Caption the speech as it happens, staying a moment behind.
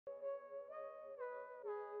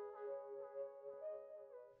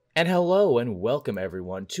And hello and welcome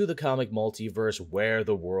everyone to the comic multiverse where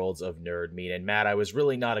the worlds of nerd meet. And Matt, I was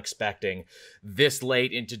really not expecting this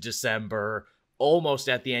late into December, almost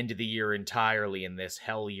at the end of the year entirely in this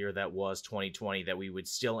hell year that was 2020, that we would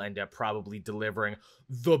still end up probably delivering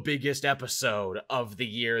the biggest episode of the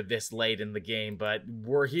year this late in the game, but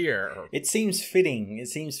we're here. It seems fitting.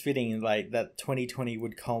 Like that 2020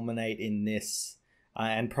 would culminate in this.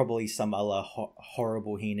 And probably some other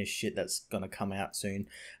horrible, heinous shit that's going to come out soon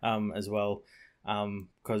as well.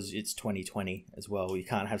 Because it's 2020 as well. You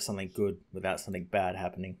can't have something good without something bad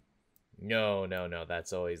happening. No,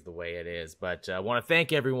 that's always the way it is. But I want to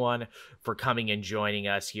thank everyone for coming and joining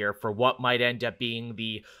us here for what might end up being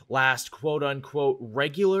the last quote-unquote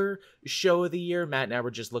regular show of the year. Matt and I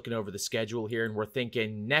were just looking over the schedule here, and we're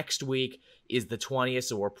thinking next week is the 20th,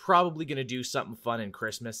 so we're probably going to do something fun and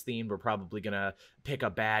Christmas themed. We're probably going to pick a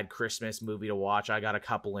bad Christmas movie to watch. I got a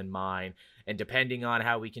couple in mind, and depending on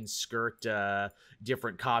how we can skirt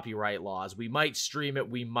different copyright laws, we might stream it,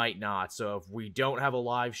 we might not. So if we don't have a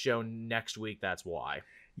live show next week, that's why.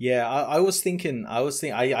 Yeah, I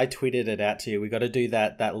tweeted it out to you. We got to do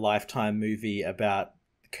that Lifetime movie about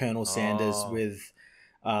Colonel Sanders with,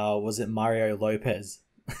 was it Mario Lopez?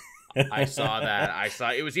 I saw that.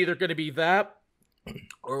 It was either going to be that,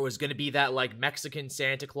 or it was going to be that like Mexican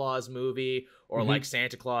Santa Claus movie, or like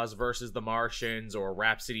Santa Claus versus the Martians, or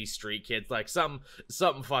Rhapsody Street Kids, like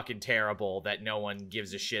something fucking terrible that no one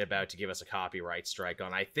gives a shit about to give us a copyright strike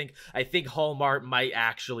on. I think Hallmark might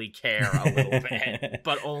actually care a little bit,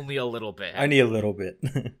 but only a little bit. Only a little bit.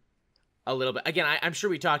 A little bit. Again, I'm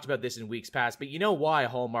sure we talked about this in weeks past, but you know why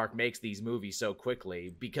Hallmark makes these movies so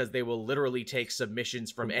quickly? Because they will literally take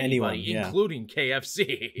submissions from anybody, including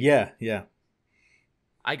KFC. Yeah.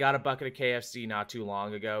 I got a bucket of KFC not too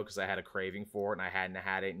long ago because I had a craving for it, and I hadn't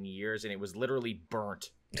had it in years, and it was literally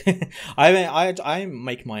burnt. I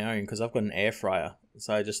make my own because I've got an air fryer,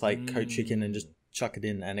 so I just like coat chicken and just chuck it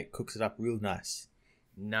in, and it cooks it up real nice.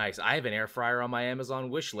 Nice. I have an air fryer on my Amazon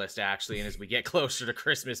wish list, actually, and as we get closer to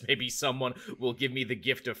Christmas, maybe someone will give me the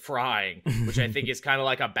gift of frying, which I think is kind of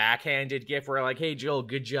like a backhanded gift where like, hey, Joel,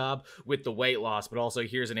 good job with the weight loss, but also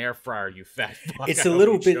here's an air fryer, you fat fuck. It's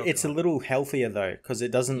a little healthier, though, because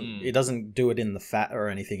it doesn't do it in the fat or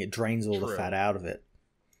anything. It drains all the fat out of it.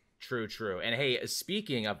 True. And hey,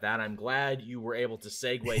 speaking of that, I'm glad you were able to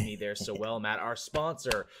segue me there so well, Matt. Our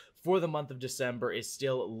sponsor for the month of December is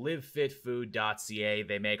still livefitfood.ca.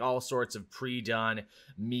 They make all sorts of pre-done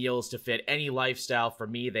meals to fit any lifestyle. For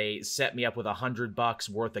me, they set me up with $100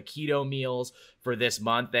 worth of keto meals for this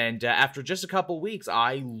month. And after just a couple weeks,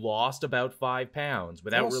 I lost about 5 pounds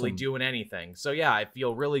without really doing anything. So yeah, I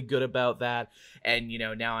feel really good about that. And, you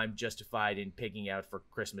know, now I'm justified in picking out for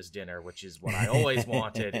Christmas dinner, which is what I always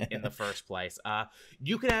wanted in the first place.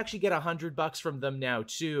 You can actually get $100 from them now,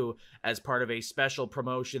 too, as part of a special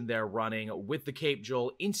promotion they're running with the Cape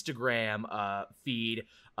Joel Instagram feed.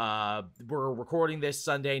 We're recording this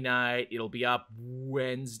Sunday night. It'll be up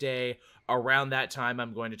Wednesday. Around that time,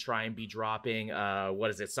 I'm going to try and be dropping,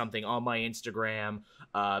 something on my Instagram.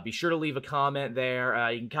 Be sure to leave a comment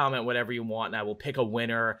there. You can comment whatever you want, and I will pick a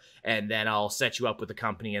winner, and then I'll set you up with the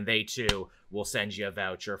company, and they, too, will send you a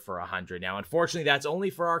voucher for $100. Now, unfortunately, that's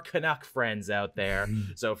only for our Canuck friends out there.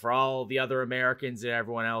 So for all the other Americans and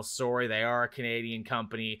everyone else, sorry, they are a Canadian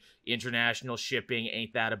company. International shipping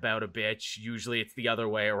ain't that about a bitch. Usually it's the other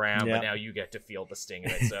way around, but now you get to feel the sting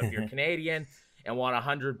of it. So if you're Canadian and want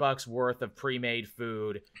 $100 worth of pre-made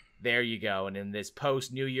food, there you go. And in this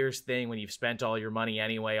post-New Year's thing, when you've spent all your money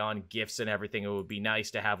anyway on gifts and everything, it would be nice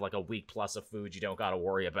to have like a week plus of food you don't got to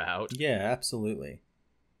worry about. Yeah, absolutely.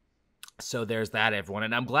 So there's that, everyone.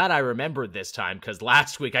 And I'm glad I remembered this time, because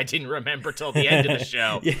last week I didn't remember till the end of the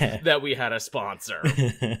show that we had a sponsor.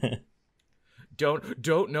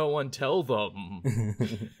 Don't no one tell them.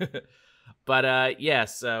 But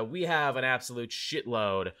yes, we have an absolute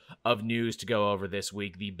shitload of news to go over this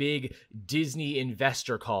week. The big Disney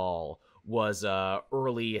investor call was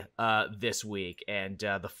early this week, and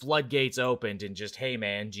the floodgates opened, and just, hey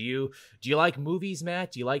man, do you like movies,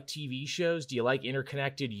 Matt? Do you like TV shows? Do you like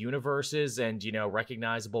interconnected universes and, you know,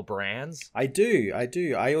 recognizable brands? I do.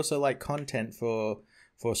 I also like content for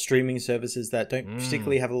streaming services that don't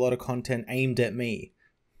particularly have a lot of content aimed at me.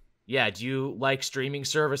 Yeah, do you like streaming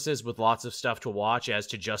services with lots of stuff to watch as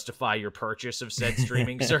to justify your purchase of said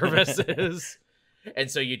streaming services? And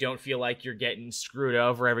so you don't feel like you're getting screwed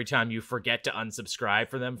over every time you forget to unsubscribe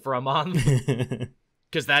for them for a month?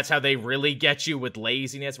 Because that's how they really get you with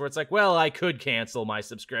laziness, where it's like, well, I could cancel my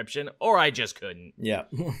subscription, or I just couldn't. Yeah.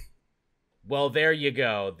 Well, there you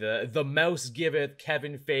go. The mouse giveth,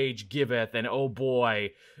 Kevin Feige giveth, and oh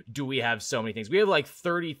boy, do we have so many things. We have like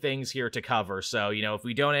 30 things here to cover, so, you know, if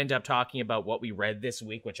we don't end up talking about what we read this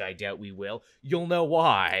week, which I doubt we will, you'll know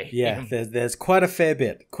why. Yeah, there's quite a fair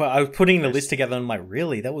bit. I was putting the list together, and I'm like,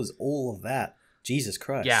 really? That was all of that? Jesus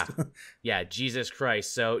Christ. Yeah, Jesus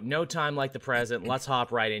Christ. So no time like the present. Let's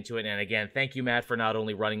hop right into it. And again, thank you, Matt, for not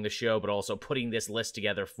only running the show, but also putting this list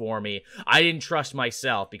together for me. I didn't trust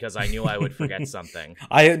myself because I knew I would forget something.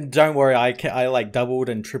 Don't worry. I like doubled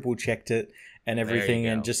and triple checked it and everything,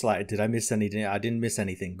 and just like, did I miss anything? I didn't miss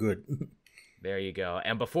anything. Good. There you go.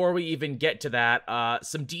 And before we even get to that,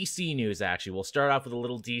 some DC news, actually. We'll start off with a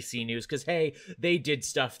little DC news, because, hey, they did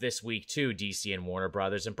stuff this week, too, DC and Warner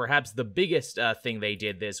Brothers. And perhaps the biggest thing they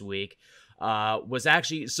did this week was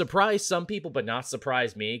actually surprise some people, but not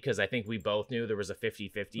surprise me, because I think we both knew there was a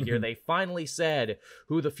 50-50 here. They finally said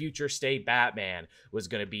who the future state Batman was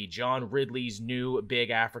going to be. John Ridley's new big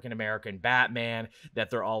African-American Batman that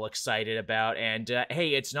they're all excited about. And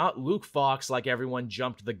hey, it's not Luke Fox like everyone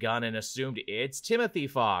jumped the gun and assumed. It's Timothy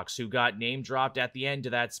Fox, who got name dropped at the end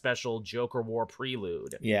of that special Joker War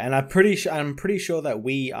prelude. Yeah, and I'm pretty sure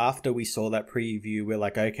that after we saw that preview, we're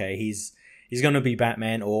like, okay, he's going to be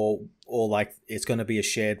Batman, or like it's going to be a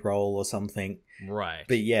shared role or something. Right.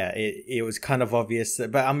 But yeah, it was kind of obvious.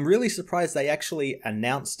 But I'm really surprised they actually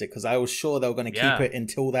announced it, because I was sure they were going to keep it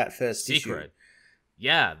until that first issue.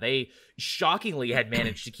 Yeah, they shockingly had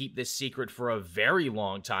managed to keep this secret for a very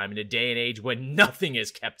long time in a day and age when nothing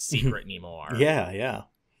is kept secret anymore. Yeah.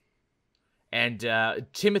 And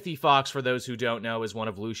Timothy Fox, for those who don't know, is one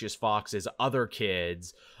of Lucius Fox's other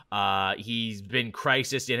kids. He's been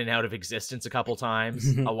crisis in and out of existence a couple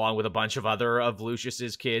times, along with a bunch of other of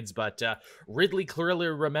Lucius's kids, but Ridley clearly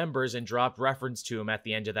remembers and dropped reference to him at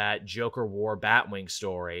the end of that Joker War Batwing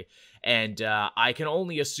story. And I can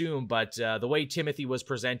only assume, but the way Timothy was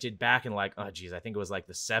presented back in I think it was like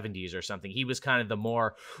the 70s or something, he was kind of the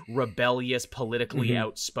more rebellious, politically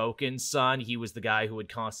outspoken son. He was the guy who would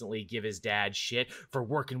constantly give his dad shit for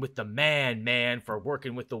working with the man, for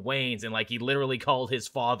working with the Waynes, and he literally called his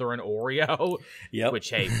father an Oreo. Yep. Which,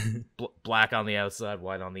 hey, black on the outside,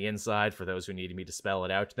 white on the inside, for those who needed me to spell it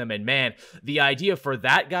out to them. And man, the idea for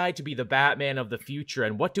that guy to be the Batman of the future,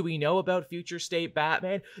 and what do we know about future state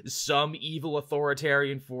Batman? Some evil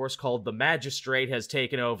authoritarian force called the Magistrate has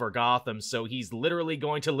taken over Gotham, so he's literally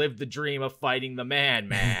going to live the dream of fighting the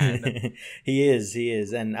man. He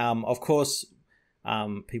is. And of course,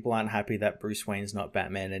 people aren't happy that Bruce Wayne's not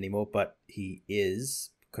Batman anymore, but he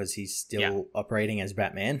is, because he's still operating as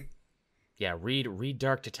Batman. Yeah, read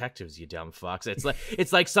Dark Detectives, you dumb fucks.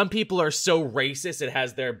 It's like some people are so racist it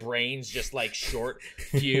has their brains just short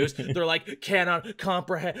fused. They're like, cannot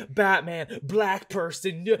comprehend Batman, black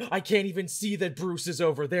person. I can't even see that Bruce is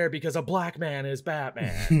over there because a black man is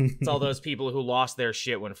Batman. It's all those people who lost their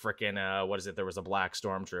shit when frickin' there was a black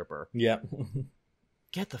stormtrooper. Yep.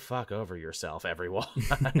 Get the fuck over yourself, everyone.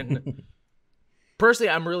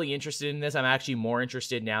 Personally, I'm really interested in this. I'm actually more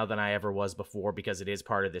interested now than I ever was before, because it is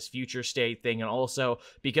part of this future state thing, and also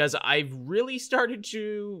because I've really started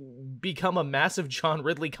to become a massive John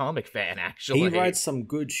Ridley comic fan, actually. He writes some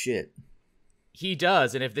good shit. He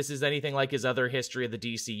does, and if this is anything like his other history of the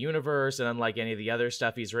DC universe, and unlike any of the other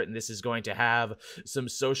stuff he's written, this is going to have some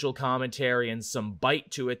social commentary and some bite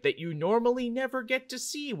to it that you normally never get to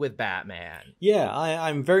see with Batman. Yeah,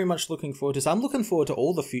 I'm very much looking forward to this. I'm looking forward to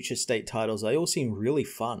all the future state titles. They all seem really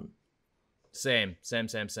fun. Same.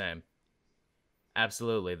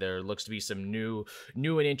 Absolutely. There looks to be some new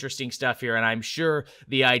and interesting stuff here, and I'm sure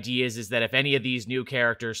the idea is that if any of these new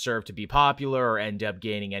characters serve to be popular or end up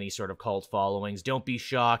gaining any sort of cult followings, don't be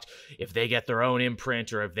shocked if they get their own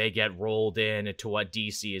imprint or if they get rolled in to what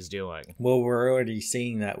DC is doing. Well, we're already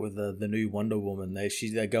seeing that with the new Wonder Woman.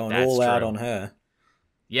 They're going all out on her.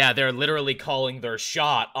 Yeah, they're literally calling their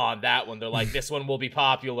shot on that one. They're like, this one will be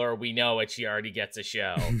popular. We know it. She already gets a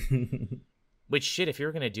show. Which, shit, if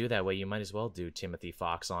you're going to do that way, you might as well do Timothy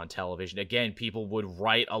Fox on television. Again, people would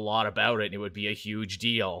write a lot about it, and it would be a huge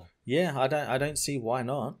deal. Yeah, I don't see why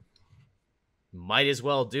not. Might as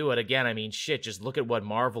well do it. Again, I mean, shit, just look at what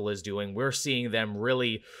Marvel is doing. We're seeing them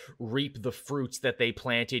really reap the fruits that they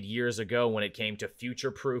planted years ago when it came to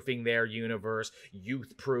future-proofing their universe,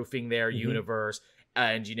 youth-proofing their universe,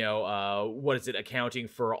 and, accounting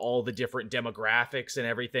for all the different demographics and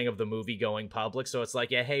everything of the movie going public. So it's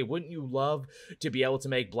like, yeah, hey, wouldn't you love to be able to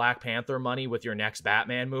make Black Panther money with your next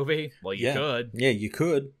Batman movie? Well, you could. Yeah, you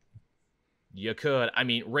could. You could. I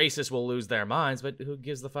mean, racists will lose their minds, but who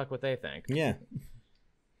gives the fuck what they think? Yeah.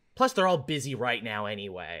 Plus, they're all busy right now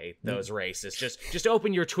anyway, those racists. Just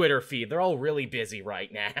open your Twitter feed. They're all really busy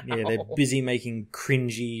right now. Yeah, they're busy making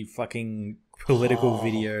cringy fucking political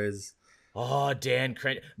videos. Oh, Dan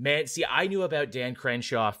Crenshaw. Man, see, I knew about Dan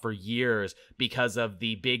Crenshaw for years because of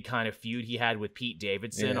the big kind of feud he had with Pete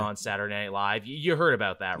Davidson on Saturday Night Live. You heard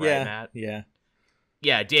about that, right, Matt? Yeah.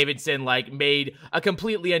 Yeah, Davidson, like, made a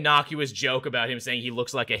completely innocuous joke about him saying he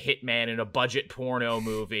looks like a hitman in a budget porno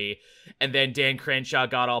movie. And then Dan Crenshaw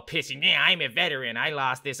got all pissy. Yeah, I'm a veteran. I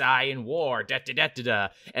lost this eye in war. Da-da-da-da-da.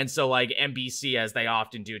 And so, like, NBC, as they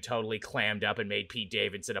often do, totally clammed up and made Pete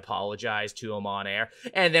Davidson apologize to him on air.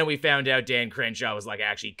 And then we found out Dan Crenshaw was, like,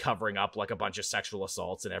 actually covering up, like, a bunch of sexual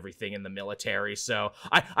assaults and everything in the military. So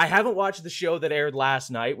I haven't watched the show that aired last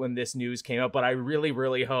night when this news came up, but I really,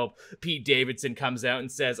 really hope Pete Davidson comes out and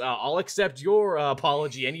says, I'll accept your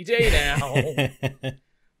apology any day now.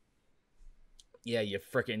 Yeah, you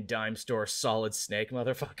frickin' dime store solid snake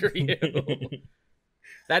motherfucker, you.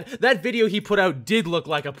 That video he put out did look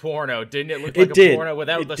like a porno, didn't it? Look like a porno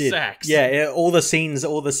without the sex. Yeah, all the scenes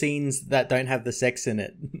that don't have the sex in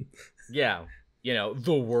it. Yeah. You know,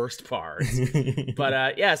 the worst part.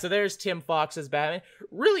 But, yeah, so there's Tim Fox's Batman.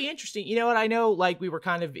 Really interesting. You know what? I know, like, we were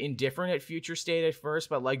kind of indifferent at Future State at first,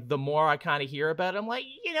 but, like, the more I kind of hear about it, I'm like,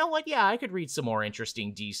 you know what? Yeah, I could read some more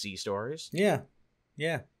interesting DC stories. Yeah.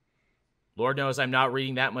 Lord knows I'm not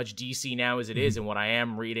reading that much DC now as it is, and what I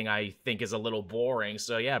am reading I think is a little boring,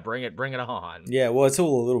 so yeah, bring it on. Yeah, well, it's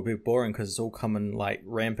all a little bit boring because it's all coming, like,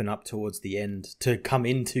 ramping up towards the end to come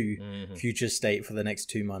into Future State for the next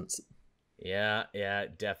 2 months. Yeah,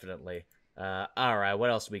 definitely. All right, what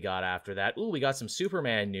else we got after that? Ooh, we got some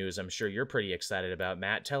Superman news I'm sure you're pretty excited about,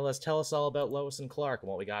 Matt. Tell us all about Lois and Clark and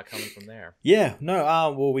what we got coming from there. Yeah, no,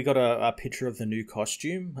 well, we got a picture of the new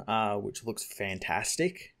costume, which looks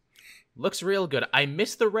fantastic. Looks real good. I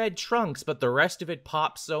miss the red trunks, but the rest of it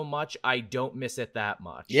pops so much, I don't miss it that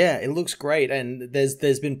much. Yeah, it looks great, and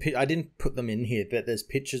there's been, I didn't put them in here, but there's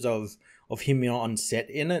pictures of him on set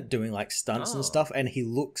in it, doing, like, stunts and stuff, and he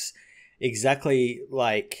looks exactly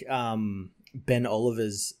like Ben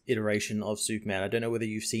Oliver's iteration of Superman. I don't know whether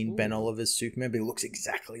you've seen Ben Oliver's Superman, but he looks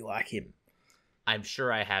exactly like him. I'm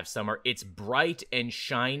sure I have somewhere. It's bright and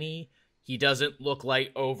shiny. He doesn't look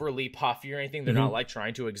like overly puffy or anything. They're not like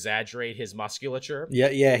trying to exaggerate his musculature.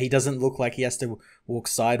 Yeah. He doesn't look like he has to walk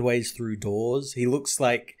sideways through doors. He looks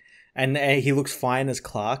like, and he looks fine as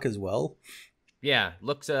Clark as well. Yeah,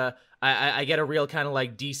 looks. I get a real kind of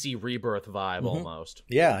like DC Rebirth vibe almost.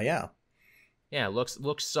 Yeah. Yeah, looks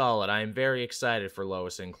solid. I am very excited for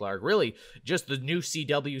Lois and Clark. Really, just the new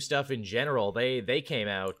CW stuff in general. They came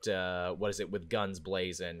out, with guns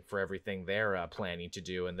blazing for everything they're planning to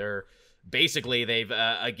do, and they've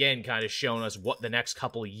again kind of shown us what the next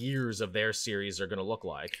couple of years of their series are going to look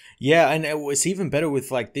like. Yeah, and it's even better with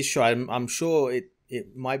like this show. I'm sure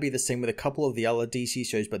it might be the same with a couple of the other DC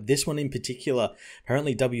shows, but this one in particular,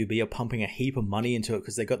 apparently WB are pumping a heap of money into it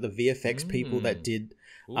because they got the VFX people that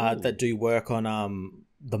do work on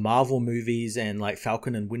the Marvel movies and like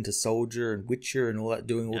Falcon and Winter Soldier and Witcher and all that,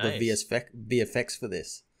 doing all the VFX for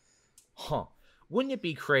this. Huh. Wouldn't it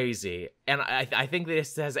be crazy? And I think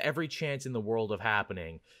this has every chance in the world of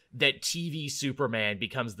happening, that TV Superman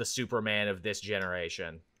becomes the Superman of this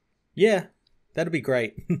generation. Yeah, that'd be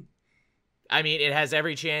great. I mean, it has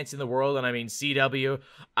every chance in the world, and I mean, CW,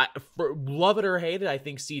 love it or hate it, I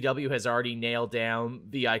think CW has already nailed down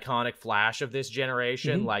the iconic Flash of this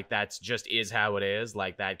generation. Like, that's just is how it is.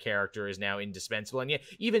 Like, that character is now indispensable. And yeah,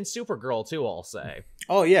 even Supergirl, too, I'll say.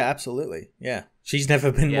 Oh, yeah, absolutely. Yeah. She's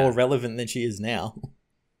never been more relevant than she is now.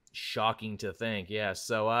 Shocking to think, yeah.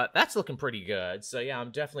 So that's looking pretty good. So yeah,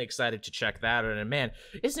 I'm definitely excited to check that out. And man,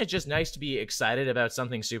 isn't it just nice to be excited about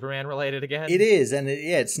something Superman related again? It is, and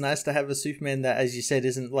it's nice to have a Superman that, as you said,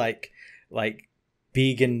 isn't like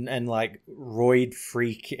big and like roid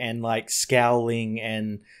freak and like scowling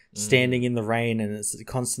and standing in the rain and it's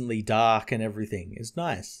constantly dark and everything. It's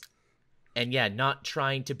nice. And yeah, not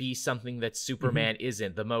trying to be something that Superman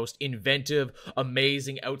isn't. The most inventive,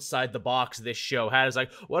 amazing, outside the box this show has.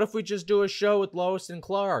 Like, what if we just do a show with Lois and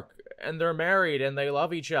Clark and they're married and they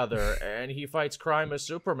love each other and he fights crime as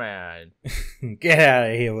Superman? Get out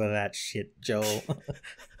of here with that shit, Joel.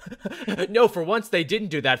 No, for once they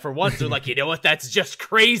didn't do that. For once they're like, you know what? That's just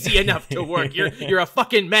crazy enough to work. You're a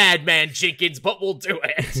fucking madman, Jenkins, but we'll do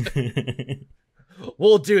it.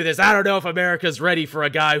 We'll do this. I don't know if America's ready for a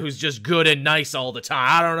guy who's just good and nice all the time.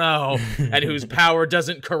 I don't know. And whose power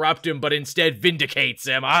doesn't corrupt him, but instead vindicates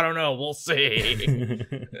him. I don't know. We'll see.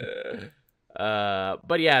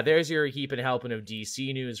 But yeah, there's your heap and helping of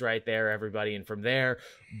DC news right there, everybody. And from there,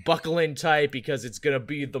 buckle in tight because it's going to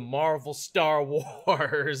be the Marvel Star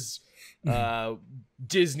Wars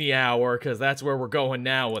Disney hour, because that's where we're going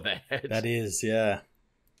now with it. That is, yeah.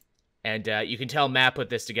 And you can tell Matt put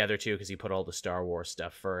this together too, because he put all the Star Wars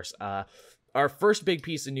stuff first. Our first big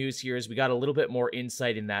piece of news here is we got a little bit more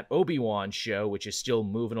insight in that Obi-Wan show, which is still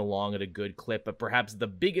moving along at a good clip. But perhaps the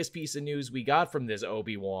biggest piece of news we got from this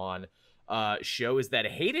Obi-Wan show is that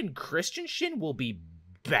Hayden Christiansen will be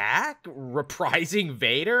back reprising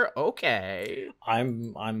Vader. Okay,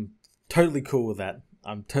 I'm totally cool with that.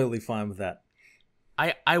 I'm totally fine with that.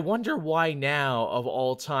 I wonder why now, of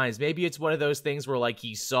all times. Maybe it's one of those things where, like,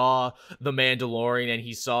 he saw The Mandalorian and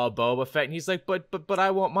he saw Boba Fett and he's like, but I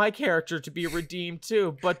want my character to be redeemed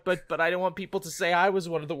too. But I don't want people to say I was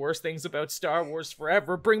one of the worst things about Star Wars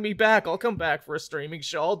forever. Bring me back. I'll come back for a streaming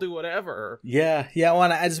show. I'll do whatever. Yeah.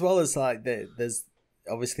 Well, as well as, like, there's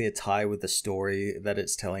obviously a tie with the story that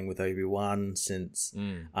it's telling with Obi-Wan, since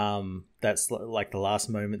that's like the last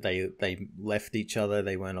moment they left each other,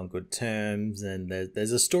 they weren't on good terms, and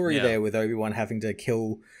there's a story there with Obi-Wan having to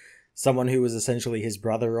kill someone who was essentially his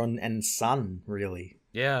brother and son, really.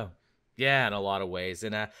 Yeah, in a lot of ways.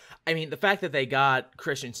 And I mean, the fact that they got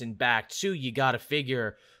Christensen back too, you gotta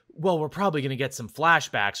figure, well, we're probably gonna get some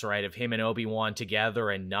flashbacks, right, of him and Obi-Wan together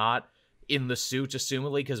and not in the suit,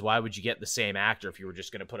 assumably, because why would you get the same actor if you were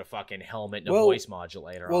just going to put a fucking helmet and a voice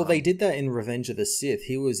modulator on? Well, they did that in Revenge of the Sith.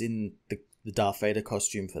 He was in the Darth Vader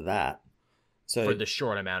costume for that. So for the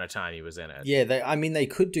short amount of time he was in it. Yeah, they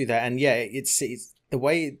could do that. And yeah, it's the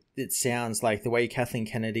way it sounds, like the way Kathleen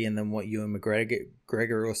Kennedy and then what Ewan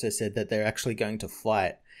McGregor also said, that they're actually going to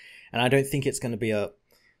fight. And I don't think it's going to be a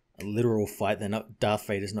literal fight. Darth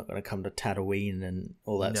Vader's not going to come to Tatooine and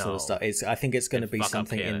all that sort of stuff. I think it's going to be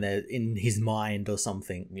something in his mind or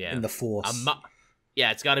something, in the Force.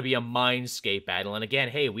 It's got to be a mindscape battle. And again,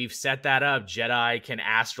 hey, we've set that up. Jedi can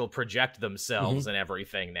astral project themselves and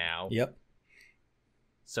everything now. Yep.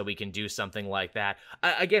 So we can do something like that.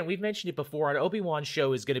 Again, we've mentioned it before. An Obi-Wan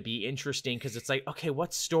show is going to be interesting because it's like, okay,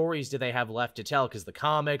 what stories do they have left to tell? Because the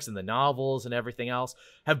comics and the novels and everything else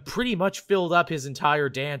have pretty much filled up his entire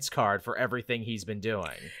dance card for everything he's been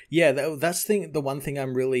doing. Yeah, that's the one thing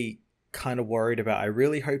I'm really kind of worried about. I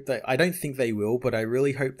really hope I don't think they will, but I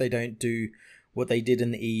really hope they don't do what they did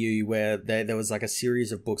in the EU, where there was like a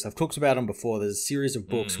series of books. I've talked about them before. There's a series of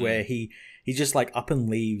books where he just like up and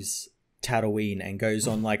leaves Tatooine and goes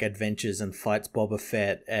on like adventures and fights Boba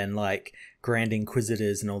Fett and like Grand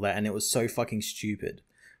Inquisitors and all that, and it was so fucking stupid,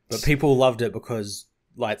 but people loved it because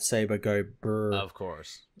lightsaber go brr. Of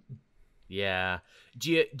course. Yeah.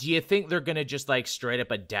 Do you think they're gonna just like straight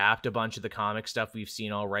up adapt a bunch of the comic stuff we've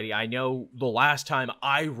seen already? I know the last time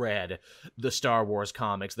I read the Star Wars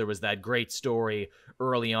comics, there was that great story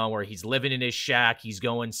early on where he's living in his shack, he's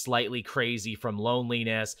going slightly crazy from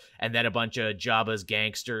loneliness, and then a bunch of Jabba's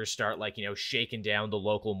gangsters start like, shaking down the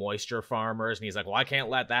local moisture farmers, and he's like, well, I can't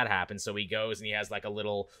let that happen. So he goes and he has like a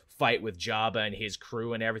little fight with Jabba and his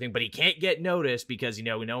crew and everything, but he can't get noticed because,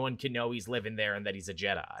 no one can know he's living there and that he's a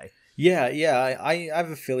Jedi. Yeah, I have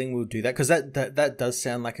a feeling we'll do that, because that does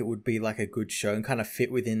sound like it would be like a good show and kind of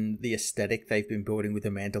fit within the aesthetic they've been building with The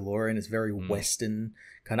Mandalorian. It's very Western,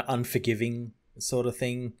 kind of unforgiving sort of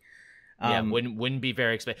thing. Wouldn't be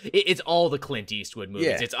very expensive. It's all the Clint Eastwood movies.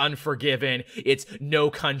 Yeah. It's Unforgiven. It's No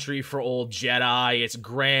Country for Old Jedi. It's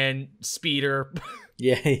Grand Speeder.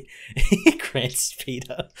 Yeah, Grand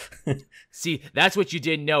Speeder. See, that's what you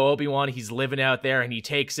didn't know. Obi-Wan, he's living out there, and he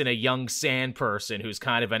takes in a young sand person who's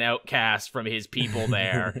kind of an outcast from his people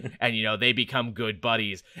there, and, they become good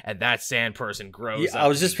buddies, and that sand person grows up. I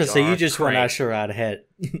was just going to say, you just want Usher out ahead.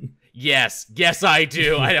 Yes, I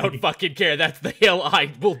do. I don't fucking care. That's the hill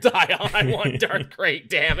I will die on. I want Darth Krayt,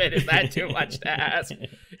 damn it. Is that too much to ask?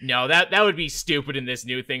 No, that would be stupid in this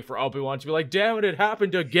new thing for Obi-Wan to be like, damn it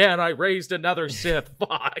happened again. I raised another Sith.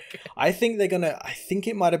 Fuck. I think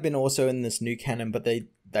it might have been also in this new canon, but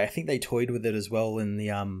I think they toyed with it as well in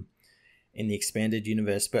the expanded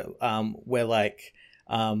universe, but where like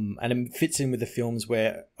and it fits in with the films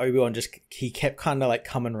where Obi-Wan he kept kind of like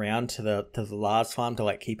coming around to the last farm to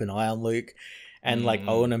like keep an eye on Luke, and like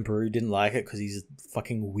Owen and Beru didn't like it because he's a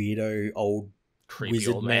fucking weirdo old creepy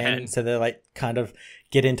wizard old man. So they like kind of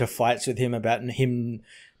get into fights with him about him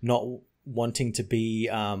not wanting to be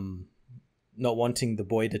not wanting the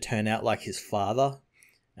boy to turn out like his father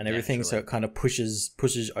and everything. Naturally. So it kind of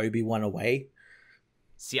pushes Obi-Wan away.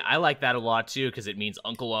 See, I like that a lot, too, because it means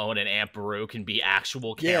Uncle Owen and Aunt Beru can be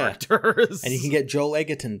actual characters. And you can get Joel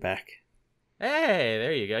Egerton back. Hey,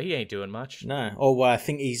 there you go. He ain't doing much. No. Oh, well, I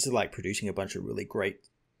think he's, like, producing a bunch of really great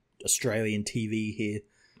Australian TV here.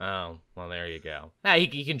 Oh, well, there you go. Ah,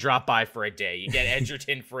 he can drop by for a day. You get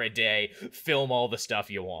Edgerton for a day, film all the stuff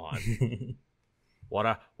you want. What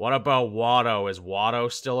about Watto? Is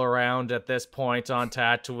Watto still around at this point on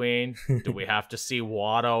Tatooine? Do we have to see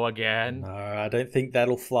Watto again? No, I don't think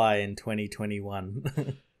that'll fly in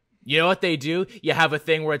 2021. You know what they do? You have a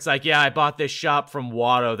thing where it's like, yeah, I bought this shop from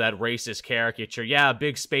Watto, that racist caricature. Yeah, a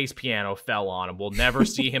big space piano fell on him. We'll never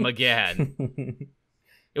see him again.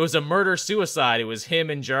 It was a murder-suicide. It was him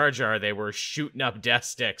and Jar Jar. They were shooting up death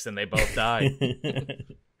sticks, and they both died.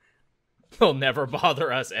 They'll never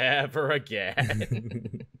bother us ever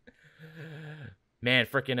again. Man,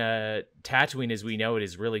 frickin' Tatooine, as we know it,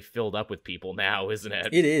 is really filled up with people now, isn't it?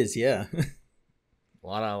 It is, yeah. A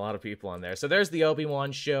lot of people on there. So there's the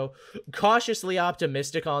Obi-Wan show. Cautiously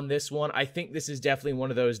optimistic on this one. I think this is definitely one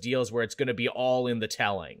of those deals where it's going to be all in the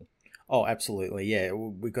telling. Oh, absolutely, yeah.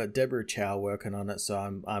 We've got Deborah Chow working on it, so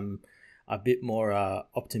I'm a bit more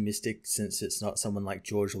optimistic since it's not someone like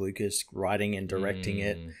George Lucas writing and directing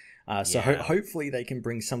it. So hopefully they can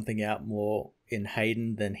bring something out more in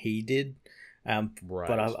Hayden than he did. Right.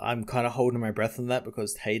 But I'm kind of holding my breath on that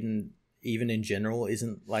because Hayden, even in general,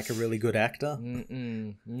 isn't like a really good actor.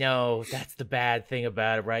 No, that's the bad thing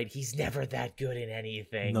about it, right? He's never that good in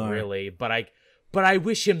anything, really. But I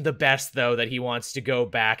wish him the best, though, that he wants to go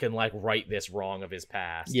back and like right this wrong of his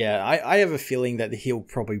past. Yeah, I have a feeling that he'll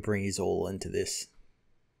probably bring his all into this.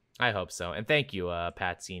 I hope so. And thank you,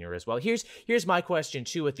 Pat Senior, as well. Here's my question,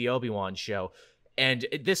 too, with the Obi-Wan show. And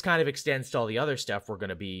this kind of extends to all the other stuff we're going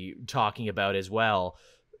to be talking about as well.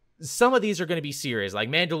 Some of these are going to be series. Like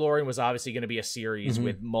Mandalorian was obviously going to be a series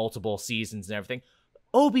with multiple seasons and everything.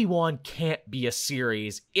 Obi-Wan can't be a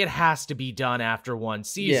series. It has to be done after one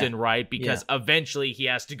season, right? Because eventually he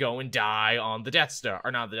has to go and die on the Death Star.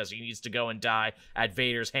 Or not the Death Star. He needs to go and die at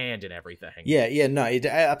Vader's hand and everything. Yeah, no, it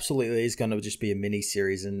absolutely is going to just be a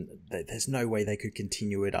mini-series, and there's no way they could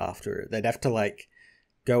continue it after it. They'd have to, like,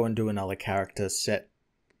 go and do another character set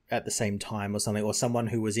at the same time or something, or someone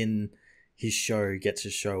who was in his show gets a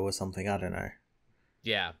show or something. I don't know.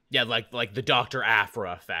 Yeah, like the Dr.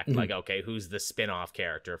 Aphra effect. Like, okay, who's the spin-off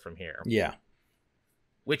character from here? Yeah.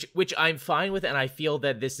 Which I'm fine with, and I feel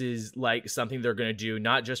that this is like something they're going to do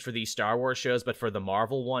not just for these Star Wars shows, but for the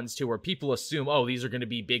Marvel ones too, where people assume, oh, these are going to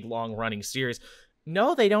be big, long-running series.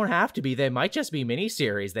 No, they don't have to be. They might just be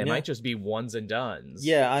miniseries. They might just be ones and dones.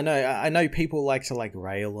 Yeah, I know people like to like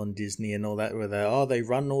rail on Disney and all that, where they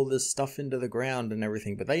run all this stuff into the ground and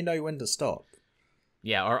everything, but they know when to stop.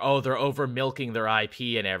 Yeah, or they're over milking their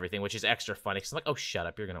IP and everything, which is extra funny. Cause I'm like, oh, shut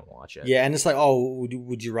up, you're gonna watch it. Yeah, and it's like, oh,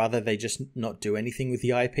 would you rather they just not do anything with the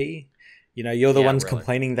IP? You know, you're the ones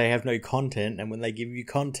complaining they have no content, and when they give you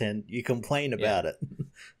content, you complain about it.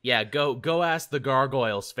 Yeah, go ask the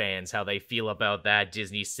Gargoyles fans how they feel about that.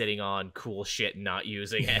 Disney sitting on cool shit and not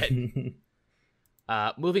using it.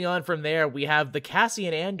 Moving on from there, we have the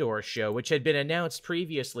Cassian Andor show, which had been announced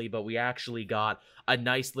previously, but we actually got a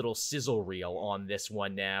nice little sizzle reel on this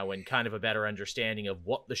one now and kind of a better understanding of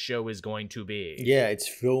what the show is going to be. Yeah, it's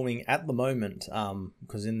filming at the moment,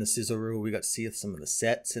 because in the sizzle reel we got to see some of the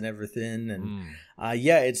sets and everything, and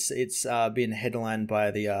it's been headlined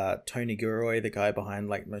by the Tony Gilroy, the guy behind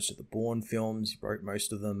like most of the Bourne films. He wrote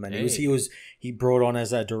most of them, and he brought on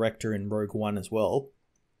as a director in Rogue One as well.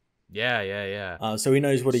 Yeah. So he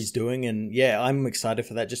knows what he's doing, and yeah, I'm excited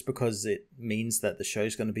for that just because it means that the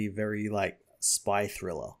show's going to be very like spy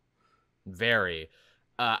thriller. Very.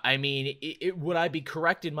 I mean, would I be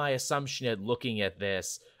correct in my assumption at looking at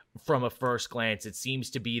this from a first glance? It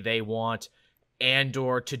seems to be they want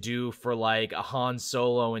Andor to do for like a Han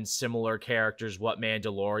Solo and similar characters what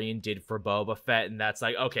Mandalorian did for Boba Fett, and that's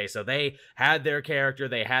like, okay, so they had their character,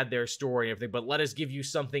 they had their story and everything, but let us give you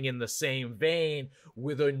something in the same vein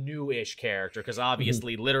with a new-ish character, because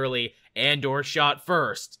obviously literally Andor shot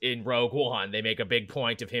first in Rogue One. They make a big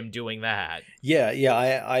point of him doing that. Yeah,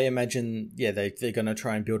 I imagine they're gonna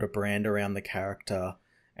try and build a brand around the character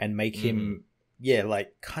and make him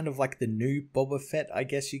like kind of like the new Boba Fett, I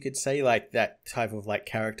guess you could say, like that type of like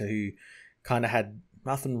character who kind of had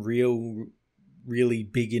nothing really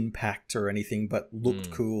big impact or anything, but looked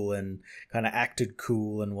cool and kind of acted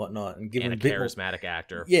cool and whatnot, and give him a bit charismatic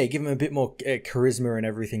actor. Yeah, give him a bit more charisma and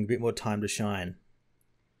everything, a bit more time to shine.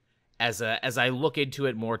 As I look into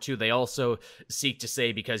it more too, they also seek to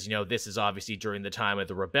say, because this is obviously during the time of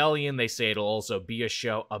the rebellion, they say it'll also be a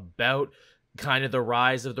show about kind of the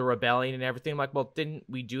rise of the rebellion and everything. I'm like, well, didn't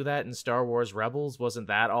we do that in Star Wars Rebels? Wasn't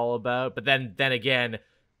that all about? But then again,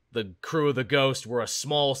 the crew of the Ghost were a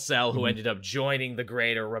small cell who ended up joining the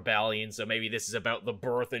Greater Rebellion. So maybe this is about the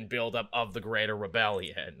birth and build-up of the Greater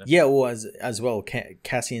Rebellion. Yeah, well, as well,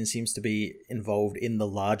 Cassian seems to be involved in the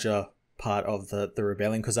larger part of the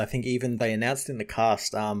rebellion, because I think even they announced in the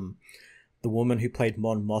cast, the woman who played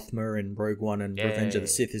Mon Mothma in Rogue One and Revenge of the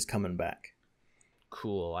Sith is coming back.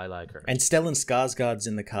 Cool, I like her. And Stellan Skarsgård's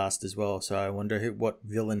in the cast as well, so I wonder what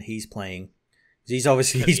villain he's playing. He's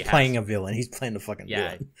playing a villain. He's playing a fucking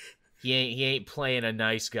villain. He ain't playing a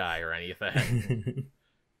nice guy or anything.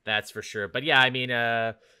 That's for sure. But yeah, I mean,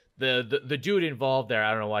 the dude involved there,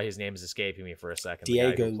 I don't know why his name is escaping me for a second.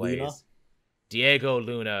 Diego Luna. Diego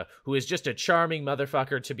Luna, who is just a charming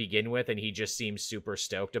motherfucker to begin with, and he just seems super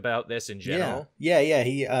stoked about this in general. Yeah.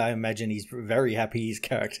 I imagine he's very happy his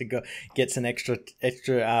character gets an extra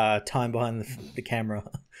time behind the camera.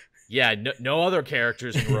 Yeah, no other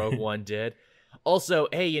characters in Rogue One did. Also,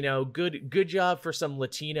 hey, good job for some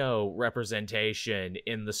Latino representation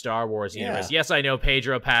in the Star Wars universe. Yes, I know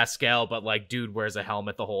Pedro Pascal, but like, dude wears a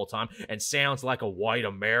helmet the whole time and sounds like a white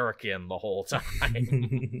American the whole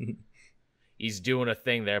time. He's doing a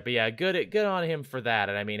thing there, but yeah, good on him for that.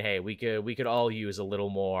 And I mean, hey, we could all use a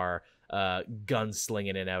little more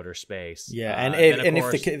gunslinging in outer space. Yeah, and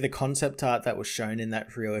if the concept art that was shown in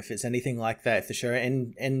that reel, if it's anything like that, if the show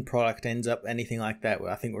end product ends up anything like that,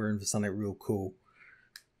 I think we're in for something real cool.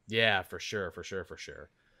 Yeah, for sure.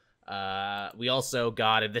 We also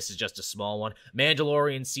got, and this is just a small one,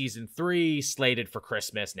 Mandalorian Season 3 slated for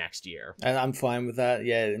Christmas next year. And I'm fine with that.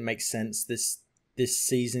 Yeah, it makes sense. This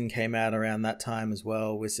season came out around that time as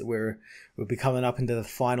well. We'll be coming up into the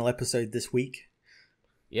final episode this week.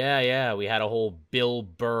 Yeah. We had a whole Bill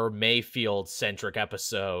Burr Mayfield-centric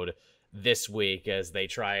episode this week as they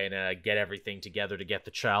try and get everything together to get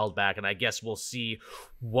the child back. And I guess we'll see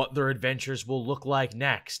what their adventures will look like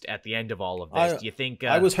next at the end of all of this. Do you think...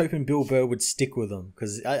 I was hoping Bill Burr would stick with them,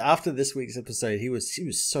 because after this week's episode, he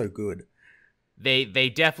was so good. They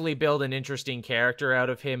definitely build an interesting character out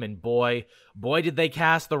of him, and boy did they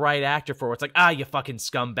cast the right actor for it. It's like, you fucking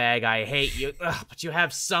scumbag, I hate you. Ugh, but you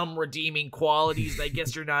have some redeeming qualities. I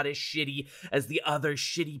guess you're not as shitty as the other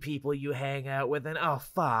shitty people you hang out with, and oh,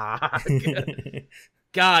 fuck.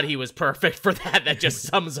 God, he was perfect for that. That just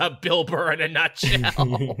sums up Bill Burr in a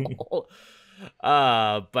nutshell.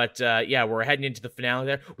 Yeah, we're heading into the finale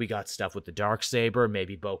there. We got stuff with the Darksaber.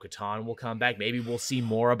 Maybe Bo-Katan will come back. Maybe we'll see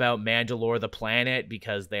more about Mandalore the planet,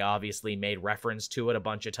 because they obviously made reference to it a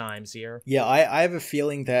bunch of times here. Yeah, I have a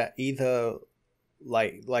feeling that either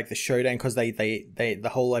like the showdown, because they the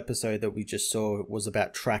whole episode that we just saw was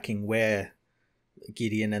about tracking where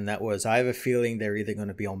Gideon and that was. I have a feeling they're either going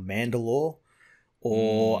to be on Mandalore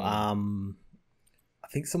or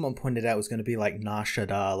I think someone pointed out it was going to be like Nar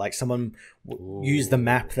Shaddaa. Like someone used the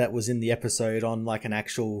map that was in the episode on like an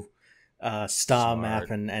actual star map,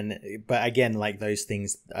 but again, like those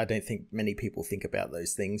things, I don't think many people think about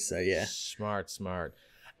those things. So yeah, smart.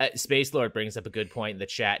 Space Lord brings up a good point in the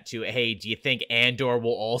chat too. Hey, do you think Andor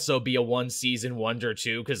will also be a one-season wonder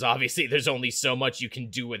too? Because obviously there's only so much you can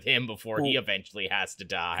do with him before he eventually has to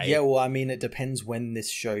die. Yeah, well, I mean, it depends when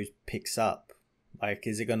this show picks up. Like,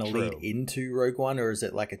 is it going to lead into Rogue One, or is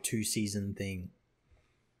it like a 2-season thing?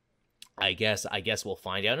 I guess we'll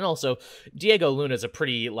find out. And also, Diego Luna's a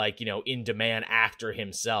pretty, in-demand actor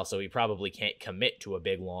himself, so he probably can't commit to a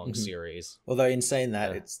big, long series. Although, in saying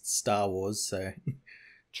that, it's Star Wars, so...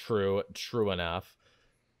 True enough.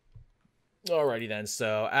 Alrighty then,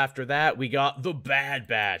 so after that, we got The Bad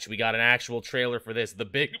Batch. We got an actual trailer for this. The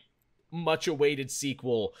big... much-awaited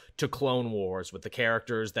sequel to Clone Wars with the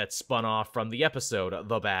characters that spun off from the episode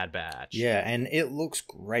The Bad Batch. Yeah, and it looks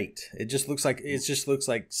great. It just looks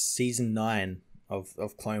like season 9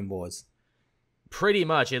 of Clone Wars. Pretty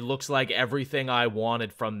much, it looks like everything I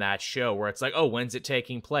wanted from that show, where it's like, oh, when's it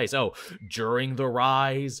taking place? Oh, during the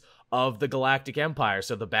rise of the Galactic Empire.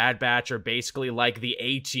 So the Bad Batch are basically like the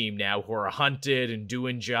A-Team now, who are hunted and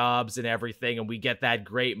doing jobs and everything, and we get that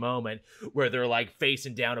great moment where they're like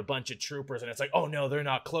facing down a bunch of troopers, and it's like, oh no, they're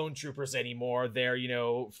not clone troopers anymore, they're,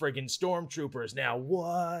 friggin' stormtroopers now.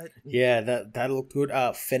 What? Yeah, that looked good.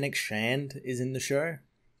 Fennec Shand is in the show.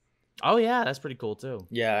 Oh yeah, that's pretty cool too.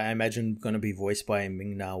 Yeah, I imagine going to be voiced by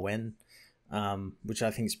Ming-Na Wen. Which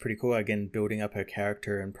I think is pretty cool. Again, building up her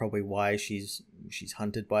character and probably why she's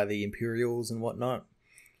hunted by the Imperials and whatnot.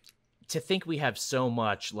 To think we have so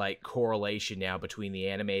much correlation now between the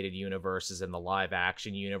animated universes and the live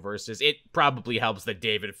action universes, it probably helps that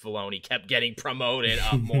David Filoni kept getting promoted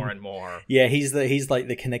up more and more. Yeah, he's like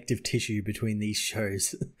the connective tissue between these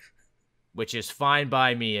shows. which is fine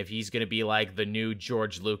by me. If he's going to be like the new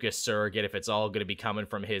George Lucas surrogate, if it's all going to be coming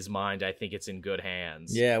from his mind, I think it's in good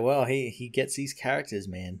hands. Yeah, well, he gets these characters,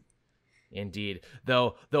 man. Indeed.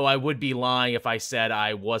 Though I would be lying if I said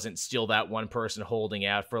I wasn't still that one person holding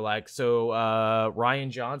out for Rian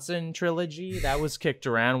Johnson trilogy that was kicked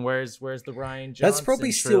around. Where's the Rian Johnson? That's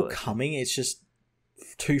probably still coming. It's just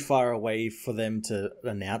too far away for them to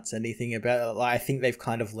announce anything about it. Like, I think they've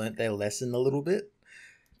kind of learnt their lesson a little bit.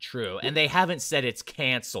 True, and they haven't said it's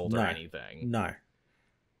canceled or anything. No.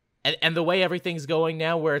 And the way everything's going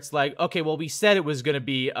now, where it's like, okay, well, we said it was going to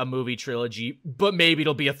be a movie trilogy, but maybe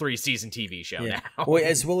it'll be a 3-season TV show now. Well,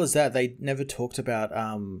 as well as that, they never talked about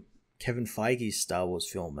Kevin Feige's Star Wars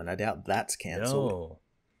film, and I doubt that's cancelled.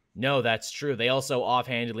 No, that's true. They also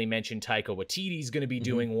offhandedly mentioned Taika Waititi's going to be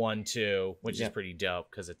doing one too, which is pretty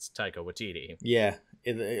dope because it's Taika Waititi. Yeah,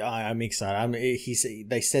 I'm excited.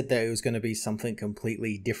 They said that it was going to be something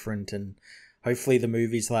completely different, and hopefully the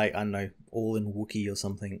movie's like, I don't know, all in Wookiee or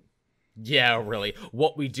something. Yeah, really.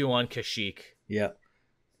 What we do on Kashyyyk. Yeah.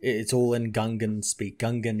 It's all in Gungan speak,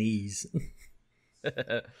 Gunganese.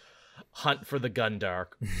 Hunt for the Gundark.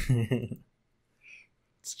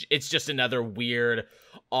 It's just another weird,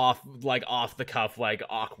 off the cuff, like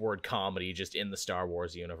awkward comedy just in the Star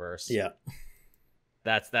Wars universe. Yeah.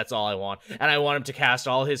 That's all I want. And I want him to cast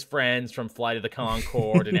all his friends from Flight of the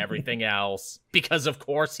Conchord and everything else, because of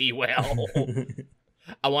course he will.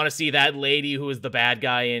 I want to see that lady who was the bad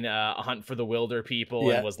guy in Hunt for the Wilder People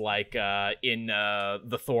and was like in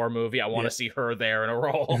the Thor movie. I want to see her there in a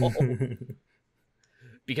role.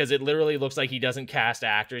 Because it literally looks like he doesn't cast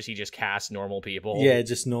actors, he just casts normal people. Yeah,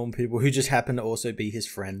 just normal people who just happen to also be his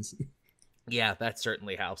friends. Yeah, that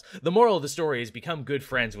certainly helps. The moral of the story is become good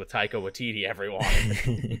friends with Taika Waititi, everyone.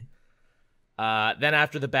 Then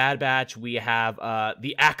after the Bad Batch, we have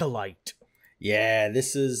the Acolyte. Yeah,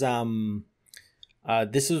 this is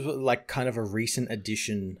like kind of a recent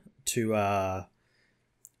addition to the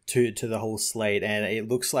whole slate, and it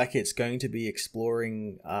looks like it's going to be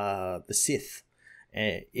exploring the Sith.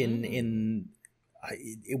 It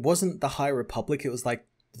wasn't the High Republic. It was like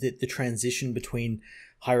the transition between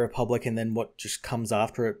High Republic and then what just comes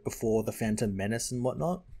after it before the Phantom Menace and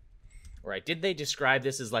whatnot. Right? Did they describe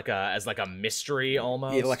this as like a mystery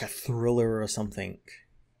almost? Yeah, like a thriller or something.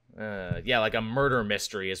 Yeah, like a murder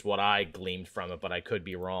mystery is what I gleaned from it, but I could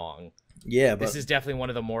be wrong. Yeah, but this is definitely one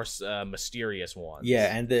of the more mysterious ones.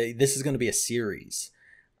 Yeah, and this is going to be a series.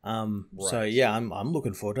 Right. So yeah, I'm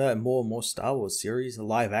looking forward to that. More Star Wars series,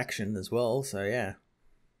 live action as well. So yeah.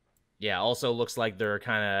 Yeah, also looks like they're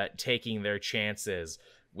kind of taking their chances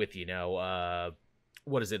with,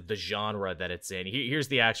 what is it, the genre that it's in. Here's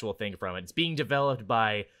the actual thing from it. It's being developed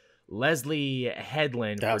by Leslie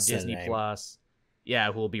Headland for Disney Plus.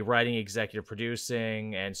 Yeah, who will be writing, executive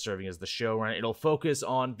producing, and serving as the showrunner. It'll focus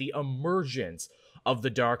on the emergence of the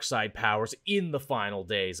dark side powers in the final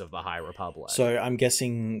days of the High Republic. So I'm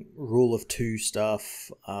guessing Rule of Two stuff,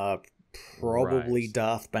 probably right.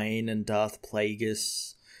 Darth Bane and Darth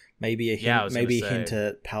Plagueis. Maybe a hint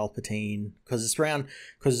at Palpatine, because it's around.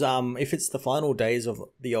 Because if it's the final days of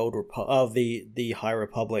the the High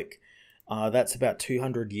Republic, that's about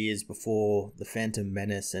 200 years before the Phantom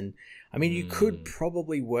Menace, and I mean you could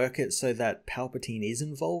probably work it so that Palpatine is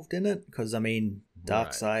involved in it, because I mean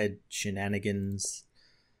dark side shenanigans.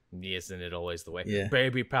 Isn't it always the way? Yeah.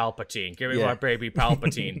 Baby Palpatine. Give me my baby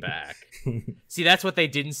Palpatine back. See, that's what they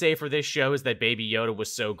didn't say for this show, is that Baby Yoda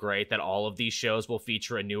was so great that all of these shows will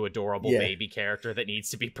feature a new adorable baby character that needs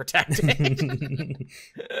to be protected.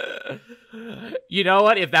 You know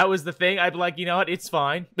what? If that was the thing, I'd be like, you know what? It's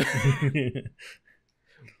fine.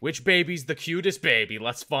 Which baby's the cutest baby?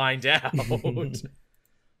 Let's find out.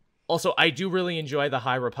 Also, I do really enjoy the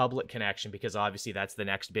High Republic connection, because obviously that's the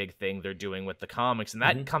next big thing they're doing with the comics, and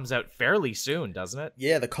that comes out fairly soon, doesn't it?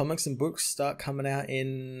 Yeah, the comics and books start coming out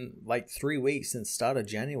in like 3 weeks, and start of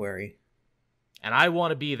January. And I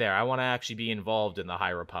want to be there. I want to actually be involved in the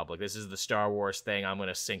High Republic. This is the Star Wars thing I'm going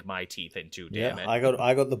to sink my teeth into, damn it. I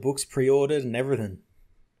got the books pre-ordered and everything.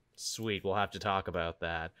 Sweet, we'll have to talk about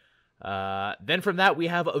that. Then from that, we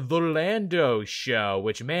have the Lando show,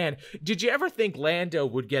 which, man, did you ever think Lando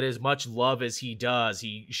would get as much love as he does?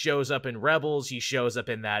 He shows up in Rebels, he shows up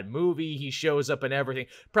in that movie, he shows up in everything.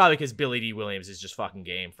 Probably because Billy D. Williams is just fucking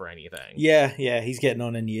game for anything. Yeah, he's getting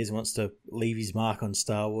on in years, wants to leave his mark on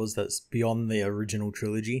Star Wars that's beyond the original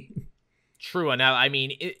trilogy. True, and now, I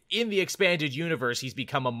mean, in the expanded universe, he's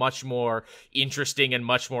become a much more interesting and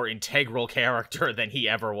much more integral character than he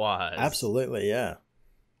ever was. Absolutely, yeah.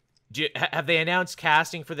 Have they announced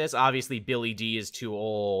casting for this? Obviously, Billy D is too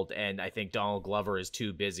old, and I think Donald Glover is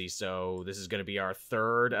too busy. So this is going to be our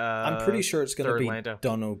third. I'm pretty sure it's going to be Lando.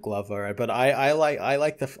 Donald Glover, but I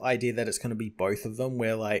like the idea that it's going to be both of them.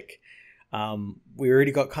 Where like, we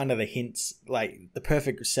already got kind of the hints. Like the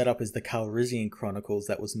perfect setup is the Calrissian Chronicles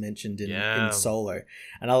that was mentioned in Solo,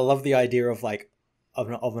 and I love the idea of like of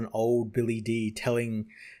an old Billy D telling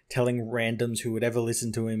randoms who would ever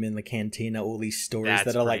listen to him in the cantina all these stories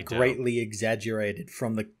that are like greatly exaggerated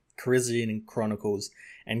from the Calrissian Chronicles,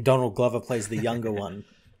 and Donald Glover plays the younger one.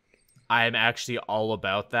 I am actually all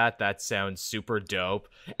about that. That sounds super dope.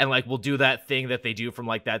 And like we'll do that thing that they do from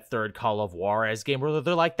like that third Call of Juarez game where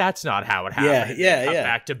they're like, that's not how it happened. Yeah.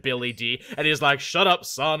 Back to Billy D, and he's like, shut up,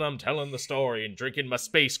 son, I'm telling the story and drinking my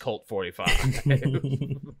Space Colt 45.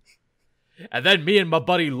 And then me and my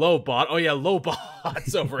buddy Lobot. Oh yeah,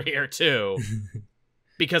 Lobot's over here too.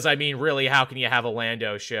 Because I mean, really, how can you have a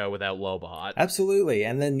Lando show without Lobot? Absolutely.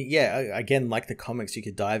 And then again, like the comics, you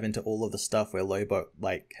could dive into all of the stuff where Lobot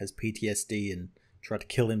like has PTSD and tried to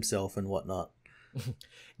kill himself and whatnot.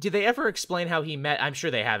 Did they ever explain how he met? I'm sure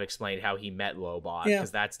they have explained how he met Lobot, because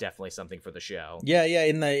that's definitely something for the show. Yeah.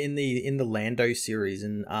 In the Lando series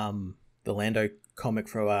and the Lando comic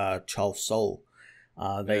for Charles Soule.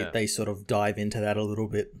 They sort of dive into that a little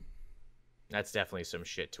bit. That's definitely some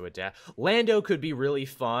shit to adapt. Lando could be really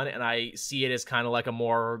fun, and I see it as kind of like a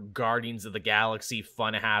more Guardians of the Galaxy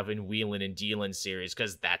fun having wheelin' and dealin' series,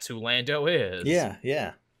 because that's who Lando is.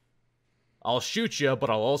 Yeah. I'll shoot you, but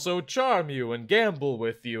I'll also charm you and gamble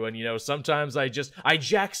with you, and sometimes I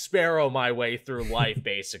Jack Sparrow my way through life,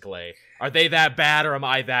 basically. Are they that bad or am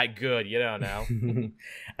I that good? You don't know.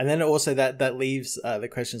 And then also that leaves the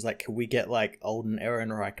questions like, can we get like Alden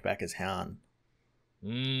Ehrenreich back as Han?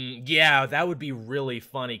 Yeah, that would be really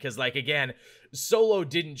funny, because like again, Solo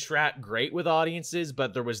didn't track great with audiences,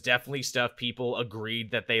 but there was definitely stuff people agreed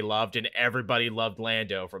that they loved, and everybody loved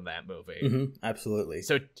Lando from that movie. Mm-hmm, absolutely.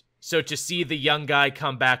 So to see the young guy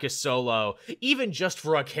come back as Solo, even just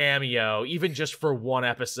for a cameo, even just for one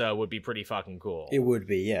episode, would be pretty fucking cool. It would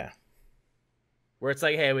be, yeah. Where it's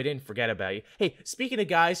like, hey, we didn't forget about you. Hey, speaking of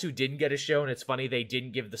guys who didn't get a show, and it's funny they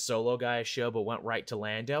didn't give the Solo guy a show but went right to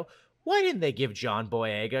Lando, why didn't they give John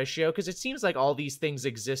Boyega a show? Because it seems like all these things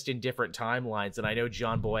exist in different timelines, and I know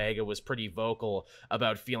John Boyega was pretty vocal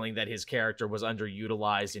about feeling that his character was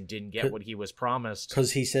underutilized and didn't get what he was promised.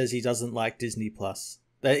 Because he says he doesn't like Disney Plus.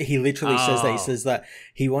 He literally says that. He says that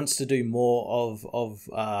he wants to do more of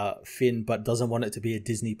Finn, but doesn't want it to be a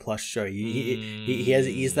Disney Plus show. He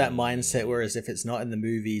has that mindset, whereas if it's not in the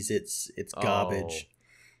movies, it's garbage.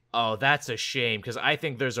 Oh, that's a shame, because I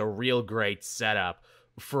think there's a real great setup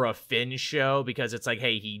for a Finn show, because it's like,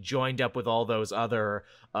 hey, he joined up with all those other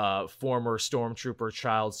former stormtrooper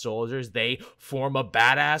child soldiers. They form a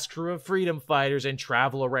badass crew of freedom fighters and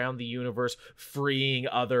travel around the universe freeing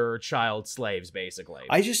other child slaves, basically.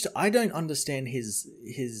 I don't understand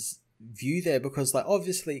his view there, because like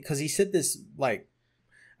obviously, because he said this like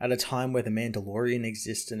at a time where the Mandalorian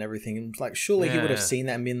exists and everything, and like surely he would have seen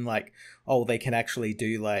that and been like, oh, they can actually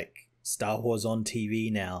do like Star Wars on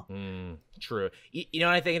TV now. True. You know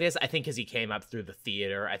what I think it is? I think because he came up through the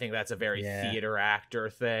theater. I think that's a very theater actor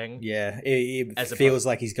thing. Yeah, it feels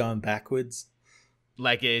like he's going backwards.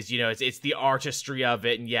 Like it's the artistry of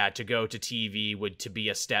it, and yeah, to go to TV would to be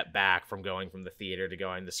a step back from going from the theater to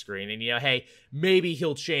going to the screen. And hey, maybe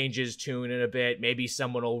he'll change his tune in a bit. Maybe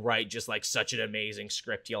someone will write just like such an amazing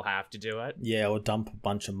script he'll have to do it. Yeah, or dump a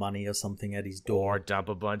bunch of money or something at his door.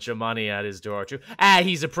 Too.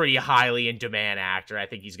 He's a pretty highly in demand actor. I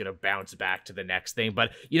think he's gonna bounce back to the next thing. But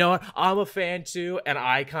you know what? I'm a fan too, and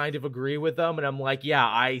I kind of agree with them. And I'm like, yeah,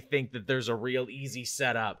 I think that there's a real easy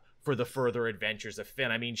setup for the further adventures of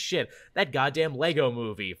Finn. I mean, shit, that goddamn Lego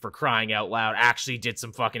movie, for crying out loud, actually did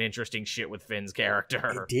some fucking interesting shit with Finn's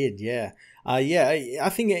character. It did, yeah. I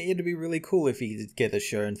think it'd be really coll if he did get the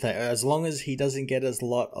show, and as long as he doesn't get a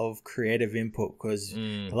lot of creative input, because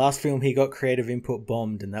the last film he got creative input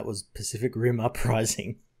bombed, and that was Pacific Rim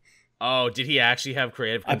Uprising. Oh, did he actually have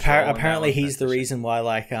creative control? Apparently he's the reason why,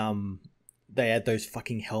 like, they had those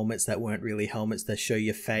fucking helmets that weren't really helmets that show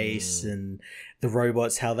your face, and the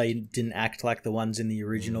robots, how they didn't act like the ones in the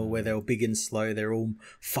original where they were big and slow. They're all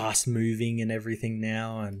fast moving and everything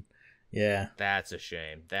now, and yeah. That's a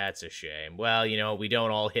shame. Well, we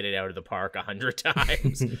don't all hit it out of the park 100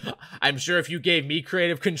 times. I'm sure if you gave me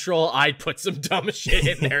creative control, I'd put some dumb shit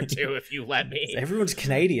in there too if you let me. Everyone's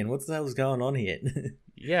Canadian. What the hell is going on here?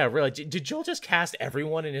 Yeah, really. Did Joel just cast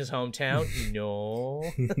everyone in his hometown?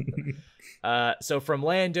 No. So from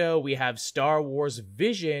Lando, we have Star Wars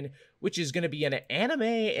Vision, which is going to be an anime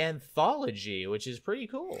anthology, which is pretty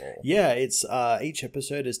cool. Yeah, it's each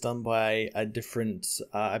episode is done by a different,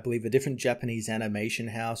 I believe, a different Japanese animation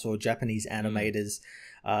house or Japanese animators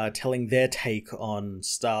telling their take on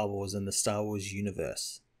Star Wars and the Star Wars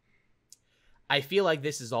universe. I feel like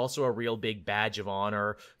this is also a real big badge of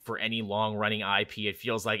honor for any long-running IP. It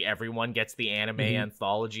feels like everyone gets the anime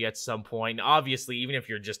anthology at some point. And obviously, even if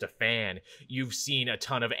you're just a fan, you've seen a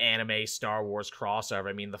ton of anime Star Wars crossover.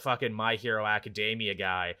 I mean, the fucking My Hero Academia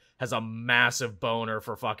guy has a massive boner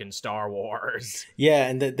for fucking Star Wars. Yeah,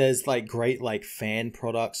 and there's like great like fan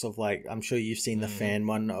products of like, I'm sure you've seen the fan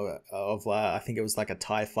one of I think it was like a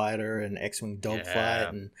TIE fighter and X-Wing dogfight.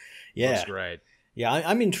 And yeah. That's great. Yeah,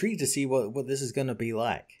 I'm intrigued to see what this is going to be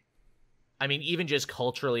like. I mean, even just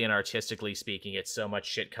culturally and artistically speaking, it's so much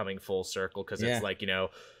shit coming full circle because it's like, you know,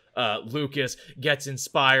 Lucas gets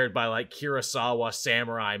inspired by like Kurosawa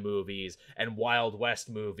samurai movies and Wild West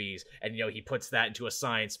movies, and you know, he puts that into a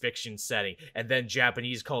science fiction setting, and then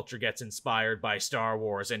Japanese culture gets inspired by Star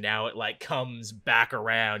Wars, and now it like comes back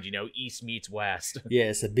around, you know, East meets West. Yeah,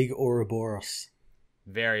 it's a big Ouroboros.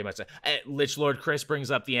 Very much so. Lich Lord Chris brings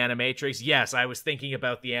up the Animatrix. Yes, I was thinking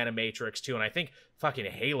about the Animatrix too, and I think fucking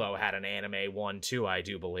Halo had an anime one too, I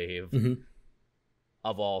do believe.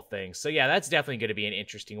 Of all things. So yeah, that's definitely going to be an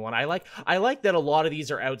interesting one. I like that a lot of these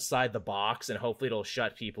are outside the box, and hopefully it'll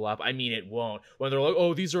shut people up. I mean, it won't. When they're like,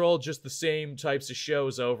 oh, these are all just the same types of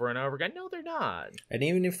shows over and over again. No, they're not. And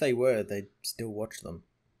even if they were, they'd still watch them.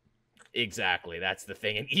 Exactly, that's the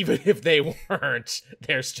thing. And even if they weren't,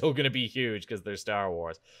 they're still going to be huge because they're Star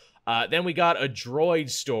Wars. Then we got a droid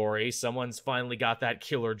story. Someone's finally got that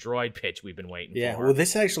killer droid pitch we've been waiting for. Yeah, well,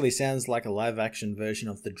 this actually sounds like a live-action version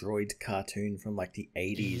of the droid cartoon from like the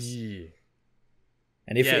 80s. Yeah.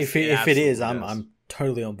 And if it is, I'm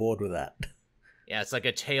totally on board with that. Yeah, it's like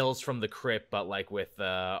a Tales from the Crypt, but like with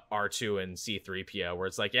R2 and C-3PO, where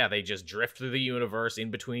it's like, yeah, they just drift through the universe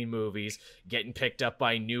in between movies, getting picked up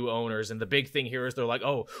by new owners. And the big thing here is they're like,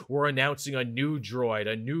 oh, we're announcing a new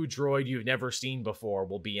droid you've never seen before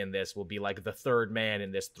will be in this, will be like the third man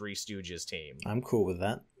in this Three Stooges team. I'm cool with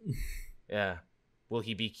that. Yeah. Will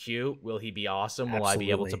he be cute? Will he be awesome? Absolutely. Will I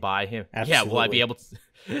be able to buy him? Absolutely. Yeah, will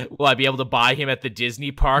I be able to buy him at the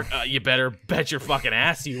Disney park? You better bet your fucking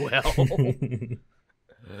ass you will.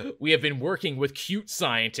 We have been working with cute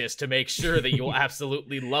scientists to make sure that you'll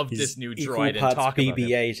absolutely love this new droid and talk about him.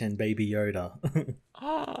 BB-8 and Baby Yoda.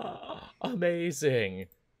 Amazing.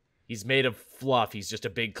 He's made of fluff. He's just a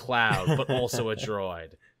big cloud, but also a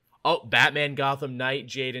droid. Oh, Batman Gotham Knight,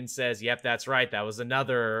 Jaden says, yep, that's right. That was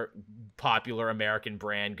another popular American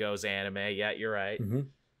brand goes anime. Yeah, you're right.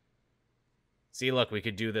 See, look, we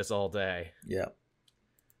could do this all day. Yeah.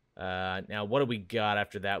 Now, what do we got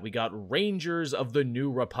after that? We got Rangers of the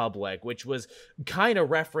New Republic, which was kind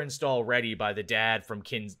of referenced already by the dad from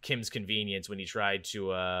Kim's Convenience when he tried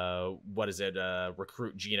to,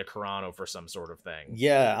 recruit Gina Carano for some sort of thing.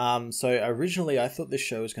 Yeah, so originally I thought this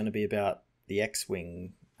show was going to be about the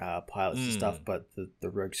X-Wing pilots and stuff, but the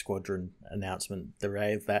Rogue Squadron announcement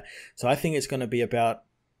derailed that. So I think it's going to be about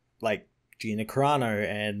like Gina Carano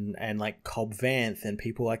and like Cobb Vanth and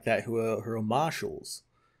people like that who are marshals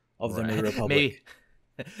of the New Republic.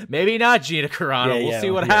 Maybe not Gina Carano. We'll see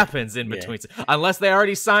what happens in between. Unless they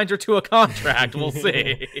already signed her to a contract, we'll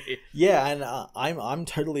see. Yeah, and I'm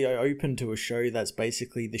totally open to a show that's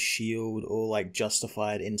basically the Shield or like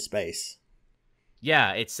Justified in space.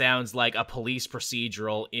 Yeah, it sounds like a police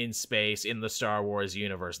procedural in space in the Star Wars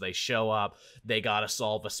universe. They show up, they gotta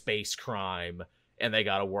solve a space crime, and they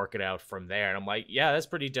gotta work it out from there. And I'm like, yeah, that's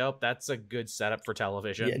pretty dope. That's a good setup for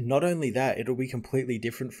television. Yeah, not only that, it'll be completely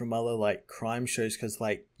different from other like crime shows because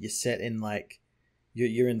like you're set in like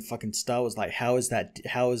you're in fucking Star Wars. Like how is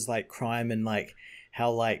like crime and like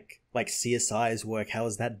how like CSIs work? How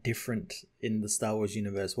is that different in the Star Wars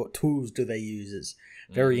universe? What tools do they use? Is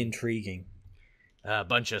very intriguing. A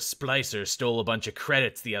bunch of splicers stole a bunch of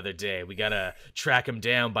credits the other day. We gotta track them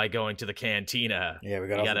down by going to the cantina. Yeah, we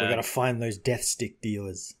gotta find those death stick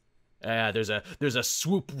dealers. There's a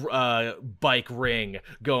swoop bike ring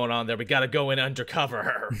going on there. We gotta go in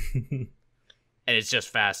undercover. And it's just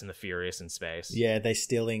Fast and the Furious in space. Yeah, they're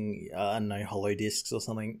stealing I don't know, hollow discs or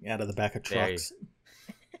something out of the back of trucks.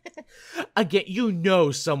 Again, you know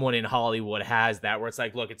someone in Hollywood has that where it's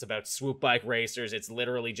like, look, it's about swoop bike racers. It's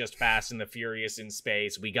literally just Fast and the Furious in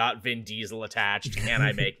space. We got Vin Diesel attached. Can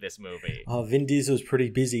I make this movie? Vin Diesel's pretty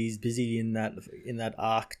busy. He's busy in that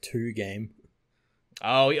Arc 2 game.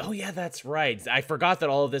 Oh yeah, that's right. I forgot that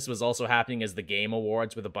all of this was also happening as the Game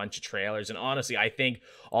Awards with a bunch of trailers. And honestly, I think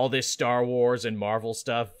all this Star Wars and Marvel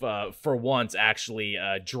stuff, for once, actually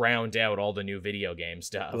drowned out all the new video game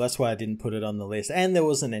stuff. Well, that's why I didn't put it on the list. And there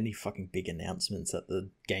wasn't any fucking big announcements at the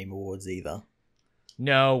Game Awards either.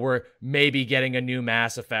 No, we're maybe getting a new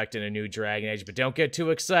Mass Effect and a new Dragon Age, but don't get too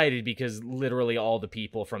excited because literally all the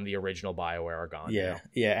people from the original BioWare are gone now.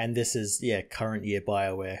 Yeah, and this is, current year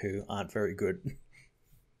BioWare who aren't very good.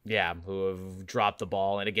 Yeah, who have dropped the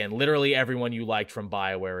ball. And again, literally everyone you liked from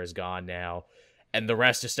BioWare is gone now. And the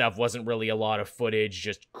rest of stuff wasn't really a lot of footage,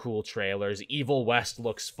 just cool trailers. Evil West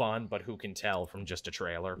looks fun, but who can tell from just a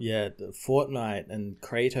trailer? Yeah, Fortnite and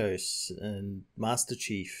Kratos and Master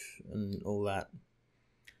Chief and all that.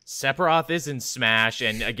 Sephiroth is in Smash,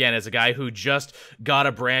 and again, as a guy who just got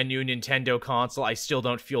a brand new Nintendo console, I still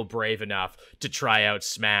don't feel brave enough to try out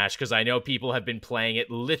Smash, because I know people have been playing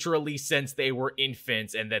it literally since they were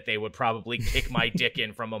infants, and that they would probably kick my dick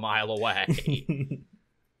in from a mile away.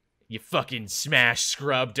 You fucking Smash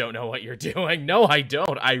scrub don't know what you're doing. No, I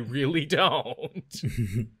don't. I really don't.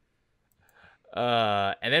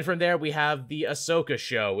 And then from there, we have the Ahsoka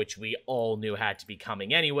show, which we all knew had to be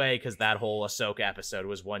coming anyway, because that whole Ahsoka episode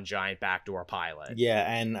was one giant backdoor pilot. Yeah,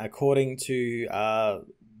 and according to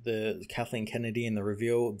the Kathleen Kennedy in the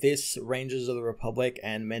reveal, this Rangers of the Republic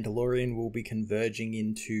and Mandalorian will be converging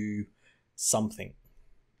into something.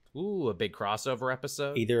 Ooh, a big crossover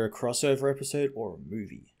episode? Either a crossover episode or a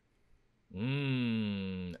movie.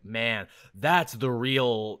 Man, that's the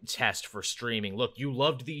real test for streaming. Look, you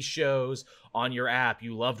loved these shows on your app.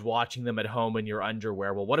 You loved watching them at home in your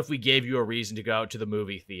underwear. Well, what if we gave you a reason to go out to the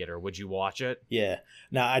movie theater? Would you watch it? Yeah.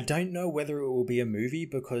 Now, I don't know whether it will be a movie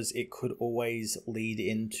because it could always lead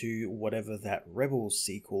into whatever that Rebels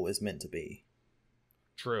sequel is meant to be.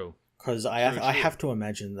 True. Because I have to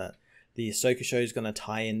imagine that the Ahsoka show is going to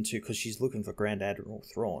tie into, because she's looking for Grand Admiral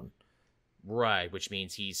Thrawn. Right, which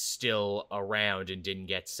means he's still around and didn't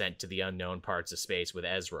get sent to the unknown parts of space with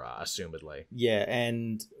Ezra, assumedly. Yeah,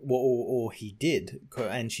 and or he did,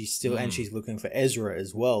 and she's still and she's looking for Ezra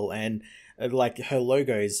as well, and like her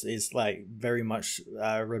logo is like very much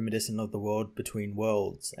reminiscent of the World Between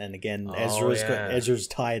Worlds, and again, Ezra's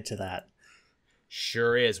tied to that.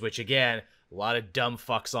 Sure is, which again, a lot of dumb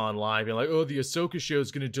fucks online being like, oh, the Ahsoka show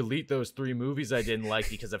is going to delete those 3 movies I didn't like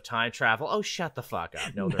because of time travel. Oh, shut the fuck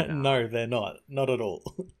up. No, they're not. No, they're not. Not at all.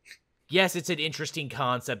 Yes, it's an interesting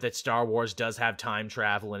concept that Star Wars does have time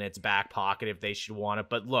travel in its back pocket if they should want it.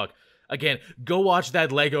 But look, again, go watch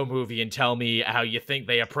that Lego movie and tell me how you think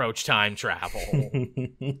they approach time travel.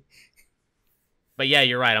 But yeah,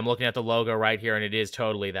 you're right. I'm looking at the logo right here, and it is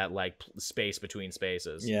totally that, like, space between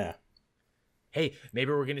spaces. Yeah. Hey,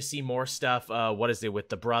 maybe we're going to see more stuff, what is it, with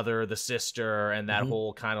the brother, the sister, and that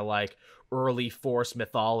whole kind of, like, early Force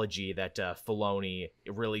mythology that Filoni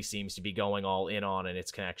really seems to be going all in on in its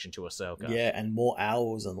connection to Ahsoka. Yeah, and more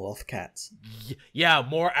owls and Lothcats. Yeah,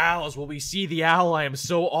 more owls. Will we see the owl? I am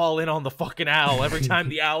so all in on the fucking owl. Every time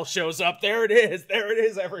the owl shows up, there it is. There it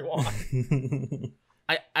is, everyone.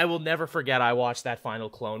 I will never forget I watched that final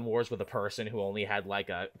Clone Wars with a person who only had, like,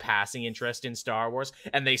 a passing interest in Star Wars,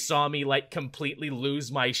 and they saw me, like, completely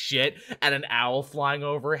lose my shit at an owl flying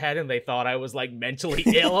overhead, and they thought I was, like, mentally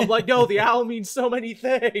ill. I'm like, no, the owl means so many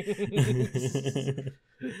things.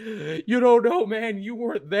 You don't know, man. You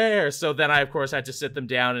weren't there. So then I, of course, had to sit them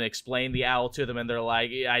down and explain the owl to them, and they're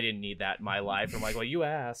like, I didn't need that in my life. I'm like, well, you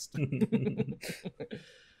asked.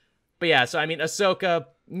 But yeah, so, I mean, Ahsoka,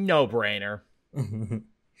 no-brainer.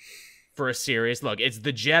 For a series. Look, it's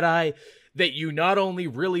the Jedi that you not only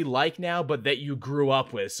really like now, but that you grew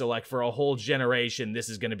up with. So, like, for a whole generation, this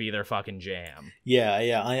is going to be their fucking jam. Yeah,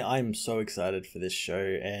 I'm so excited for this show.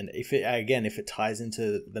 And if it ties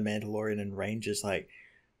into the Mandalorian and Rangers, like,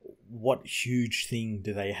 what huge thing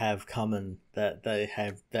do they have coming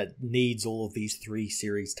that needs all of these 3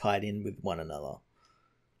 series tied in with one another?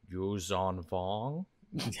 Yuzan Vong?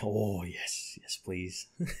 Oh yes, please,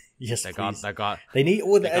 yes, please. They need.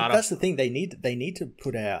 Well, that's the thing. They need to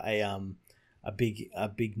put out a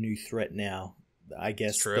big new threat now. I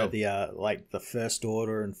guess that the like the First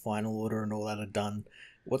Order and Final Order and all that are done.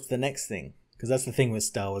 What's the next thing? Because that's the thing with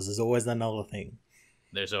Star Wars. There's always another thing.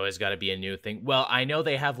 There's always got to be a new thing. Well, I know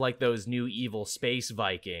they have like those new evil space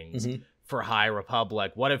Vikings. For High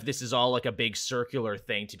Republic. What if this is all like a big circular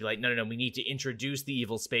thing to be like, no, we need to introduce the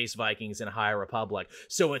evil space Vikings in High Republic,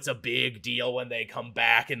 so it's a big deal when they come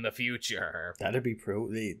back in the future. That'd be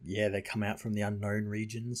they come out from the unknown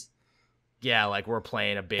regions. Yeah, like we're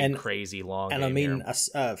playing a big crazy long game. And I mean,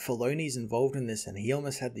 Filoni's involved in this, and he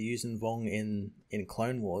almost had the Yuuzhan Vong in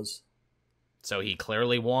Clone Wars. So he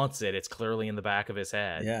clearly wants it. It's clearly in the back of his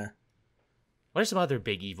head. Yeah. What are some other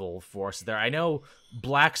big evil forces there? I know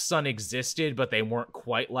Black Sun existed, but they weren't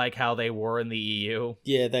quite like how they were in the EU.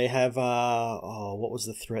 Yeah, they have, what was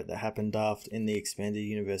the threat that happened after in the expanded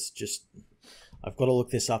universe? I've got to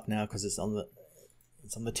look this up now because it's on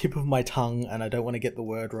the tip of my tongue and I don't want to get the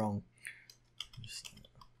word wrong.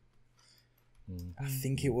 I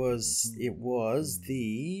think it was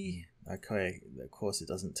the, okay, of course it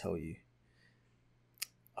doesn't tell you.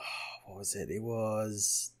 What was it?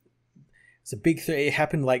 It's a big thing. It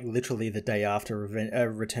happened like literally the day after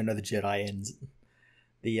Return of the Jedi ends.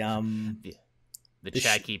 The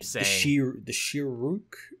chat keeps saying the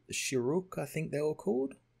Shiruk, I think they were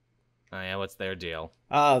called. Oh yeah, what's their deal?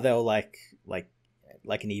 They were like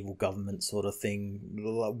an evil government sort of thing.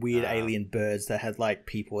 Weird alien birds that had like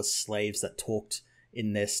people as slaves that talked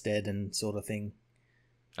in their stead and sort of thing.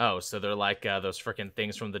 Oh, so they're like those freaking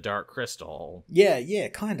things from the Dark Crystal. Yeah,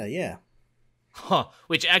 kinda, yeah. Huh,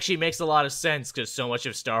 which actually makes a lot of sense because so much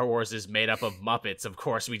of Star Wars is made up of Muppets. Of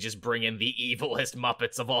course, we just bring in the evilest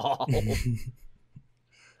Muppets of all.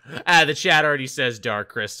 The chat already says Dark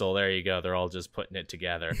Crystal. There you go. They're all just putting it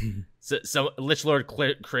together. So Lich Lord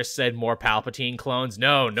Chris said more Palpatine clones.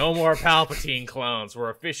 No more Palpatine clones. We're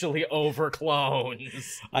officially over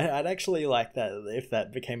clones. I'd actually like that if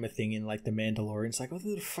that became a thing in like the Mandalorian. It's like, oh,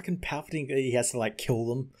 the fucking Palpatine. He has to like kill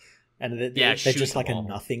them. And they're just like a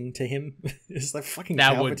nothing to him. It's like fucking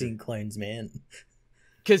Palpatine clones, man.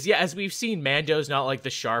 Because, yeah, as we've seen, Mando's not like the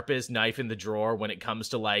sharpest knife in the drawer when it comes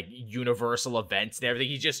to like universal events and everything.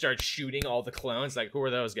 He just starts shooting all the clones. Like, who are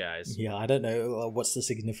those guys? Yeah, I don't know. What's the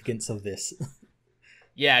significance of this?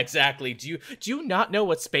 Yeah, exactly. Do you not know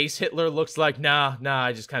what Space Hitler looks like? Nah.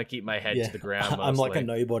 I just kind of keep my head to the ground. Mostly. I'm like a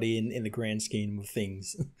nobody in the grand scheme of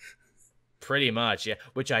things. Pretty much, yeah.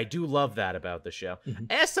 Which I do love that about the show. Mm-hmm.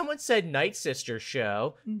 As someone said, Night Sister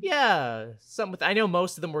show. Yeah, I know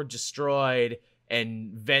most of them were destroyed,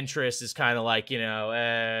 and Ventress is kind of like,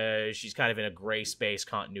 she's kind of in a gray space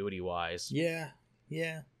continuity wise. Yeah.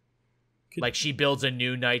 Like she builds a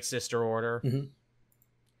new Night Sister order, mm-hmm.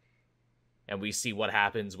 and we see what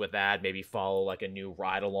happens with that. Maybe follow like a new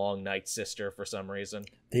ride along Night Sister for some reason.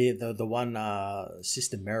 The one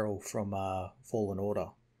Sister Meryl from Fallen Order.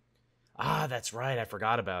 Ah, that's right. I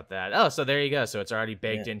forgot about that. Oh, so there you go. So it's already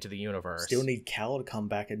baked into the universe. Still need Cal to come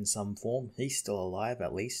back in some form. He's still alive,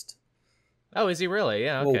 at least. Oh, is he really?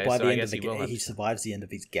 Yeah, okay. Well, by so the end of the game, he survives the end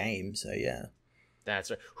of his game, so yeah.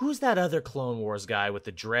 That's right. Who's that other Clone Wars guy with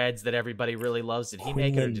the dreads that everybody really loves? Did he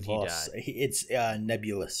make it or did he die? It's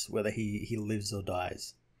nebulous whether he lives or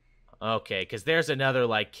dies. Okay, because there's another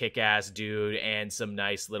like kick-ass dude and some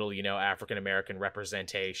nice little, African-American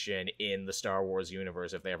representation in the Star Wars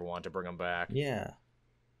universe if they ever want to bring them back. Yeah.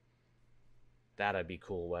 That I'd be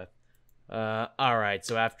cool with. Alright,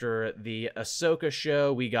 so after the Ahsoka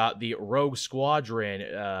show, we got the Rogue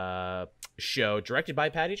Squadron show directed by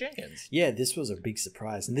Patty Jenkins. Yeah, this was a big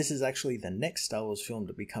surprise, and this is actually the next Star Wars film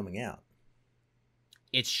to be coming out.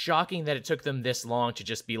 It's shocking that it took them this long to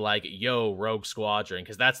just be like, yo, Rogue Squadron,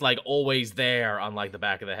 because that's like always there on like the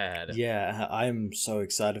back of the head. Yeah, I'm so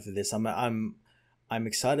excited for this. I'm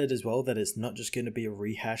excited as well that it's not just going to be a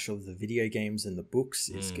rehash of the video games and the books.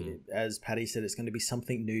 It's as Patty said, it's going to be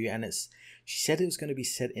something new, and she said it was going to be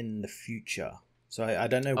set in the future. So I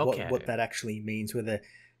don't know what that actually means, whether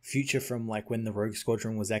future from like when the Rogue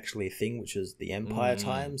Squadron was actually a thing, which was the Empire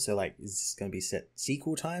times. So like, is this going to be set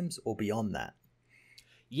sequel times or beyond that?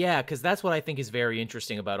 Yeah, because that's what I think is very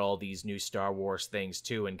interesting about all these new Star Wars things,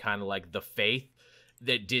 too, and kind of like the faith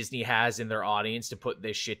that Disney has in their audience to put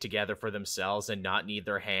this shit together for themselves and not need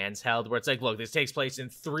their hands held, where it's like, look, this takes place in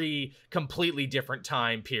 3 completely different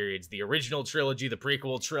time periods. The original trilogy, the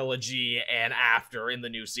prequel trilogy, and after in the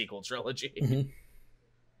new sequel trilogy. Mm-hmm.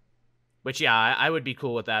 Which, yeah, I would be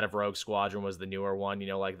cool with that if Rogue Squadron was the newer one.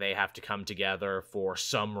 Like they have to come together for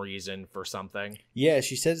some reason, for something. Yeah,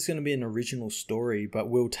 she said it's going to be an original story,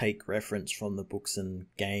 but will take reference from the books and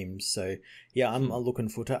games. So, yeah, I'm looking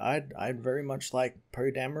forward to it. I'd very much like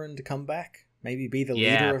Poe Dameron to come back. Maybe be the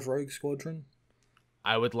leader of Rogue Squadron.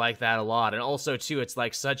 I would like that a lot. And also, too, it's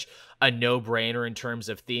like such a no-brainer in terms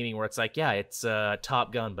of theming where it's like, yeah, it's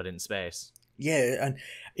Top Gun, but in space. Yeah, and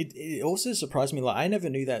it also surprised me. Like, I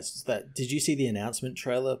never knew that. Did you see the announcement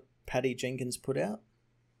trailer Patty Jenkins put out?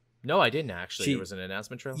 No, I didn't actually. There was an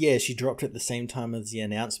announcement trailer? Yeah, she dropped it at the same time as the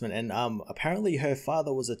announcement. And apparently her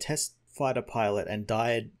father was a test fighter pilot and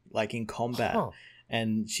died like in combat. Huh.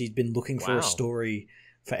 And she'd been looking for a story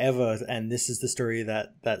forever, and this is the story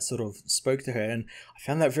that sort of spoke to her. And I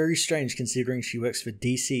found that very strange considering she works for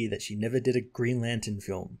DC, that she never did a Green Lantern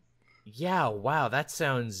film. Yeah, wow, that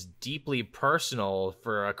sounds deeply personal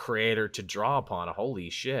for a creator to draw upon. Holy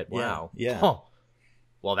shit, wow. Yeah. Huh.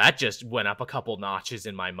 Well, that just went up a couple notches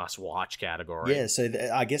in my must-watch category. Yeah, so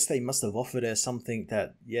I guess they must have offered her something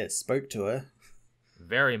that, spoke to her.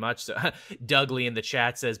 Very much so. Dougley in the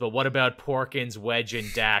chat says, but what about Porkins, Wedge,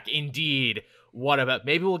 and Dak? Indeed. What about,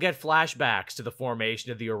 maybe we'll get flashbacks to the formation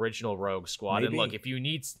of the original Rogue Squad. Maybe. And look, if you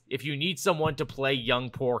need someone to play young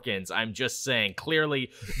Porkins, I'm just saying,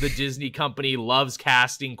 clearly the Disney company loves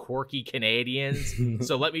casting quirky Canadians.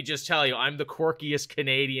 So let me just tell you, I'm the quirkiest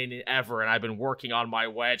Canadian ever, and I've been working on my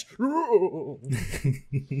Wedge.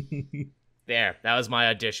 There, that was my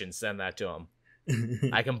audition. Send that to him.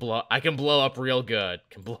 I can blow up real good.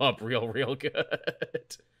 Can blow up real good.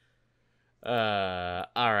 All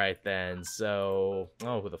right then. So,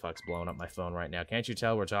 who the fuck's blowing up my phone right now? Can't you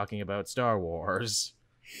tell we're talking about Star Wars?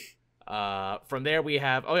 From there we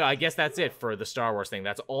have, I guess that's it for the Star Wars thing.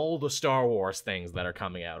 That's all the Star Wars things that are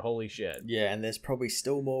coming out. Holy shit. Yeah, and there's probably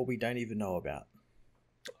still more we don't even know about.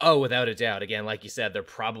 Oh, without a doubt. Again, like you said, they're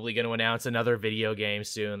probably going to announce another video game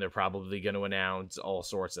soon. They're probably going to announce all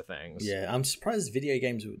sorts of things. Yeah, I'm surprised video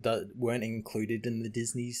games weren't included in the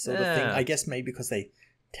Disney sort of thing. I guess maybe because they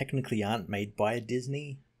technically aren't made by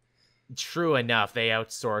Disney. True enough, they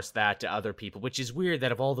outsource that to other people, which is weird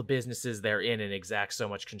that of all the businesses they're in and exact so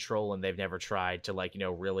much control, and they've never tried to,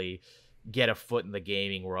 really get a foot in the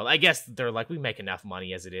gaming world. I guess they're like, we make enough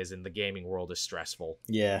money as it is, and the gaming world is stressful.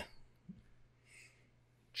 Yeah.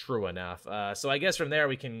 True enough. So I guess from there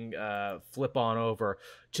we can flip on over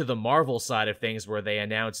to the Marvel side of things, where they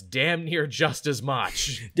announce damn near just as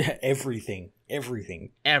much. Everything.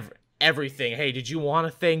 Everything. Hey, did you want a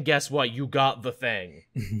thing? Guess what? You got the thing.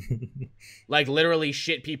 Like, literally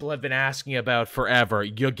shit people have been asking about forever.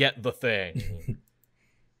 You get the thing.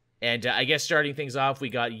 And I guess starting things off, we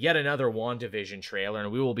got yet another WandaVision trailer,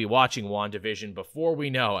 and we will be watching WandaVision before we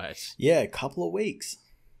know it. Yeah, a couple of weeks.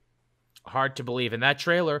 Hard to believe. And that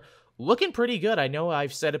trailer looking pretty good. I know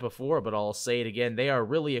I've said it before, but I'll say it again. They are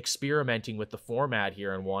really experimenting with the format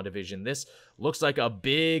here in WandaVision. This looks like a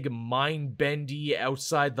big, mind-bendy,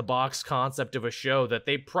 outside-the-box concept of a show that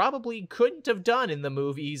they probably couldn't have done in the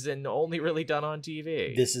movies and only really done on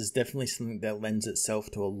TV. This is definitely something that lends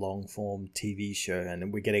itself to a long-form TV show,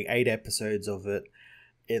 and we're getting 8 episodes of it.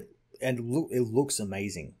 It looks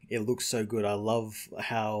amazing. It looks so good. I love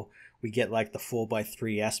how we get like the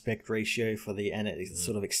 4:3 aspect ratio and it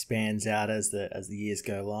sort of expands out as the years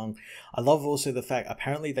go along. I love also the fact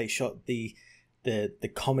apparently they shot the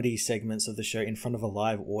comedy segments of the show in front of a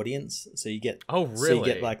live audience, so you get so you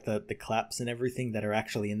get like the claps and everything that are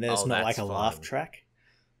actually in there. It's not like a laugh track.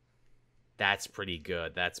 That's pretty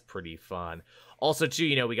good. That's pretty fun. Also,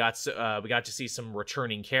 too, we got to see some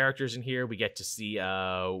returning characters in here. We get to see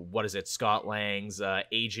Scott Lang's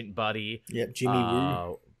agent buddy. Yep, Jimmy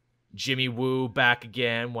Woo. Jimmy Woo back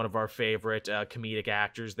again, one of our favorite comedic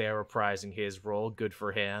actors there, reprising his role. Good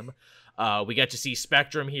for him. We get to see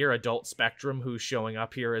Spectrum here, adult Spectrum, who's showing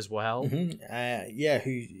up here as well.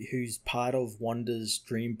 Mm-hmm. Who's part of Wanda's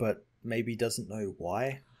dream, but maybe doesn't know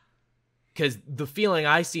why. Because the feeling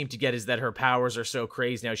I seem to get is that her powers are so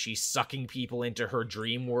crazy now, she's sucking people into her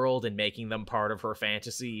dream world and making them part of her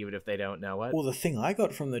fantasy, even if they don't know it. Well, the thing I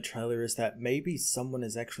got from the trailer is that maybe someone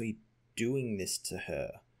is actually doing this to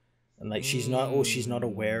her. And like she's not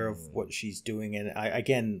aware of what she's doing,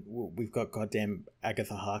 and we've got goddamn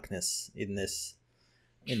Agatha Harkness in this.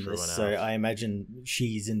 So I imagine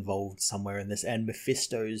she's involved somewhere in this, and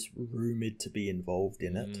Mephisto's rumored to be involved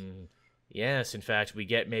in it. Yes, in fact, we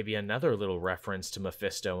get maybe another little reference to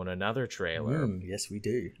Mephisto in another trailer. Yes, we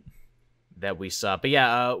do. That we saw. But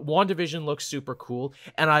yeah, WandaVision looks super cool.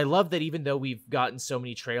 And I love that even though we've gotten so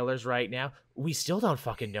many trailers right now, we still don't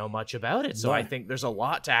fucking know much about it. So I think there's a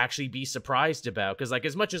lot to actually be surprised about. Because like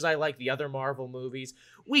as much as I like the other Marvel movies,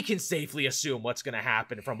 we can safely assume what's going to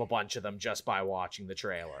happen from a bunch of them just by watching the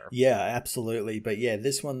trailer. Yeah, absolutely. But yeah,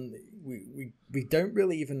 this one, we don't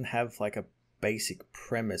really even have like a basic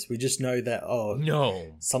premise. We just know that,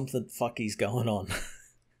 something fucky's going on.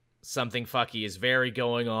 Something fucky is very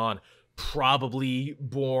going on. Probably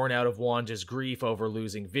born out of Wanda's grief over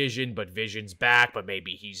losing Vision, but Vision's back, but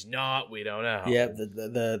maybe he's not. We don't know. Yeah,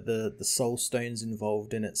 the Soul Stone's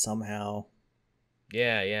involved in it somehow.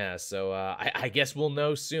 Yeah. So I guess we'll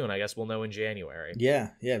know soon. I guess we'll know in January. Yeah,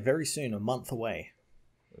 very soon, a month away.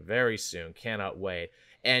 Very soon. Cannot wait.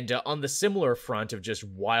 And on the similar front of just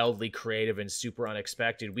wildly creative and super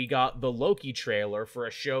unexpected, we got the Loki trailer for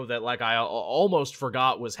a show that like I almost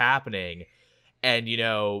forgot was happening. And,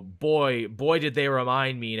 boy, did they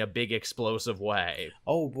remind me in a big explosive way.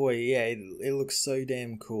 Oh, boy, yeah, it looks so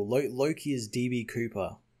damn cool. Loki is DB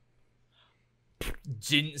Cooper.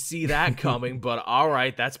 Didn't see that coming, but all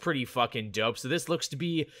right, that's pretty fucking dope. So this looks to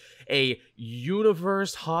be a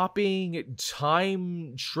universe hopping,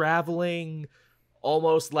 time traveling,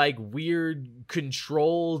 almost like weird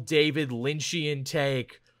control David Lynchian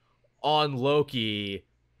take on Loki,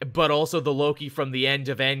 but also the Loki from the end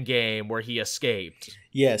of Endgame where he escaped.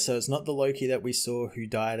 Yeah, so it's not the Loki that we saw who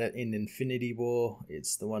died in Infinity War.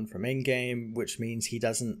 It's the one from Endgame, which means he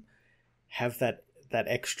doesn't have that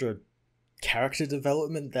extra character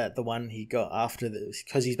development that the one he got after this,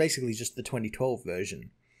 because he's basically just the 2012 version.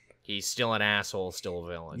 He's still an asshole, still a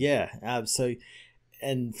villain. Yeah, so,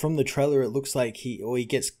 and from the trailer, it looks like he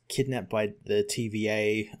gets kidnapped by the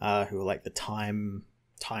TVA, who are like the time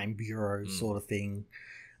bureau sort of thing.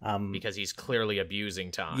 Because he's clearly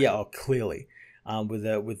abusing time. Yeah, clearly.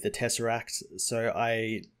 With the Tesseract. So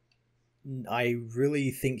I really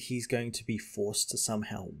think he's going to be forced to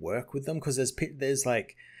somehow work with them, because there's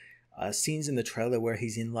like scenes in the trailer where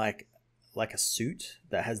he's in like a suit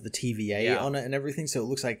that has the TVA on it and everything. So it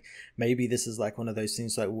looks like maybe this is like one of those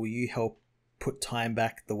things like, will you help put time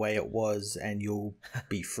back the way it was and you'll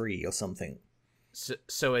be free or something.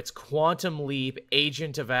 So it's Quantum Leap,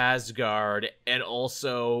 Agent of Asgard, and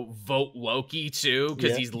also Vote Loki too,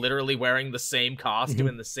 because he's literally wearing the same costume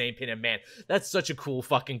and the same pin. And man, that's such a cool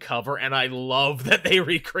fucking cover, and I love that they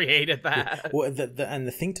recreated that. Yeah. Well, and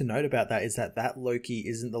the thing to note about that is that Loki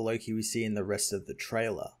isn't the Loki we see in the rest of the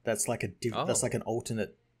trailer. That's like that's like an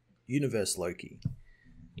alternate universe Loki.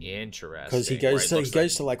 Interesting. Because he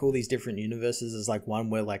goes to like all these different universes. There's like one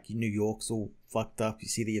where like New York's all fucked up. You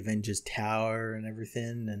see the Avengers Tower and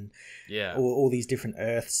everything, and all these different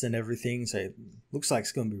Earths and everything. So it looks like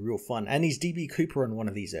it's going to be real fun. And he's DB Cooper on one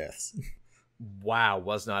of these Earths. Wow,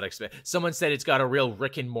 was not expect. Someone said it's got a real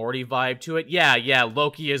Rick and Morty vibe to it. Yeah.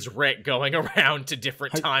 Loki is Rick going around to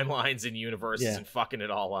different timelines and universes and fucking it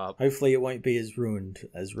all up. Hopefully, it won't be as ruined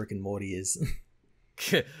as Rick and Morty is.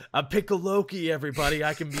 A Pickle Loki, everybody.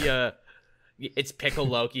 I can be a... It's Pickle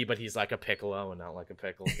Loki, but he's like a piccolo and not like a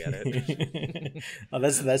pickle. Get it? Oh,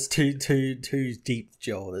 that's too deep,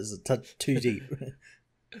 Joel. There's a touch too deep.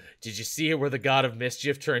 Did you see it where the God of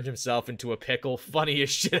Mischief turned himself into a pickle?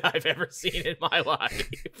 Funniest shit I've ever seen in my life.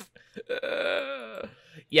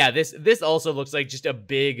 Yeah, this also looks like just a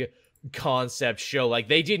big concept show. Like,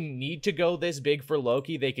 they didn't need to go this big for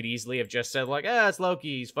Loki. They could easily have just said like, it's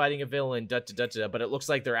Loki, he's fighting a villain, but it looks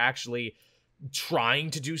like they're actually trying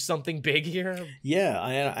to do something big here. Yeah,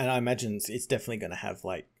 and I imagine it's definitely going to have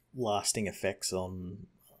like lasting effects on,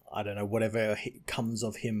 I don't know, whatever comes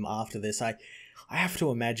of him after this. I have to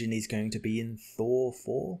imagine he's going to be in Thor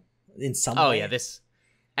 4 in some way. Oh yeah,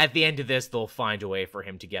 at the end of this, they'll find a way for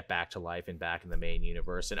him to get back to life and back in the main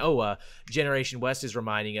universe. And Generation West is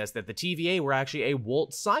reminding us that the TVA were actually a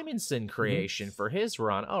Walt Simonson creation for his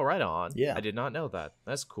run. Oh, right on. Yeah. I did not know that.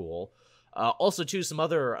 That's cool. Also, too, some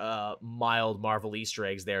other mild Marvel Easter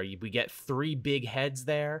eggs there. We get 3 big heads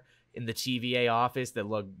there in the TVA office that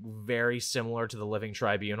look very similar to the Living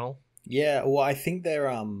Tribunal. Yeah, well, I think they're...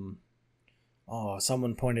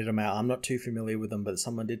 someone pointed them out. I'm not too familiar with them, but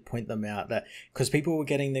someone did point them out, that because people were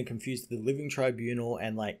getting them confused with the Living Tribunal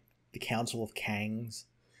and like the Council of Kangs,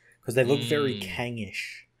 because they look very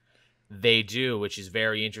Kangish. They do, which is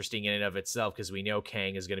very interesting in and of itself, because we know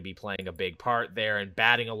Kang is going to be playing a big part there and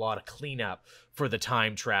batting a lot of cleanup for the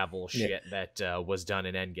time travel shit that was done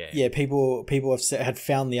in Endgame. Yeah, people had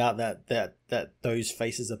found the art that those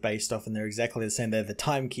faces are based off, and they're exactly the same. They're the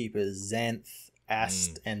Timekeepers, Xanth,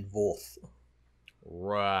 Ast, and Vorth.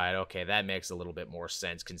 Right, okay, that makes a little bit more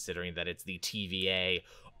sense, considering that it's the TVA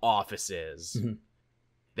offices. Mm-hmm.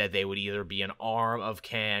 That they would either be an arm of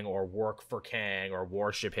Kang or work for Kang or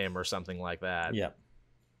worship him or something like that. Yeah.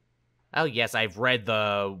 Oh, yes, I've read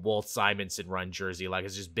the Walt Simonson run jersey. Like,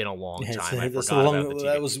 it's just been a long time. I forgot about the TVA.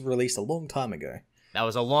 That was released a long time ago. That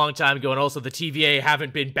was a long time ago, and also the TVA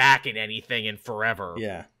haven't been back in anything in forever.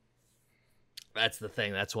 Yeah. That's the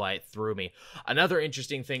thing. That's why it threw me. Another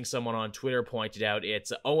interesting thing someone on Twitter pointed out,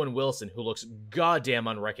 it's Owen Wilson, who looks goddamn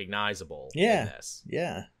unrecognizable in this.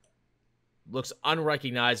 Yeah. Looks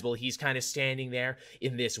unrecognizable. He's kind of standing there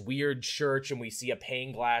in this weird church, and we see a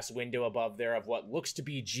pane glass window above there of what looks to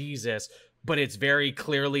be Jesus, but it's very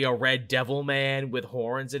clearly a red devil man with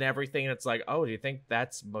horns and everything. And it's like, oh, do you think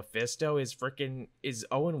that's Mephisto? Is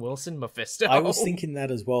Owen Wilson Mephisto? I was thinking that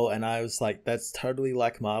as well, and I was like, that's totally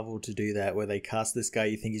like Marvel to do that, where they cast this guy,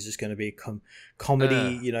 you think he's just going to be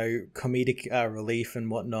comedy, comedic relief and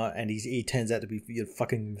whatnot, and he turns out to be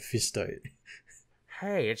fucking Mephisto.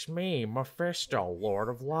 Hey, it's me, Mephisto, Lord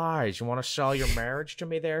of Lies. You want to sell your marriage to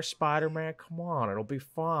me there, Spider-Man? Come on, it'll be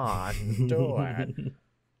fun. Do it.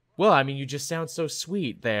 Well, I mean, you just sound so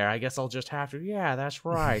sweet there. I guess I'll just have to. Yeah, that's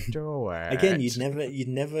right. Do it. Again,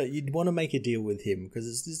 you'd want to make a deal with him because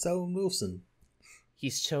it's Owen Wilson.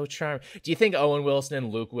 He's so charming. Do you think Owen Wilson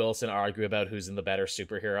and Luke Wilson argue about who's in the better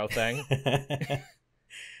superhero thing?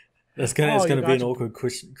 It's gonna be an awkward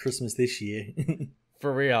Christmas this year.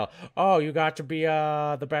 For real. Oh, you got to be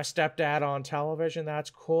the best stepdad on television? That's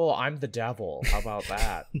cool. I'm the devil. How about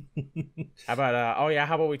that? How about,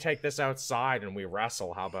 how about we take this outside and we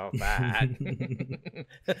wrestle? How about that?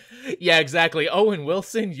 Yeah, exactly. Owen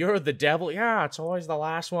Wilson, you're the devil. Yeah, it's always the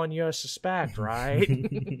last one you suspect, right?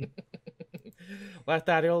 Let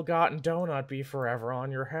that ill-gotten donut be forever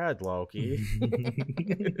on your head, Loki.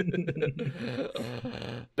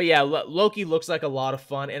 But yeah, Loki looks like a lot of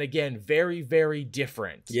fun, and again, very, very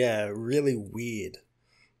different. Yeah, really weird.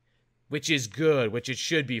 Which is good, which it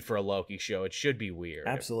should be for a Loki show. It should be weird.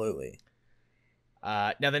 Absolutely.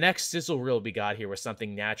 Now, the next sizzle reel we got here was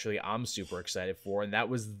something naturally I'm super excited for, and that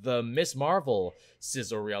was the Ms.Marvel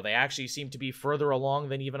sizzle reel. They actually seem to be further along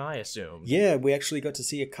than even I assumed. Yeah, we actually got to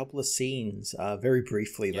see a couple of scenes, very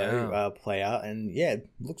briefly though, play out, and yeah,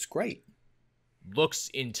 looks great. Looks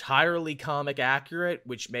entirely comic accurate,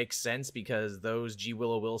 which makes sense because those G.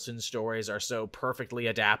 Willow Wilson stories are so perfectly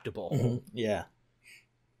adaptable. Mm-hmm. Yeah.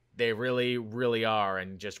 They really, really are,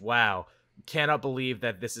 and just, wow. Cannot believe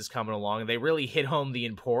that this is coming along. They really hit home the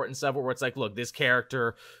importance of it, where it's like, look, this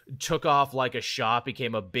character took off like a shot,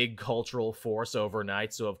 became a big cultural force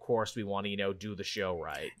overnight, so of course we want to, do the show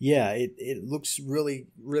right. Yeah, it looks really,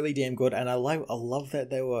 really damn good, and I love that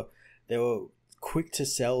they were quick to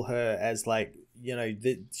sell her as like,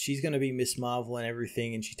 she's going to be Ms. Marvel and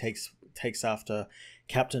everything, and she takes after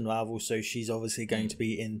Captain Marvel, so she's obviously going to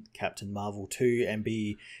be in Captain Marvel too, and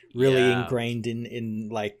be really ingrained in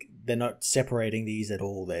like, they're not separating these at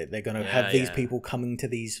all. They're going to have these people coming to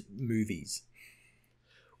these movies.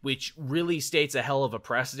 Which really states a hell of a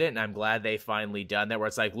precedent, and I'm glad they finally done that, where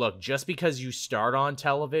it's like, look, just because you start on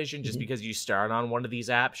television, just because you start on one of these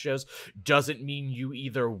app shows, doesn't mean you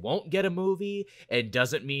either won't get a movie, and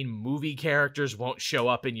doesn't mean movie characters won't show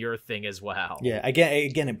up in your thing as well. Yeah,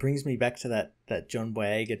 again, it brings me back to that John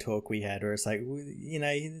Boyega talk we had, where it's like,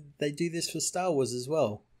 they do this for Star Wars as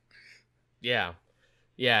well. Yeah.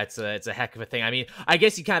 Yeah, it's a heck of a thing. I mean, I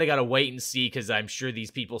guess you kind of got to wait and see, because I'm sure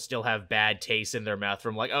these people still have bad taste in their mouth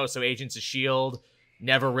from like, oh, so Agents of S.H.I.E.L.D.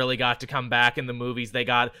 never really got to come back in the movies. They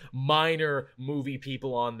got minor movie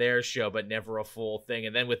people on their show, but never a full thing.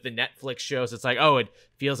 And then with the Netflix shows, it's like, oh, it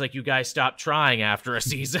feels like you guys stopped trying after a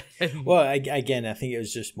season. Well, again, I think it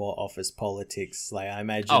was just more office politics. Like, I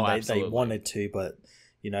imagine they wanted to, but,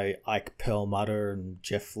 Ike Perlmutter and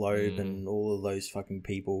Jeff Loeb and all of those fucking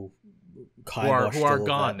people... who are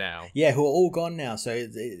gone now. Yeah, who are all gone now. So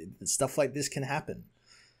stuff like this can happen.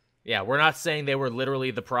 Yeah, we're not saying they were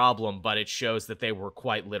literally the problem, but it shows that they were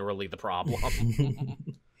quite literally the problem.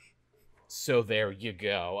 So there you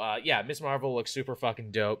go. Yeah, Ms. Marvel looks super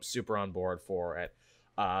fucking dope. Super on board for it.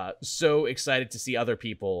 So excited to see other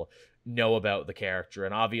people know about the character,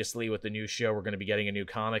 and obviously with the new show we're going to be getting a new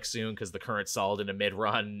comic soon, because the current solid in a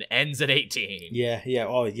mid-run ends at 18. Yeah.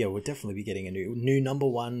 Oh yeah, we'll definitely be getting a new number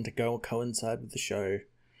one to go coincide with the show.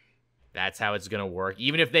 That's how it's going to work.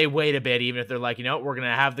 Even if they wait a bit, even if they're like, we're going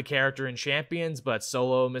to have the character in Champions, but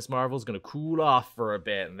solo Ms. Marvel's going to cool off for a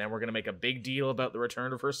bit, and then we're going to make a big deal about the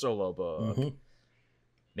return of her solo book. Mm-hmm.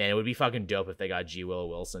 Man, it would be fucking dope if they got G. Willow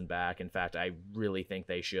Wilson back. In fact, I really think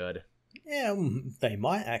they should. Yeah, they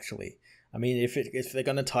might actually. I mean, if they're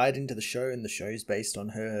going to tie it into the show, and the show's based on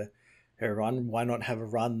her run, why not have a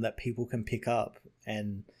run that people can pick up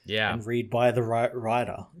and read by the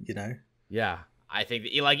writer, Yeah, I think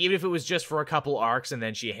that, like, even if it was just for a couple arcs and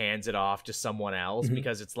then she hands it off to someone else,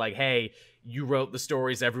 because it's like, hey, you wrote the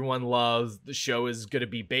stories everyone loves, the show is going to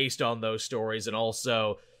be based on those stories, and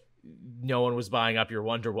also no one was buying up your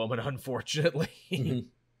Wonder Woman, unfortunately.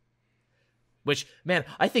 Which, man,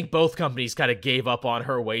 I think both companies kind of gave up on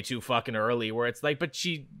her way too fucking early, where it's like, but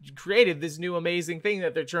she created this new amazing thing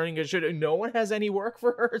that they're turning into shit. No one has any work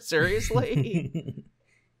for her? Seriously?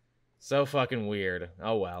 So fucking weird.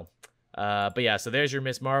 Oh, well. But yeah, so there's your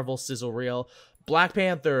Ms. Marvel sizzle reel. Black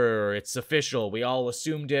Panther, it's official. We all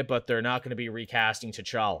assumed it, but they're not going to be recasting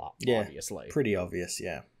T'Challa, obviously. Pretty obvious,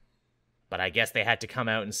 yeah. But I guess they had to come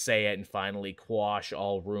out and say it and finally quash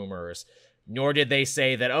all rumors. Nor did they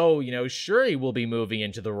say that, Shuri will be moving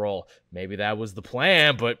into the role. Maybe that was the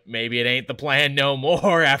plan, but maybe it ain't the plan no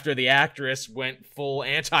more after the actress went full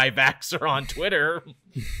anti-vaxxer on Twitter.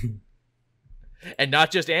 And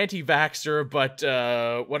not just anti-vaxxer, but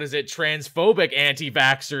transphobic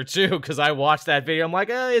anti-vaxxer too, because I watched that video. I'm like,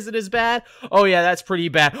 is it as bad? Oh yeah, that's pretty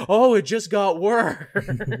bad. Oh, it just got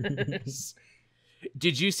worse.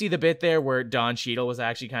 Did you see the bit there where Don Cheadle was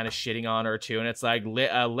actually kind of shitting on her too? And it's like,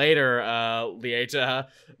 later, Lieta,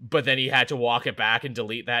 but then he had to walk it back and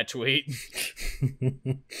delete that tweet.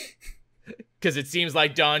 Because it seems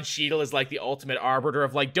like Don Cheadle is like the ultimate arbiter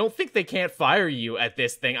of like, don't think they can't fire you at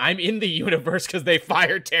this thing. I'm in the universe because they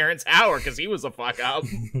fired Terrence Howard because he was a fuck up.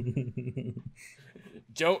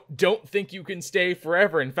 Don't think you can stay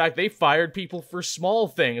forever. In fact, they fired people for small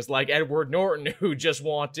things like Edward Norton, who just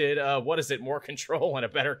wanted more control and a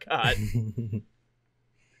better cut.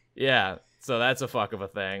 Yeah, so that's a fuck of a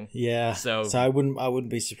thing. Yeah. So I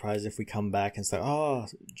wouldn't be surprised if we come back and say, oh,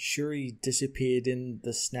 Shuri disappeared in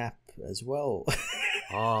the snap as well.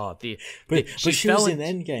 Oh, but she was in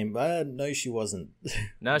Endgame. No, she wasn't.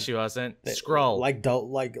 No, she wasn't. Skrull. Like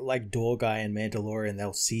Door Guy and Mandalorian,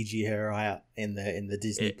 they'll CG her out in the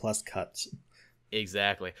Disney Plus cuts.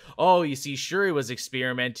 Exactly. Oh, you see, Shuri was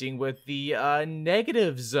experimenting with the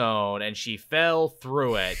negative zone, and she fell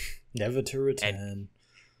through it. Never to return.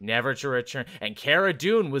 And Cara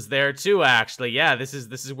Dune was there too, actually. Yeah, this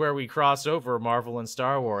is where we cross over Marvel and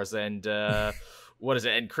Star Wars, and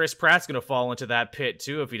and Chris Pratt's gonna fall into that pit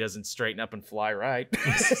too if he doesn't straighten up and fly right.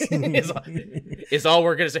 is all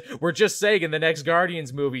we're gonna say. We're just saying in the next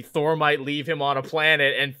Guardians movie, Thor might leave him on a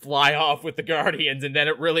planet and fly off with the Guardians, and then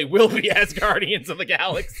it really will be as Guardians of the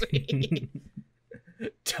Galaxy.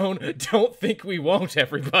 Don't think we won't,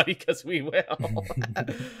 everybody, because we will.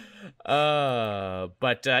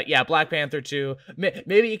 Yeah, Black Panther 2.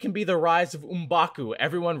 Maybe it can be the rise of M'Baku.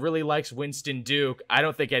 Everyone really likes Winston Duke. I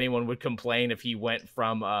don't think anyone would complain if he went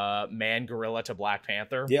from man gorilla to Black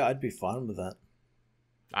Panther. Yeah, I'd be fine with that.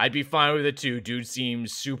 I'd be fine with it too. Dude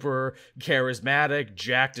seems super charismatic,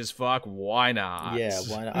 jacked as fuck. Why not? Yeah,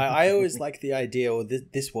 why not? I always like the idea, or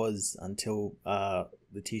this was until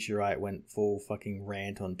Letitia Wright went full fucking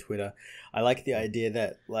rant on Twitter. I like the idea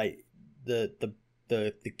that like the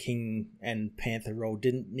King and Panther role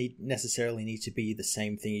didn't necessarily need to be the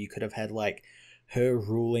same thing. You could have had like her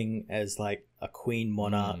ruling as like a queen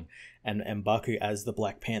monarch and M'Baku as the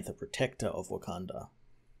Black Panther protector of Wakanda.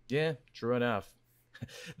 Yeah, true enough.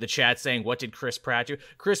 The chat saying, what did Chris Pratt do?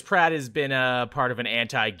 Chris Pratt has been a part of an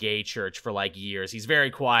anti-gay church for like years. He's very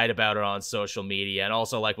quiet about it on social media. And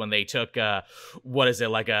also like when they took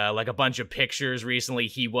like a bunch of pictures recently,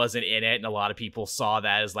 he wasn't in it, and a lot of people saw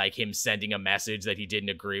that as like him sending a message that he didn't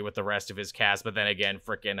agree with the rest of his cast. But then again,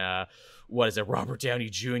 freaking Robert Downey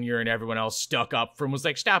Jr. and everyone else stuck up for him, was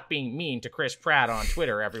like, stop being mean to Chris Pratt on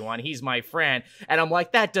Twitter, everyone. He's my friend. And I'm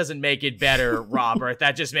like, that doesn't make it better, Robert.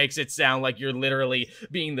 That just makes it sound like you're literally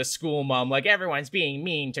being the school mom. Like, everyone's being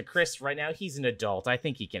mean to Chris right now. He's an adult. I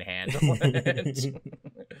think he can handle it.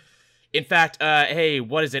 In fact,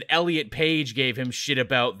 Elliot Page gave him shit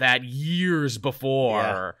about that years before.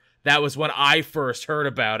 Yeah. That was when I first heard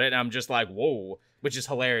about it, and I'm just like, whoa. Which is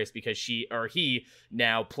hilarious because he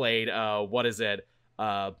now played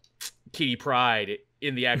Kitty Pryde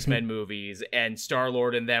in the X-Men movies, and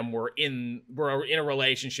Star-Lord and them were in a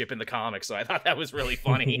relationship in the comics, so I thought that was really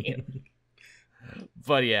funny.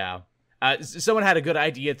 But yeah. Someone had a good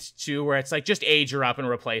idea too, where it's like, just age her up and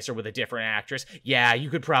replace her with a different actress. Yeah,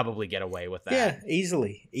 you could probably get away with that. Yeah,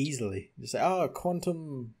 easily. Just say,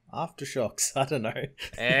 quantum aftershocks. I don't know.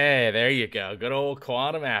 Hey, there you go. Good old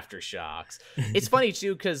quantum aftershocks. It's funny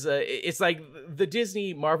too, because it's like the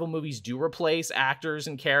Disney Marvel movies do replace actors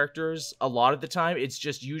and characters a lot of the time. It's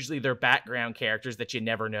just usually their background characters that you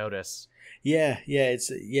never notice. Yeah.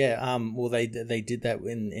 Well, they did that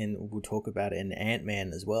in we'll talk about it in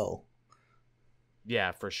Ant-Man as well.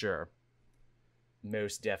 Yeah, for sure.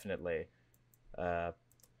 Most definitely.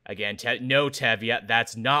 Again, no, Tevya,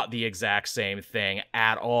 that's not the exact same thing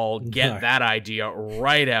at all. Get that idea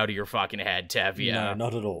right out of your fucking head, Tevya. No,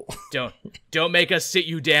 not at all. Don't make us sit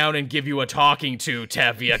you down and give you a talking to,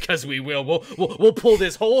 Tevya, because we will. We'll pull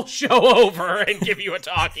this whole show over and give you a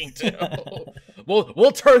talking to.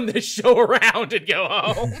 We'll turn this show around and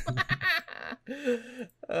go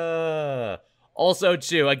home. Also,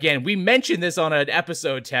 too, again, we mentioned this on an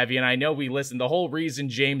episode, Tevye, and I know we listened. The whole reason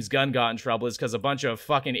James Gunn got in trouble is because a bunch of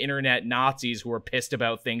fucking internet Nazis who were pissed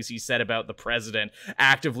about things he said about the president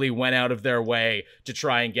actively went out of their way to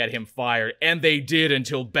try and get him fired. And they did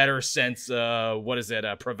until better sense,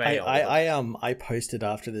 prevailed. I posted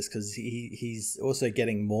after this because he's also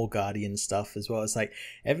getting more Guardian stuff as well. It's like,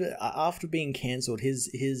 after being cancelled,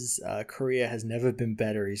 his career has never been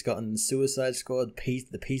better. He's gotten Suicide Squad,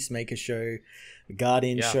 the Peacemaker show,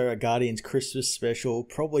 Guardians show, a Guardians Christmas special,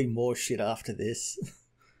 probably more shit after this.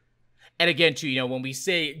 And again, too, you know, when we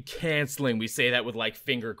say canceling, we say that with, like,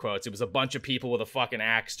 finger quotes. It was a bunch of people with a fucking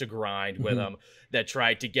axe to grind with him that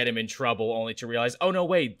tried to get him in trouble, only to realize, oh, no,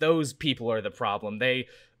 wait, those people are the problem. They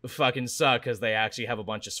fucking suck because they actually have a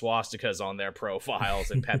bunch of swastikas on their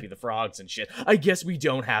profiles and Peppy the Frogs and shit. I guess we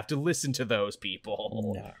don't have to listen to those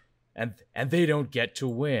people. No. And they don't get to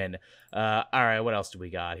win. All right, what else do we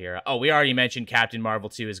got here? Oh, we already mentioned Captain Marvel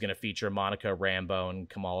 2 is going to feature Monica Rambeau and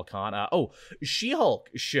Kamala Khan. She-Hulk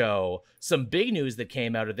show. Some big news that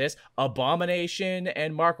came out of this. Abomination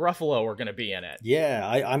and Mark Ruffalo are going to be in it. Yeah,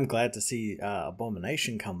 I'm glad to see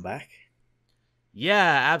Abomination come back.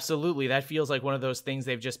 Yeah, absolutely. That feels like one of those things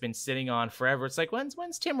they've just been sitting on forever. It's like, when's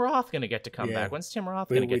Tim Roth going to get to come back? When's Tim Roth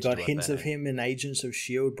going to get to do it? We got hints of him in Agents of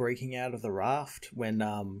S.H.I.E.L.D. breaking out of the raft when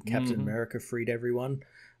Captain America freed everyone.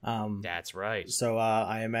 That's right. So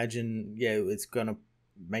I imagine, it's going to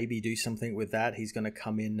maybe do something with that. He's going to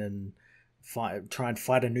come in and try and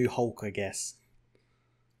fight a new Hulk, I guess.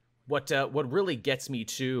 What really gets me,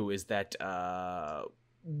 too, is that,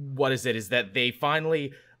 is that they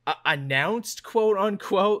finally announced, quote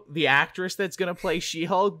unquote, the actress that's gonna play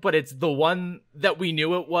She-Hulk, but it's the one that we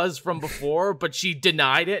knew it was from before, but she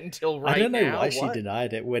denied it until right now. I don't know why she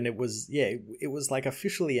denied it when it was it was like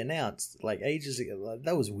officially announced like ages ago.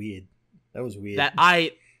 That was weird.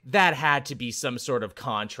 That had to be some sort of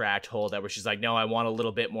contract holdout where she's like, no, I want a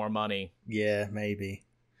little bit more money. Yeah, maybe.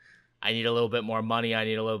 I need a little bit more money. I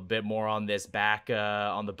need a little bit more on this back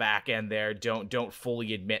on the back end there. Don't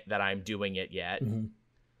fully admit that I'm doing it yet. Mm-hmm.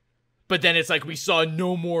 But then it's like we saw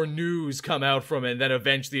no more news come out from it, and then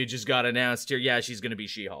eventually it just got announced here, yeah, she's going to be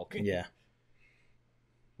She-Hulk. Yeah.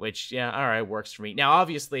 Which, yeah, all right, works for me. Now,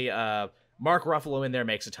 obviously, Mark Ruffalo in there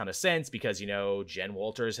makes a ton of sense because, you know, Jen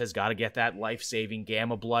Walters has got to get that life-saving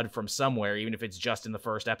gamma blood from somewhere, even if it's just in the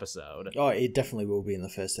first episode. Oh, it definitely will be in the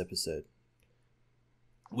first episode.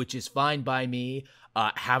 Which is fine by me.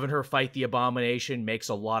 Having her fight the Abomination makes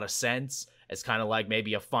a lot of sense. It's kind of like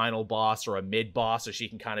maybe a final boss or a mid-boss, so she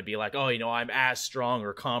can kind of be like, oh, you know, I'm as strong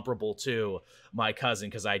or comparable to my cousin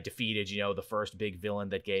because I defeated, you know, the first big villain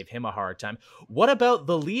that gave him a hard time. What about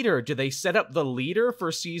the leader? Do they set up the leader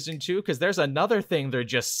for season 2? Because there's another thing they're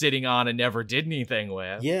just sitting on and never did anything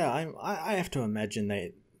with. Yeah, I have to imagine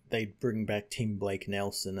they'd bring back Tim Blake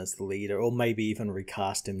Nelson as the leader, or maybe even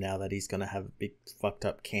recast him now that he's going to have a big fucked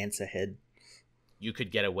up cancer head. You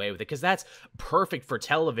could get away with it because that's perfect for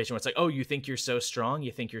television where it's like, oh, you think you're so strong,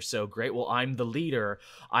 you think you're so great, well, I'm the leader,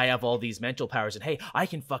 I have all these mental powers, and hey, I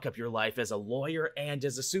can fuck up your life as a lawyer and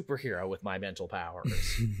as a superhero with my mental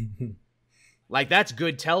powers. Like, that's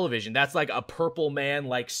good television. That's like a Purple Man,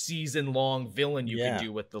 like, season-long villain you can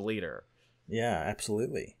do with the leader. Yeah,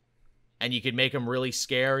 absolutely. And you could make him really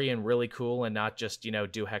scary and really cool and not just, you know,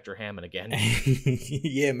 do Hector Hammond again.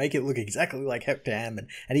 Yeah, make it look exactly like Hector Hammond.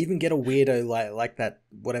 And even get a weirdo like that,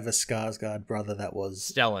 whatever Skarsgård brother that was.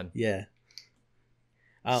 Stellan. Yeah.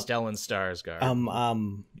 Stellan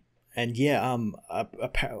Skarsgård. And yeah,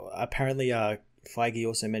 apparently Feige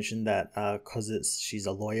also mentioned that because she's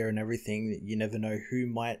a lawyer and everything, you never know who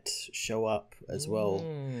might show up as well.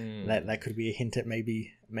 That could be a hint at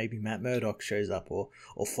maybe Matt Murdock shows up or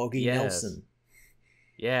Foggy Nelson.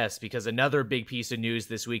 Yes, because another big piece of news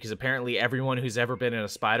this week is apparently everyone who's ever been in a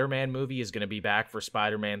Spider-Man movie is going to be back for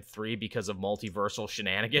Spider-Man 3 because of multiversal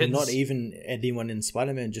shenanigans. Well, not even anyone in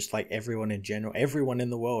Spider-Man, just like everyone in general. Everyone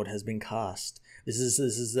in the world has been cast. This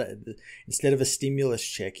is instead of a stimulus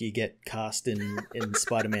check, you get cast in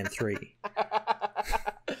Spider-Man 3.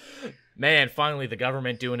 Man, finally the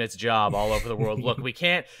government doing its job all over the world. Look, we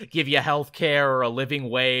can't give you health care or a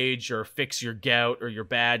living wage or fix your gout or your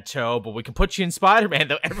bad toe, but we can put you in Spider-Man,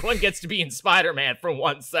 though. Everyone gets to be in Spider-Man for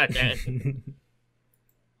 1 second.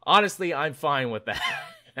 Honestly, I'm fine with that.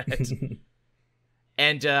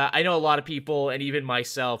 And I know a lot of people, and even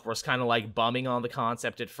myself, was kind of like bumming on the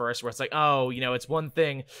concept at first, where it's like, oh, you know, it's one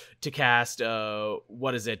thing to cast,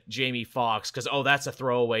 Jamie Foxx, because, oh, that's a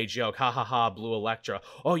throwaway joke, ha ha ha, Blue Electra.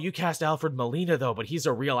 Oh, you cast Alfred Molina, though, but he's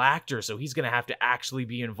a real actor, so he's going to have to actually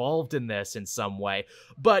be involved in this in some way.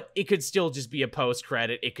 But it could still just be a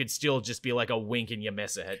post-credit. It could still just be like a wink and you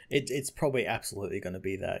miss it. It's probably absolutely going to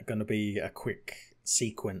be that. Going to be a quick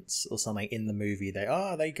sequence or something in the movie. They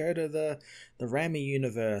go to the Raimi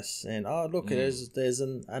universe, and look, there's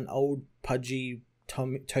an old pudgy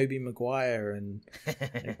Tobey Maguire and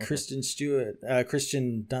Kristen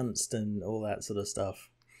Dunst and all that sort of stuff.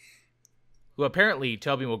 Who apparently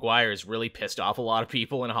Tobey Maguire has really pissed off a lot of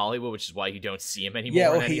people in Hollywood, which is why you don't see him anymore. Yeah,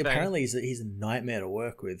 well, apparently he's a nightmare to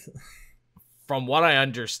work with. from what I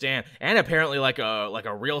understand, and apparently like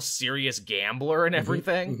a real serious gambler and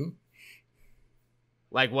everything. Mm-hmm.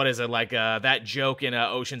 Like, what is it? Like that joke in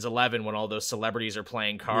Ocean's 11 when all those celebrities are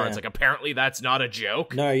playing cards. Yeah. Like, apparently that's not a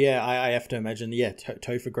joke. No, yeah, I have to imagine. Yeah,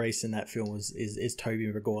 Topher Grace in that film is Tobey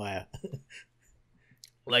Maguire.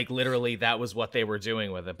 Like, literally, that was what they were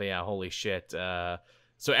doing with it. But yeah, holy shit.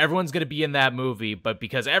 So everyone's going to be in that movie, but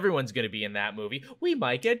because everyone's going to be in that movie, we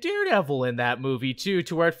might get Daredevil in that movie, too,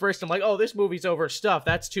 to where at first I'm like, oh, this movie's overstuffed.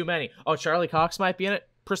 That's too many. Oh, Charlie Cox might be in it.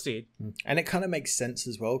 Proceed. And it kind of makes sense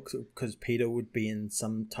as well, because Peter would be in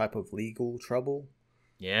some type of legal trouble.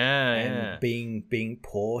 Yeah, and being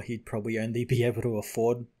poor, he'd probably only be able to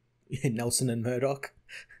afford Nelson and Murdoch.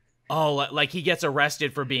 Oh, like he gets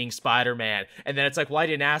arrested for being Spider-Man, and then it's like, well, I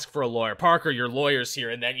didn't ask for a lawyer. Parker, your lawyer's here,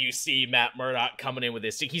 and then you see Matt Murdock coming in with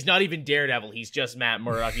this. He's not even Daredevil. He's just Matt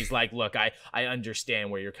Murdock. He's like, look, I understand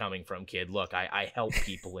where you're coming from, kid. Look, I help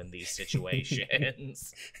people in these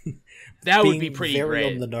situations. That would be pretty very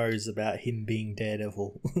great. On the nose about him being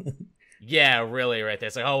Daredevil. Yeah, really, right there.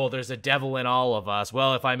 It's like, oh, well, there's a devil in all of us.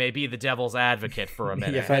 Well, if I may be the devil's advocate for a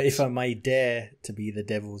minute. if I may dare to be the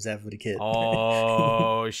devil's advocate.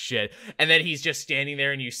 Oh, shit. And then he's just standing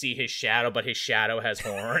there and you see his shadow, but his shadow has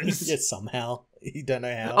horns. Just somehow. You don't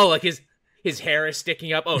know how. Oh, like his hair is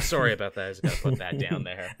sticking up. Oh, sorry about that. I was going to put that down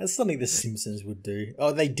there. That's something the Simpsons would do.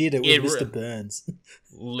 Oh, they did. It was Mr. Burns.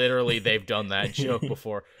 Literally, they've done that joke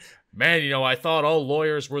before. Man, I thought all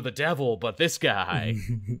lawyers were the devil, but this guy...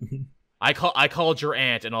 I called your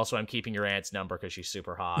aunt, and also I'm keeping your aunt's number because she's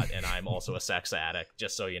super hot, and I'm also a sex addict,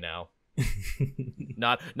 just so you know.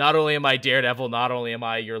 Not only am I Daredevil, not only am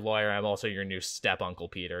I your lawyer, I'm also your new step-uncle,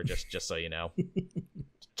 Peter, just so you know.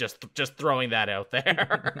 just throwing that out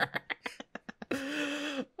there.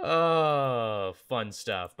 Oh, fun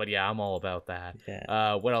stuff. But yeah, I'm all about that.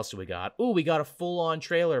 Yeah. What else do we got? Ooh, we got a full-on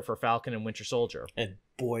trailer for Falcon and Winter Soldier. And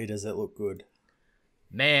boy, does it look good.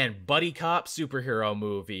 Man, buddy cop superhero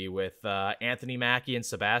movie with Anthony Mackie and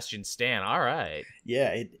Sebastian Stan. All right. Yeah,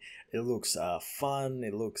 it looks fun.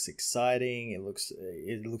 It looks exciting. It looks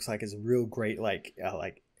like it's a real great like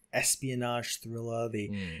espionage thriller.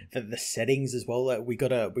 The settings as well. Like we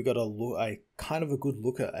got a look a kind of a good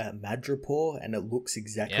look at Madripoor, and it looks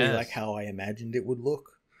exactly like how I imagined it would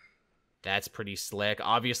look. That's pretty slick.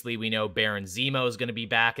 Obviously, we know Baron Zemo is going to be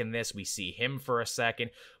back in this. We see him for a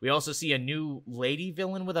second. We also see a new lady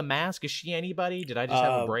villain with a mask. Is she anybody? Did I just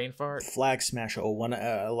have a brain fart? Flag Smasher, or one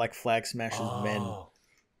like Flag Smasher's men.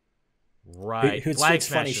 Right. It's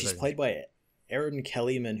funny. She's played by Erin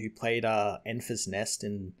Kellyman, who played Enfys Nest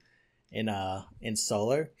in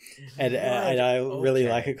Solo, and I really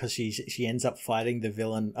like it because she ends up fighting the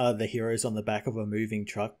villain, the heroes on the back of a moving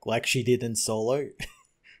truck, like she did in Solo.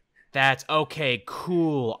 That's okay,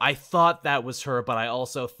 cool. I thought that was her, but I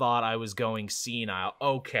also thought I was going senile.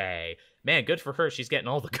 Okay. Man, good for her. She's getting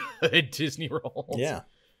all the good Disney roles. Yeah.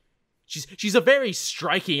 She's a very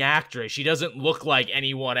striking actress. She doesn't look like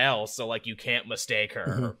anyone else, so like you can't mistake her.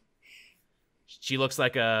 Mm-hmm. She looks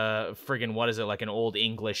like a friggin' what is it, like an old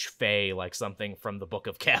English fae, like something from the Book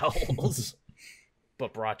of Kells,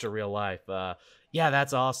 but brought to real life. Yeah,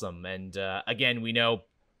 that's awesome. And again, we know,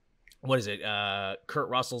 what is it? Kurt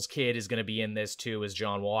Russell's kid is going to be in this too, as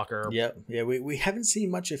John Walker. Yeah. We haven't seen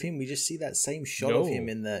much of him. We just see that same shot of him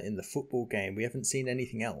in the football game. We haven't seen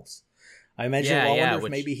anything else. I imagine. I wonder if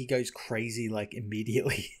maybe he goes crazy like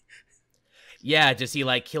immediately. Yeah, does he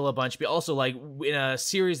like kill a bunch? But also, like in a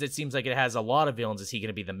series that seems like it has a lot of villains, is he going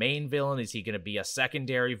to be the main villain? Is he going to be a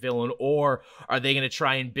secondary villain, or are they going to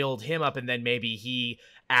try and build him up and then maybe he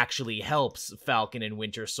actually helps Falcon and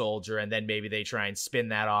Winter Soldier, and then maybe they try and spin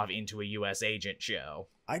that off into a U.S. agent show?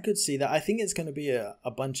 I could see that. I think it's going to be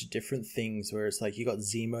a bunch of different things where it's like you got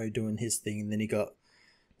Zemo doing his thing, and then you got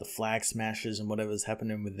the Flag Smashers and whatever's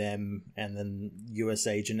happening with them, and then U.S.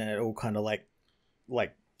 agent, and it all kind of like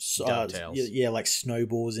like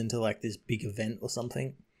snowballs into like this big event or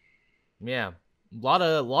something. Yeah.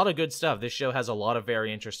 A lot of good stuff. This show has a lot of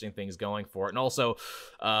very interesting things going for it. And also,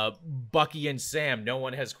 Bucky and Sam, no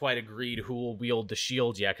one has quite agreed who will wield the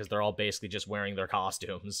shield yet, because they're all basically just wearing their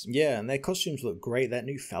costumes. Yeah, and their costumes look great. That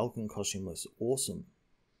new Falcon costume looks awesome.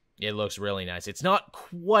 It looks really nice. It's not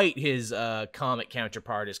quite his comic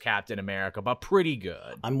counterpart as Captain America, but pretty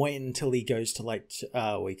good. I'm waiting until he goes to like,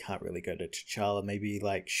 we can't really go to T'Challa, maybe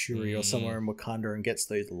like Shuri or somewhere in Wakanda, and gets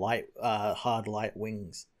those hard light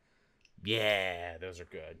wings. Yeah, those are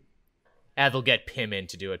good. And they'll get Pym in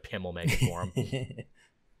to do it. Pym will make it for him.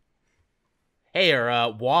 hey,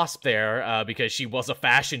 or Wasp there, because she was a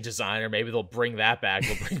fashion designer. Maybe they'll bring that back.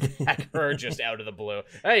 They'll bring back her just out of the blue.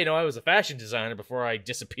 Hey, I was a fashion designer before I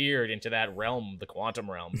disappeared into that realm, the quantum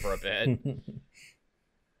realm, for a bit.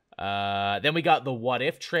 Then we got the What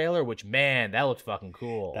If trailer, which, man, that looked fucking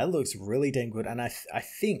cool. That looks really damn good, and I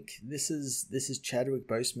think this is Chadwick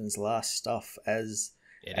Boseman's last stuff as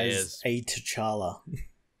a T'Challa.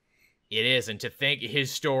 It is, and to think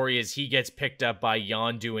his story is he gets picked up by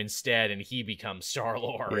Yondu instead, and he becomes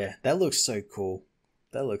Star-Lord. Yeah, that looks so cool.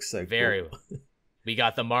 Very cool. We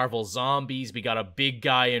got the Marvel Zombies. We got a big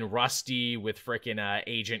guy in Rusty with frickin'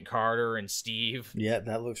 Agent Carter and Steve. Yeah,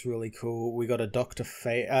 that looks really cool. We got a Doctor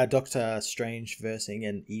Strange versing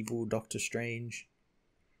an evil Doctor Strange.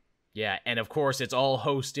 Yeah, and of course it's all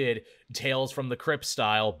hosted Tales from the Crypt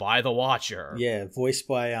style by the Watcher. Yeah, voiced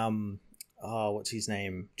by what's his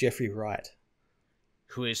name? Jeffrey Wright.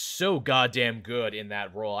 Who is so goddamn good in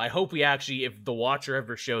that role. I hope we actually, if the Watcher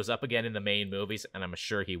ever shows up again in the main movies, and I'm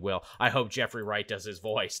sure he will, I hope Jeffrey Wright does his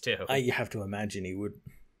voice too. You have to imagine he would.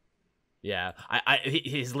 Yeah,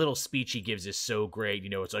 his little speech he gives is so great.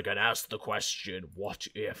 It's like an ask the question, what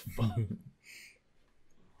if?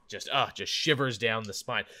 just shivers down the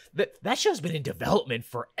spine. That show's been in development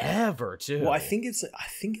forever too. Well, I think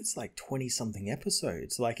it's like 20-something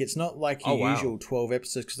episodes. Like, it's not like your usual 12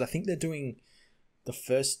 episodes, because I think they're doing the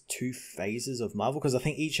first 2 phases of Marvel, because I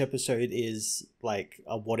think each episode is like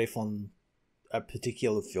a what if on a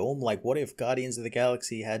particular film. Like, what if Guardians of the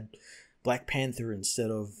Galaxy had Black Panther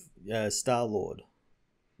instead of Star-Lord?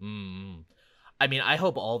 I mean, I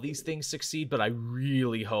hope all these things succeed, but I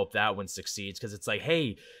really hope that one succeeds, because it's like,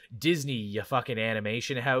 hey, Disney, you fucking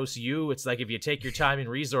animation house, it's like, if you take your time and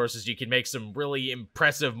resources, you can make some really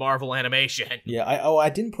impressive Marvel animation. Yeah, I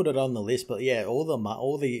didn't put it on the list, but yeah, all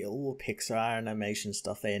the Pixar animation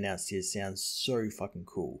stuff they announced here sounds so fucking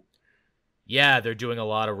cool. Yeah, they're doing a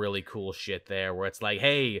lot of really cool shit there, where it's like,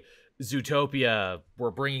 hey, Zootopia, we're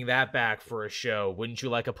bringing that back for a show. Wouldn't you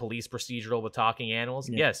like a police procedural with talking animals?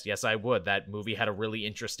 Yeah. Yes, I would. That movie had a really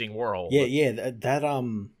interesting world. Yeah,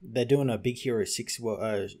 that they're doing a Big Hero 6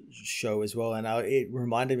 show as well, and it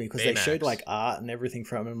reminded me, because they showed like art and everything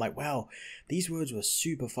from it. I'm like, wow, these words were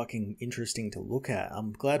super fucking interesting to look at.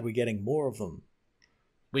 I'm glad we're getting more of them.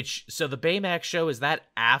 So the Baymax show, is that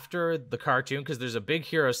after the cartoon? Because there's a Big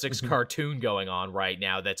Hero 6 cartoon going on right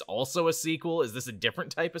now that's also a sequel. Is this a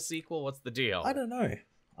different type of sequel? What's the deal? I don't know.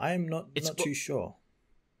 I am not too sure.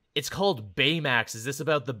 It's called Baymax. Is this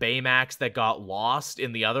about the Baymax that got lost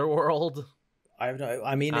in the other world? I have no.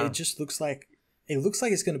 I mean, it just looks like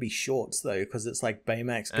it's going to be shorts though, because it's like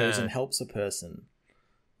Baymax goes and helps a person,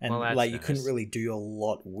 and you couldn't really do a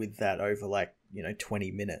lot with that over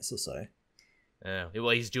 20 minutes or so. Well,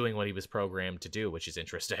 he's doing what he was programmed to do, which is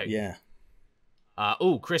interesting. Yeah.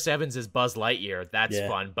 Chris Evans is Buzz Lightyear. That's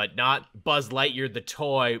fun, but not Buzz Lightyear the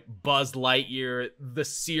toy. Buzz Lightyear, the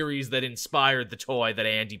series that inspired the toy that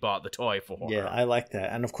Andy bought the toy for. Yeah, I like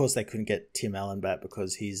that. And of course they couldn't get Tim Allen back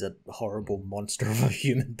because he's a horrible monster of a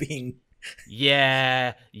human being.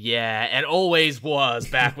 Yeah, and always was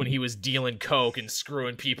back when he was dealing coke and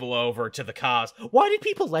screwing people over to the cops. Why did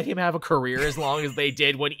people let him have a career as long as they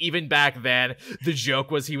did, when even back then the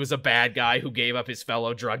joke was he was a bad guy who gave up his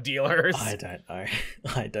fellow drug dealers? I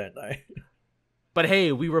don't know. But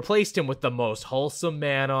hey, we replaced him with the most wholesome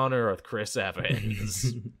man on earth, Chris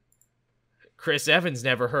Evans. Chris Evans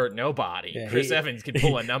never hurt nobody. Yeah, Chris Evans can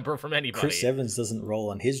pull a number from anybody. Chris Evans doesn't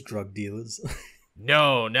roll on his drug dealers.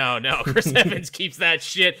 No. Chris Evans keeps that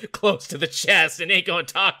shit close to the chest and ain't gonna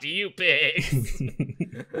talk to you, pigs.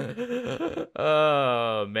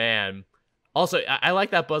 Oh, man. Also, I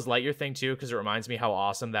like that Buzz Lightyear thing, too, because it reminds me how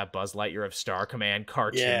awesome that Buzz Lightyear of Star Command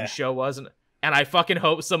cartoon show was. And I fucking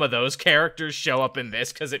hope some of those characters show up in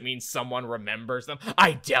this, because it means someone remembers them.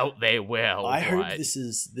 I doubt they will. I hope this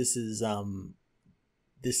is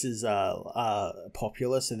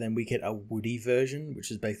popular, so then we get a Woody version,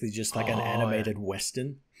 which is basically just like an animated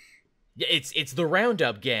western. Yeah, it's the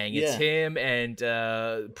Roundup Gang. It's him and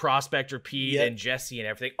Prospector Pete and Jesse and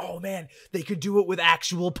everything. Oh man, they could do it with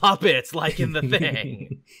actual puppets, like in the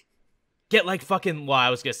thing. Get like fucking. Well,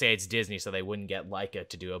 I was gonna say it's Disney, so they wouldn't get Leica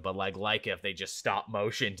to do it, but like Leica, if they just stop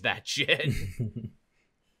motioned that shit.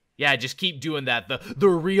 Yeah, just keep doing that. The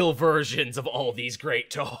real versions of all these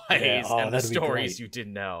great toys and the stories you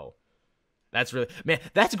didn't know. That's really, man,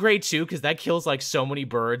 that's great too, because that kills like so many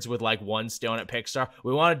birds with like one stone at Pixar.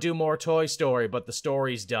 We want to do more Toy Story, but the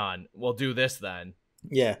story's done. We'll do this then.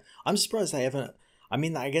 Yeah, I'm surprised they haven't. I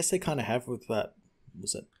mean, I guess they kind of have with that.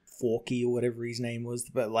 Was it Forky or whatever his name was?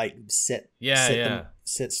 But like set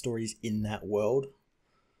stories in that world.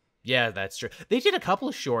 Yeah, that's true. They did a couple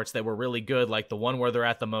of shorts that were really good, like the one where they're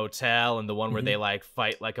at the motel and the one where they like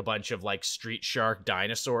fight like a bunch of like street shark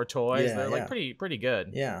dinosaur toys. Yeah, They're like pretty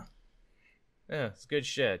good. Yeah. Yeah, it's good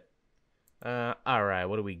shit. All right,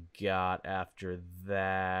 what do we got after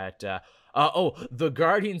that? The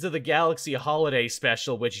Guardians of the Galaxy holiday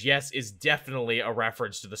special, which, yes, is definitely a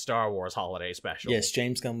reference to the Star Wars holiday special. Yes,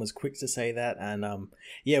 James Gunn was quick to say that, and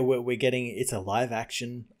yeah, we're getting, it's a live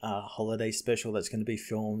action holiday special that's going to be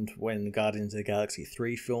filmed when Guardians of the Galaxy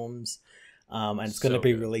 3 films, and it's going to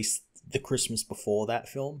be released the Christmas before that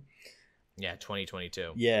film. Yeah,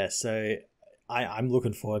 2022. Yeah, so I'm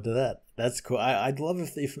looking forward to that. That's cool. I'd love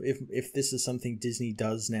if this is something Disney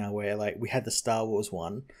does now, where like we had the Star Wars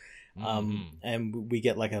one, and we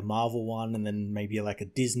get like a Marvel one, and then maybe like a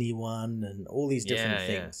Disney one, and all these different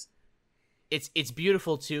things. It's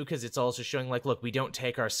beautiful too, because it's also showing like, look, we don't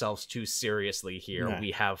take ourselves too seriously here. No.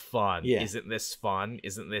 We have fun. Yeah. Isn't this fun?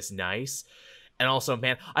 Isn't this nice? And also,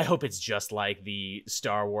 man, I hope it's just like the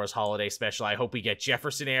Star Wars holiday special. I hope we get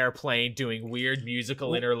Jefferson Airplane doing weird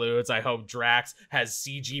musical interludes. I hope Drax has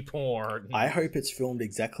CG porn. I hope it's filmed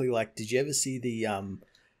exactly like... Did you ever see the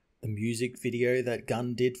music video that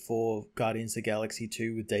Gunn did for Guardians of the Galaxy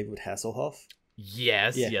 2 with David Hasselhoff?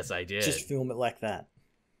 Yes, yes, I did. Just film it like that.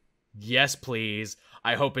 Yes, please.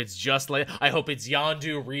 I hope it's just like... I hope it's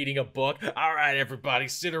Yondu reading a book. All right, everybody,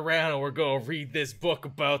 sit around and we're going to read this book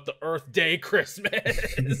about the Earth Day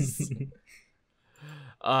Christmas.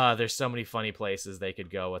 There's so many funny places they could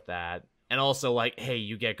go with that. And also, like, hey,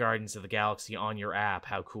 you get Guardians of the Galaxy on your app.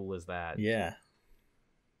 How cool is that? Yeah.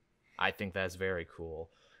 I think that's very cool.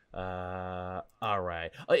 All right.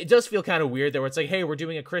 It does feel kind of weird though, where it's like, hey, we're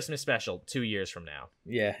doing a Christmas special 2 years from now.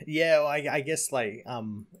 Yeah. Well, I guess like I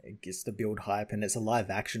guess to build hype, and it's a live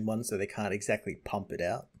action one, so they can't exactly pump it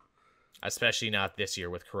out. Especially not this year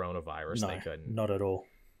with coronavirus. No, they couldn't. Not at all.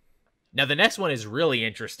 Now, the next one is really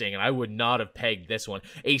interesting, and I would not have pegged this one.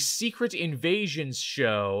 A Secret Invasions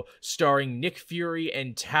show starring Nick Fury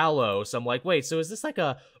and Talos. I'm like, wait, so is this like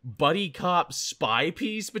a buddy cop spy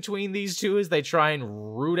piece between these two as they try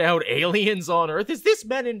and root out aliens on Earth? Is this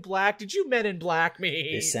Men in Black? Did you Men in Black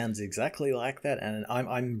me? It sounds exactly like that, and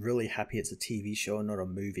I'm really happy it's a TV show and not a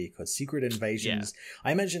movie, because Secret Invasions,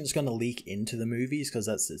 I imagine it's going to leak into the movies, because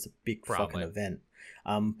it's a big fucking event.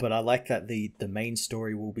 But I like that the main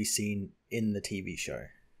story will be seen in the TV show.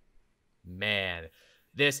 Man,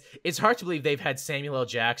 it's hard to believe they've had Samuel L.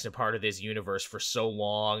 Jackson a part of this universe for so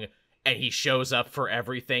long, and he shows up for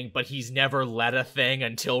everything, but he's never led a thing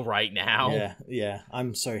until right now. Yeah,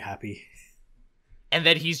 I'm so happy. And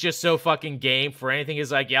then he's just so fucking game for anything.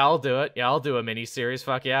 He's like, yeah, I'll do it. Yeah, I'll do a miniseries.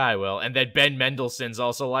 Fuck yeah, I will. And then Ben Mendelsohn's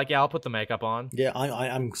also like, yeah, I'll put the makeup on. Yeah,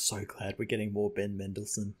 I'm so glad we're getting more Ben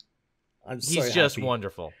Mendelsohn. He's just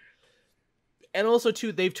wonderful. And also,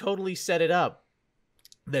 too, they've totally set it up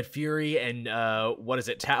that Fury and,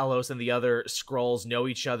 Talos and the other Skrulls know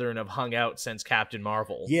each other and have hung out since Captain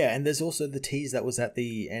Marvel. Yeah, and there's also the tease that was at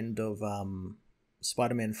the end of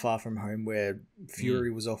Spider-Man Far From Home, where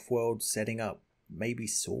Fury was off-world setting up maybe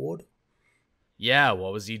S.W.O.R.D. Yeah,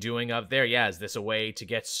 what was he doing up there? Yeah, is this a way to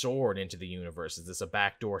get S.W.O.R.D. into the universe? Is this a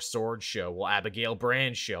backdoor S.W.O.R.D. show? Will Abigail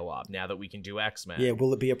Brand show up now that we can do X-Men? Yeah,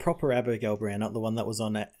 will it be a proper Abigail Brand, not the one that was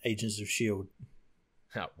on Agents of S.H.I.E.L.D.?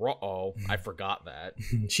 Uh-oh, I forgot that.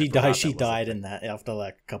 She died in that after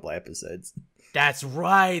like a couple of episodes. That's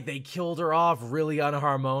right, they killed her off really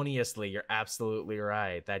unharmoniously. You're absolutely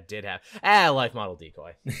right. That did happen. Life model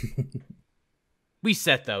decoy. We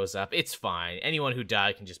set those up. It's fine. Anyone who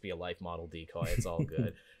died can just be a life model decoy. It's all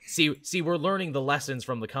good. See, we're learning the lessons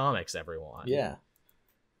from the comics, everyone. Yeah.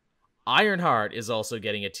 Ironheart is also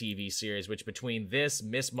getting a TV series, which between this,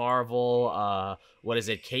 Ms.Marvel,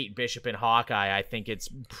 Kate Bishop and Hawkeye, I think it's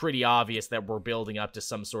pretty obvious that we're building up to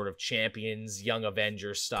some sort of Champions, Young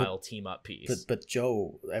Avengers style team-up piece. But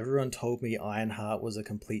Joel, everyone told me Ironheart was a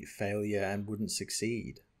complete failure and wouldn't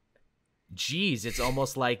succeed. Jeez, it's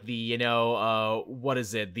almost like the the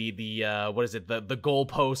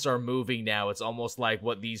goalposts are moving now. It's almost like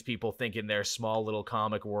what these people think in their small little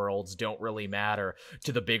comic worlds don't really matter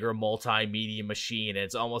to the bigger multimedia machine. And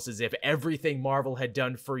it's almost as if everything Marvel had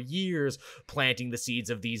done for years, planting the seeds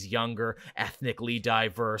of these younger, ethnically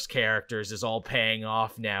diverse characters, is all paying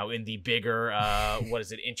off now in the bigger,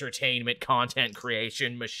 entertainment content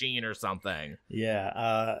creation machine or something.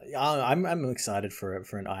 Yeah, I'm excited for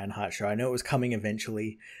an Ironheart show. I know it was coming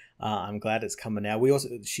eventually. I'm glad it's coming now.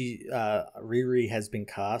 Riri has been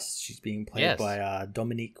cast. She's being played by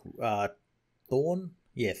Dominique Thorne.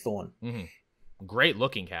 Yeah, Thorne. Mm-hmm. Great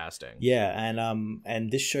looking casting. Yeah,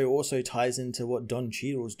 and this show also ties into what Don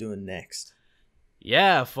Cheadle's doing next.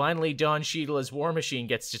 Yeah, finally Don Cheadle as War Machine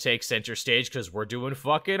gets to take center stage because we're doing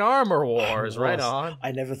fucking Armor Wars. Right on.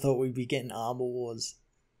 I never thought we'd be getting Armor Wars.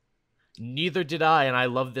 Neither did I, and I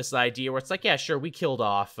love this idea where it's like, yeah, sure, we killed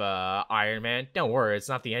off Iron Man. Don't worry, it's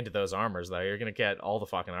not the end of those armors, though. You're going to get all the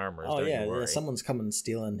fucking armors. Oh, don't yeah, you worry. someone's coming and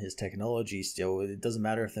stealing his technology still. It doesn't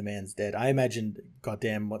matter if the man's dead. I imagine,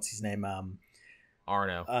 goddamn, what's his name?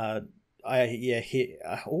 Arno.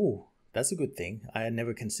 Oh, that's a good thing. I had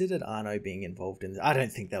never considered Arno being involved in this. I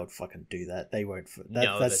don't think they would fucking do that. They won't.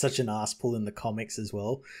 That's such an ass pull in the comics as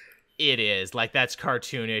well. It is. Like, that's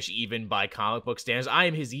cartoonish even by comic book standards. I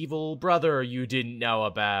am his evil brother you didn't know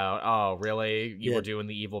about. Oh, really? You were doing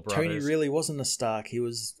the evil brothers? Tony really wasn't a Stark. He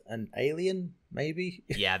was an alien, maybe?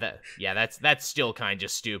 That's still kind of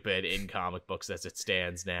stupid in comic books as it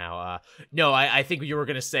stands now. No, I think you were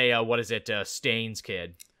going to say, Stain's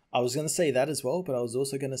kid. I was going to say that as well, but I was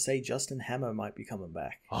also going to say Justin Hammer might be coming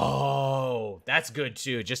back. Oh, that's good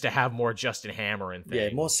too, just to have more Justin Hammer and things. Yeah,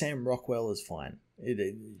 more Sam Rockwell is fine.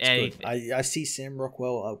 It's good. I see Sam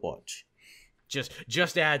Rockwell, I watch.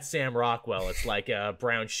 Just add Sam Rockwell. It's like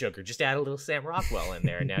brown sugar. Just add a little Sam Rockwell in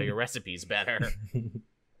there, and now your recipe's better.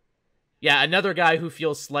 Yeah, another guy who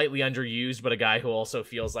feels slightly underused, but a guy who also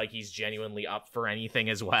feels like he's genuinely up for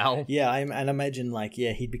anything as well. Yeah, and imagine,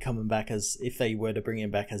 he'd be coming back as, if they were to bring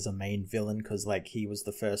him back as a main villain, because, he was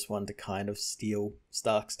the first one to kind of steal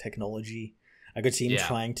Stark's technology. I could see him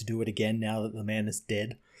trying to do it again now that the man is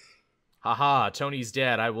dead. Haha, Tony's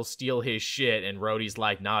dead, I will steal his shit, and Rhodey's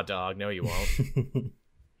like, nah, dog, no you won't.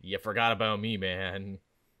 You forgot about me, man.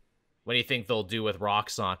 What do you think they'll do with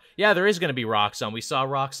Roxxon? Yeah, there is going to be Roxxon. We saw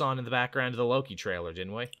Roxxon in the background of the Loki trailer,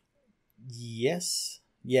 didn't we? Yes,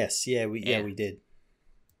 we did.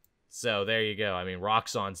 So there you go. I mean,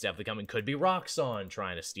 Roxxon's definitely coming. Could be Roxxon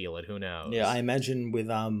trying to steal it. Who knows? Yeah, I imagine with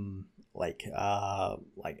Inhumans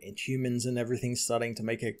and everything starting to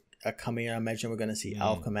make a coming. I imagine we're going to see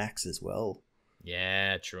Alchemax as well.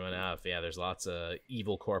 Yeah, true enough. Yeah, there's lots of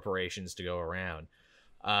evil corporations to go around.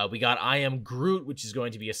 We got I Am Groot, which is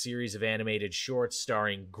going to be a series of animated shorts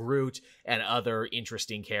starring Groot and other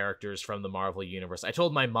interesting characters from the Marvel Universe. I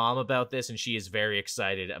told my mom about this, and she is very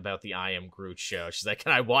excited about the I Am Groot show. She's like,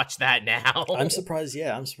 can I watch that now? I'm surprised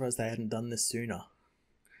they hadn't done this sooner.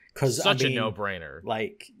 Such a no-brainer.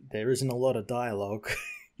 There isn't a lot of dialogue.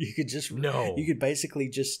 You could basically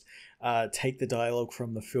just take the dialogue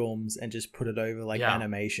from the films and just put it over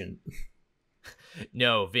animation.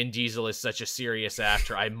 No, Vin Diesel is such a serious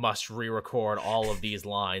actor. I must re-record all of these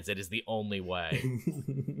lines. It is the only way.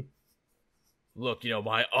 Look,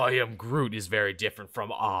 my I Am Groot is very different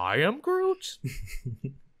from I Am Groot.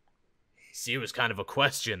 See, it was kind of a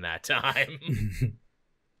question that time.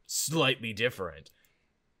 Slightly different.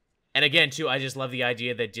 And again, too, I just love the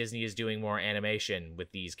idea that Disney is doing more animation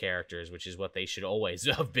with these characters, which is what they should always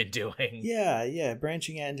have been doing. Yeah,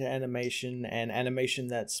 branching out into animation, and animation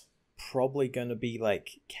that's probably going to be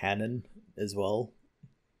canon as well.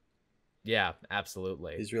 Yeah,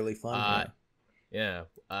 absolutely. It's really fun. Yeah.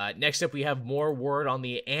 Next up, we have more word on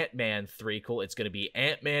the Ant-Man threequel. It's going to be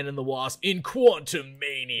Ant-Man and the Wasp in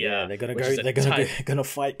Quantumania. Yeah, they're going to go. They're going to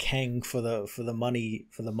fight Kang for the money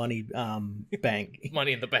bank.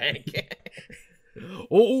 Money in the bank.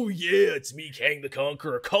 Oh yeah, it's me, Kang the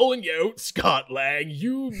Conqueror, calling you out, Scott Lang.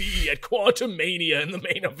 You, me at Quantumania in the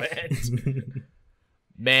main event.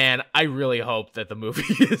 Man, I really hope that the movie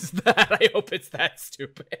is that. I hope it's that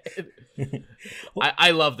stupid.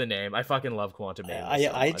 I love the name. I fucking love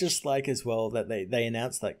Quantumania. I just like as well that they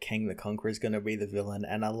announced that Kang the Conqueror is going to be the villain,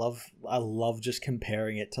 and I love just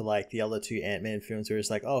comparing it to the other two Ant-Man films where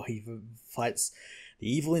it's he fights the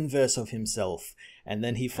evil inverse of himself, and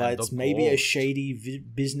then he fights maybe a shady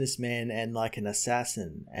businessman and an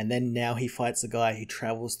assassin, and then now he fights a guy who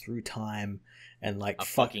travels through time. And a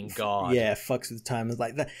fucking god. Yeah, fucks with time.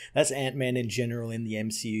 That's Ant-Man in general in the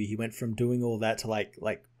MCU. He went from doing all that to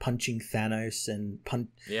like punching Thanos and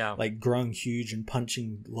growing huge and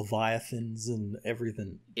punching Leviathans and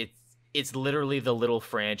everything. It's literally the little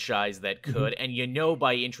franchise that could. And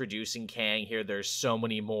by introducing Kang here, there's so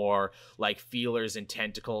many more feelers and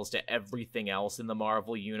tentacles to everything else in the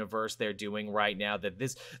Marvel universe they're doing right now, that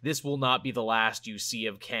this will not be the last you see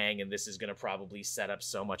of Kang, and this is going to probably set up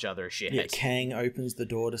so much other shit. Yeah, Kang opens the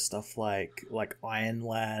door to stuff like Iron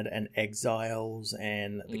Lad and Exiles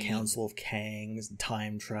and the Council of Kangs and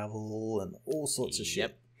time travel and all sorts of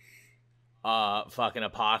shit. Fucking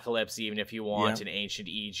Apocalypse, even if you want, in ancient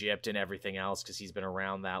Egypt and everything else, because he's been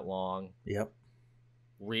around that long. Yep.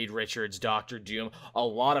 Reed Richards, Doctor Doom, a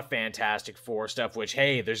lot of Fantastic Four stuff, which,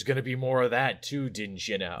 hey, there's going to be more of that too, didn't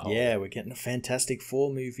you know? Yeah, we're getting a Fantastic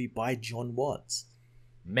Four movie by John Watts.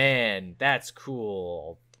 Man, that's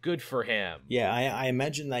cool. Good for him. Yeah, I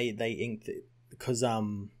imagine they inked it because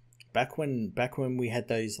back when we had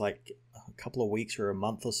those like a couple of weeks or a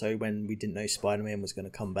month or so when we didn't know Spider-Man was going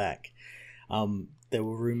to come back, there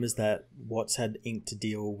were rumors that Watts had inked a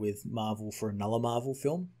deal with Marvel for another Marvel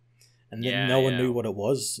film, and then no one knew what it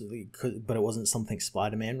was, but it wasn't something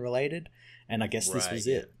Spider-Man related, and I guess this was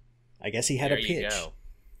it. I guess he had a pitch.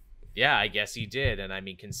 Yeah, I guess he did, and I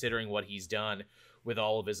mean, considering what he's done with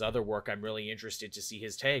all of his other work, I'm really interested to see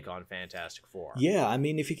his take on Fantastic Four. Yeah, I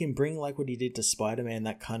mean, if he can bring like what he did to Spider-Man,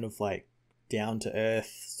 that kind of like down to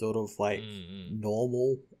earth, sort of like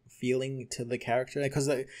normal feeling to the character, because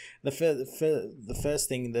the first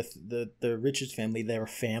thing, the Richards family, they're a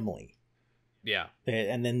family. Yeah,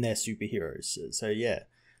 and then they're superheroes. So yeah,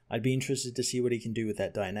 I'd be interested to see what he can do with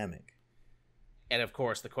that dynamic. And of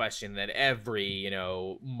course, the question that every,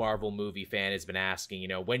 Marvel movie fan has been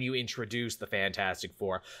asking, when you introduce the Fantastic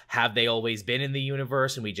Four, have they always been in the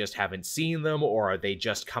universe and we just haven't seen them? Or are they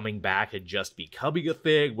just coming back and just becoming a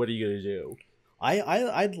thing? What are you going to do?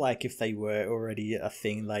 I'd like if they were already a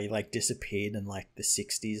thing, they like disappeared in like the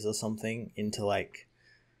 60s or something into like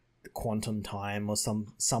the quantum time or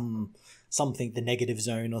something, the negative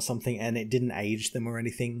zone or something, and it didn't age them or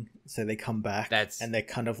anything, so they come back and they're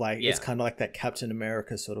kind of like it's kind of like that Captain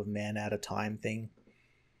America sort of man out of time thing,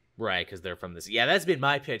 right? Because they're from this. Yeah, that's been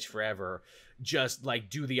my pitch forever. Just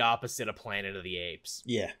like do the opposite of Planet of the Apes.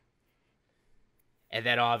 Yeah. And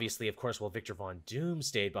then obviously, of course, Victor Von Doom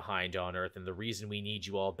stayed behind on Earth, and the reason we need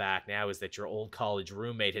you all back now is that your old college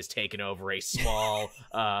roommate has taken over a small,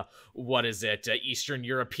 Eastern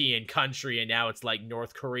European country, and now it's like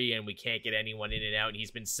North Korea, and we can't get anyone in and out, and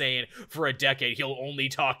he's been saying for a decade he'll only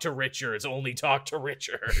talk to Richards.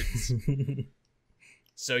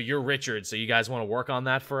 So you're Richards, so you guys want to work on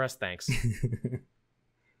that for us? Thanks.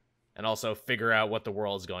 And also figure out what the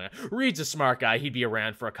world's going on. Reed's a smart guy. He'd be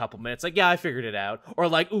around for a couple minutes. Like, yeah, I figured it out. Or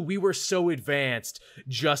like, ooh, we were so advanced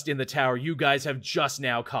just in the tower. You guys have just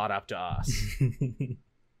now caught up to us.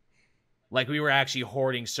 Like, we were actually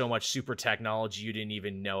hoarding so much super technology you didn't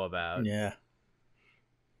even know about. Yeah.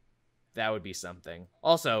 That would be something.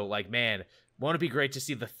 Also, like, man, won't it be great to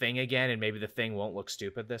see the Thing again, and maybe the Thing won't look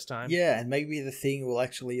stupid this time? Yeah, and maybe the Thing will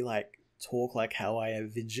actually, like, talk like how I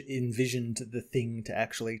envisioned the Thing to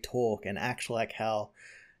actually talk and act like how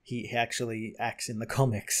he actually acts in the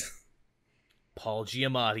comics. Paul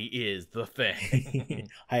Giamatti is the Thing.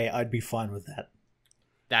 Hey, I'd be fine with that.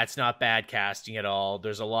 That's not bad casting at all.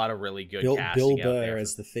 There's a lot of really good casting Bill out Burr there.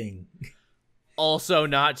 as the Thing. Also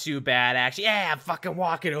not too bad, actually. Yeah, I'm fucking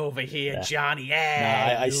walking over here, Johnny.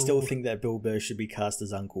 Yeah. No, I still think that Bill Burr should be cast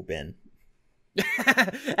as Uncle Ben.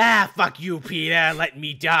 Fuck you, Peter. Let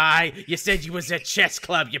me die. You said you was at chess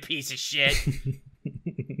club, you piece of shit.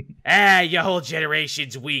 Your whole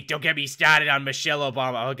generation's weak. Don't get me started on Michelle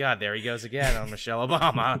Obama. Oh, God, there he goes again on Michelle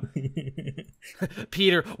Obama.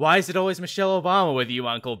 Peter, why is it always Michelle Obama with you,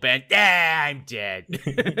 Uncle Ben? I'm dead.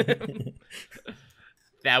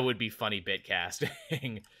 That would be funny bit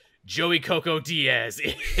casting. Joey Coco Diaz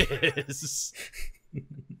is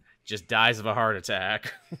just dies of a heart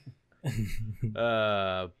attack.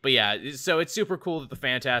 But yeah, so it's super cool that the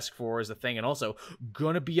Fantastic Four is a thing, and also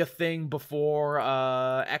gonna be a thing before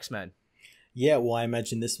X-Men. Yeah, well, I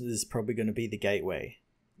imagine this is probably going to be the gateway.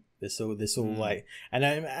 This all like, and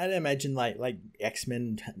I imagine like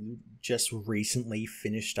X-Men just recently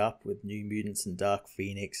finished up with New Mutants and Dark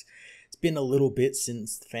Phoenix. It's been a little bit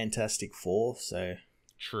since the Fantastic Four, so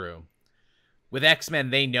true. With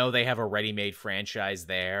X-Men, they know they have a ready-made franchise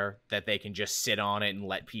there that they can just sit on it and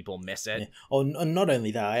let people miss it. Yeah. Oh, and not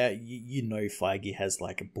only that, Feige has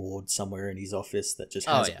like a board somewhere in his office that just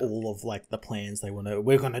has all of like the plans they want to.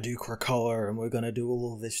 We're gonna do Krakoa and we're gonna do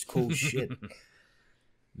all of this cool shit.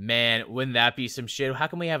 Man, wouldn't that be some shit? How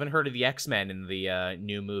come we haven't heard of the X-Men in the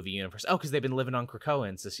new movie universe? Oh, because they've been living on Krakoa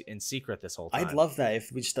in secret this whole time. I'd love that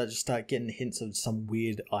if we start getting hints of some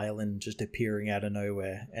weird island just appearing out of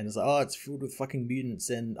nowhere, and it's like, oh, it's filled with fucking mutants,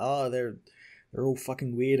 and they're all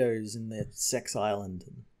fucking weirdos in their sex island.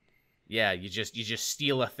 Yeah, you just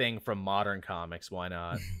steal a thing from modern comics. Why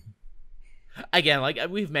not? Again, like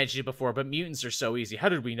we've mentioned it before, but mutants are so easy. How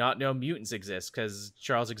did we not know mutants exist? Because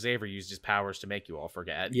Charles Xavier used his powers to make you all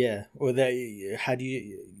forget. Yeah, or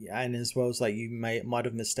and as well as like you might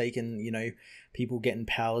have mistaken, people getting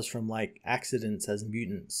powers from like accidents as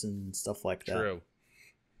mutants and stuff like that. True.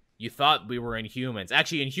 You thought we were Inhumans.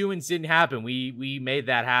 Actually, Inhumans didn't happen. We made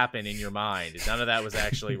that happen in your mind. None of that was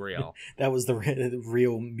actually real. That was the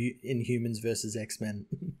real Inhumans versus X-Men.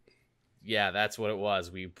 Yeah, that's what it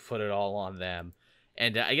was. We put it all on them.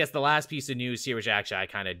 And I guess the last piece of news here, which actually I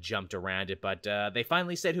kind of jumped around it, but they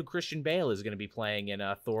finally said who Christian Bale is going to be playing in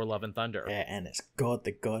Thor: Love and Thunder. Yeah, and it's God,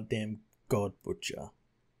 the goddamn God Butcher.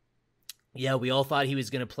 Yeah, we all thought he was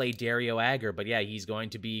going to play Dario Agger, but yeah, he's going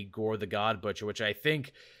to be Gore the God Butcher, which I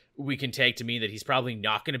think we can take to mean that he's probably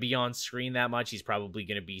not going to be on screen that much. He's probably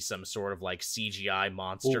going to be some sort of like CGI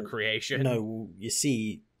monster creation. No, you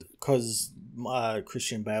see, because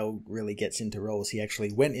Christian Bale really gets into roles, he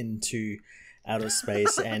actually went into outer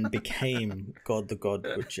space and became God the God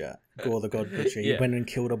Butcher. Gore the God Butcher. He went and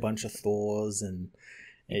killed a bunch of Thors and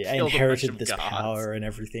inherited this power and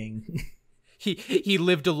everything. He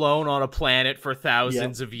lived alone on a planet for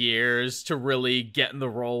thousands of years to really get in the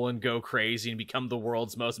role and go crazy and become the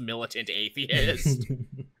world's most militant atheist.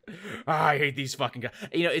 I hate these fucking guys.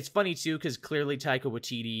 You know, it's funny too, because clearly Taika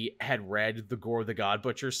Waititi had read the Gore the God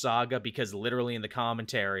Butcher saga, because literally in the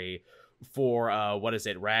commentary for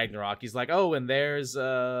Ragnarok, he's like, oh, and there's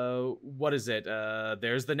there's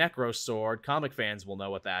the Necro sword. Comic fans will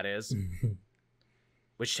know what that is.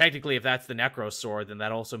 Which technically, if that's the Necro sword, then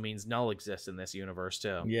that also means Null exists in this universe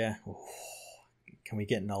too. Yeah. Can we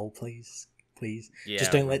get Null, please? Please. Yeah.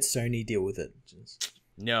 Just don't let Sony deal with it.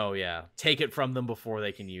 No, yeah. Take it from them before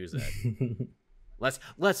they can use it.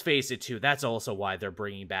 Let's face it too. That's also why they're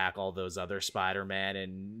bringing back all those other Spider-Man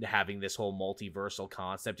and having this whole multiversal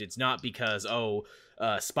concept. It's not because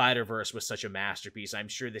Spider-Verse was such a masterpiece. I'm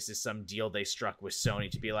sure this is some deal they struck with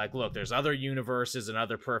Sony to be like, look, there's other universes and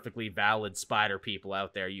other perfectly valid Spider people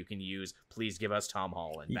out there you can use. Please give us Tom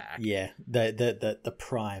Holland back. Yeah, the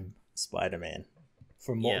prime Spider-Man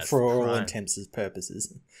for all intents and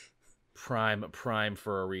purposes. Prime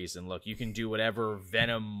for a reason. Look, you can do whatever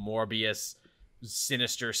Venom, Morbius,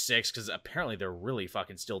 Sinister Six, because apparently they're really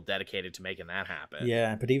fucking still dedicated to making that happen.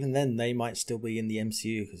 Yeah, but even then, they might still be in the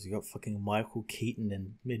MCU, because you got fucking Michael Keaton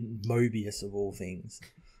and Mobius of all things.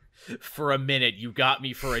 For a minute, you got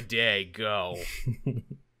me for a day. Go.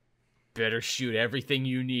 Better shoot everything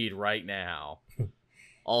you need right now.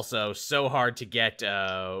 Also, so hard to get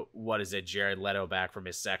Jared Leto back from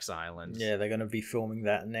his sex island. Yeah, they're gonna be filming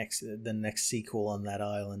the next sequel on that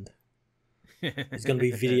island. It's going to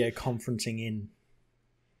be video conferencing in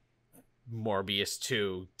Morbius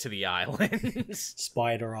 2 to the island.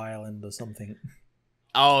 Spider Island or something.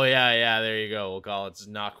 Oh, yeah, there you go. We'll call it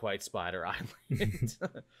Not Quite Spider Island.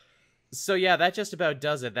 So, yeah, that just about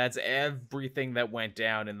does it. That's everything that went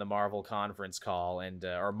down in the Marvel conference call, and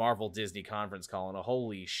or Marvel Disney conference call. And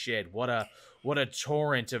holy shit, what a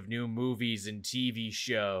torrent of new movies and TV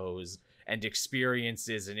shows and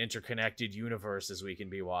experiences and interconnected universes we can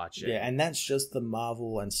be watching. Yeah, and that's just the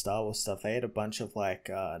Marvel and Star Wars stuff. They had a bunch of like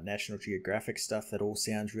National Geographic stuff that all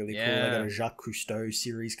sounds really cool. They got a Jacques Cousteau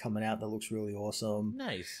series coming out that looks really awesome.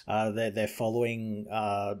 Nice. They're following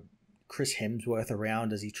Chris Hemsworth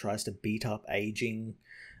around as he tries to beat up aging.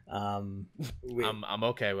 I'm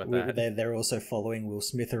okay with that. They're also following Will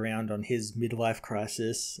Smith around on his midlife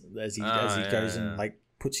crisis as he goes and like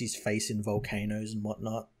puts his face in volcanoes and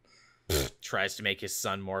whatnot. Tries to make his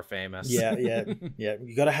son more famous. Yeah.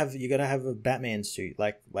 You gotta have a Batman suit,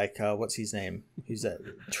 like what's his name? Who's that?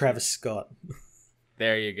 Travis Scott.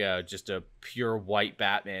 There you go. Just a pure white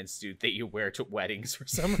Batman suit that you wear to weddings for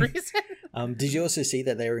some reason. Did you also see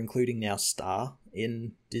that they are including now Star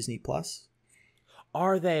in Disney Plus?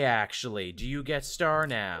 Are they actually? Do you get Star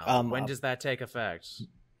now? When does that take effect?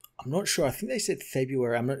 I'm not sure. I think they said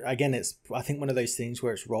February. It's I think one of those things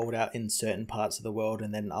where it's rolled out in certain parts of the world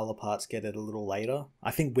and then other parts get it a little later.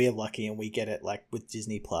 I think we're lucky and we get it like with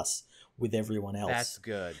Disney Plus with everyone else.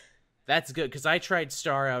 That's good because I tried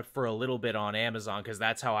Star out for a little bit on Amazon because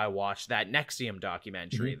that's how I watched that Nexium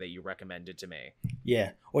documentary that you recommended to me.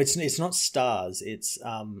 Yeah. Well, it's not Stars. It's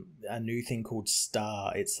a new thing called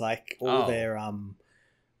Star. It's like all their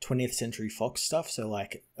 20th Century Fox stuff, so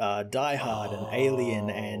like Die Hard and Alien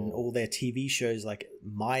and all their TV shows like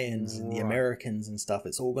Mayans and The Americans and stuff.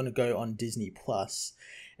 It's all going to go on Disney Plus,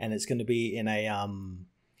 and it's going to be in a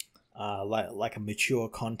like a mature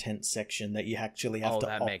content section that you actually have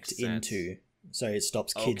to opt into, so it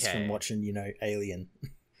stops kids from watching Alien.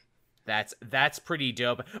 That's pretty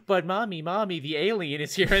dope. But mommy, the alien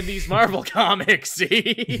is here in these Marvel comics.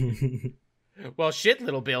 See? Well, shit,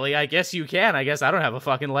 little Billy, I guess you can. I guess I don't have a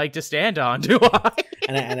fucking leg to stand on, do I?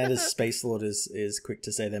 and as Space Lord is quick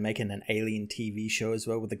to say, they're making an Alien TV show as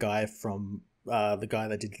well with the guy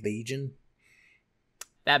that did Legion.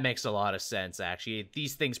 That makes a lot of sense, actually.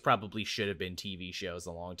 These things probably should have been TV shows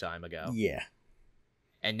a long time ago. Yeah.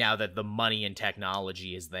 And now that the money and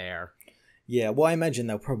technology is there. Yeah, well, I imagine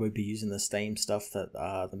they'll probably be using the same stuff that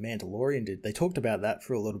the Mandalorian did. They talked about that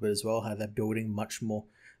for a little bit as well, how they're building much more.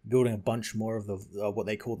 building a bunch more of the what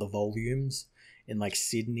they call the volumes in like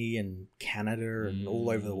Sydney and Canada and all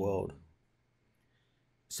over the world.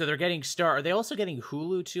 So they're getting Star. Are they also getting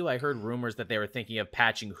Hulu too? I heard rumors that they were thinking of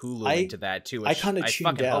patching Hulu into that too. I kind of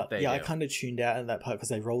tuned out. Yeah, I kind of tuned out in that part because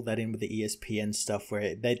they rolled that in with the ESPN stuff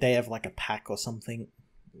where they have like a pack or something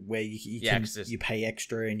where you pay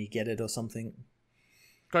extra and you get it or something.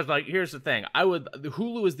 Because like, here's the thing: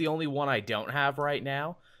 Hulu is the only one I don't have right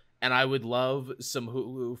now, and I would love some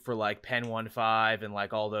Hulu for like Pen 1-5 and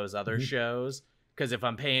like all those other shows. Because if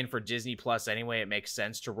I'm paying for Disney Plus anyway, it makes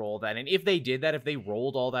sense to roll that. And if they did that, if they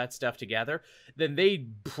rolled all that stuff together, then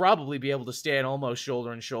they'd probably be able to stand almost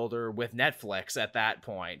shoulder and shoulder with Netflix at that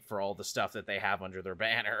point for all the stuff that they have under their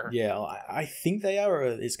banner. Yeah, I think they are.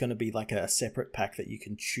 It's going to be like a separate pack that you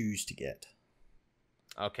can choose to get.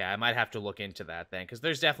 Okay, I might have to look into that then, because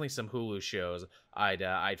there's definitely some Hulu shows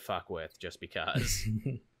I'd fuck with just because.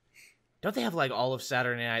 Don't they have like all of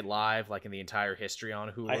Saturday Night Live, like in the entire history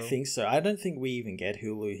on Hulu? I think so. I don't think we even get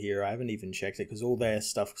Hulu here. I haven't even checked it because all their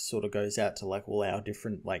stuff sort of goes out to like all our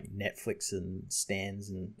different like Netflix and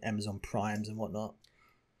Stans and Amazon Primes and whatnot.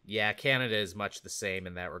 Yeah, Canada is much the same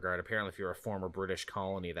in that regard. Apparently, if you're a former British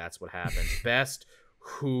colony, that's what happens. Best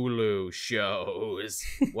Hulu shows.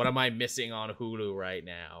 What am I missing on Hulu right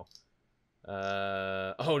now?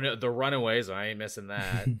 Oh no, The Runaways. I ain't missing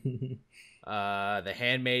that. The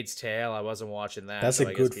Handmaid's Tale. I wasn't watching that. That's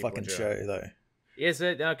a good fucking show, though. Is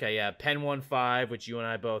it? Okay, yeah. Pen 1-5, which you and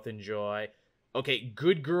I both enjoy. Okay,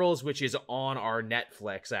 Good Girls, which is on our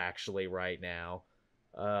Netflix actually right now.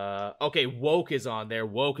 Okay, Woke is on there.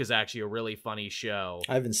 Woke is actually a really funny show.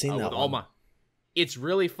 I haven't seen that one. It's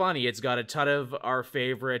really funny. It's got a ton of our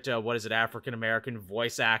favorite, African American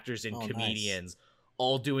voice actors and comedians. Nice.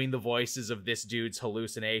 All doing the voices of this dude's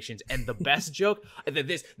hallucinations. And the best joke,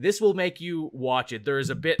 this will make you watch it. There's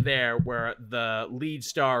a bit there where the lead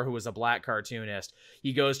star, who is a black cartoonist,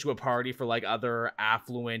 he goes to a party for like other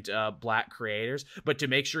affluent black creators, but to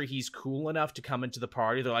make sure he's cool enough to come into the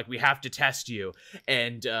party, they're like, we have to test you.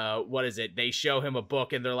 And they show him a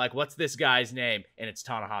book and they're like, what's this guy's name? And it's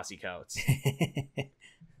Ta-Nehisi Coates.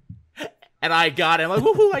 And I got him. Like,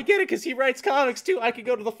 woohoo, I get it, because he writes comics too. I could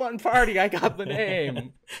go to the fun party. I got the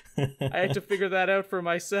name. I had to figure that out for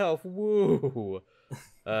myself. Woo.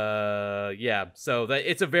 Yeah, so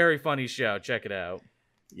it's a very funny show. Check it out.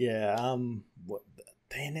 Yeah, what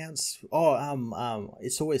they announced?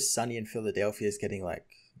 It's Always Sunny in Philadelphia is getting like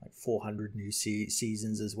 400 new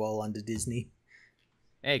seasons as well under Disney.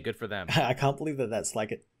 Hey, good for them. I can't believe that's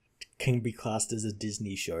like it can be classed as a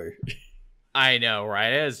Disney show. I know,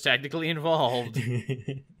 right? It is technically involved.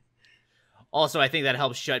 Also, I think that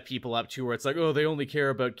helps shut people up too, where it's like, oh, they only care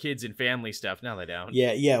about kids and family stuff. No, they don't.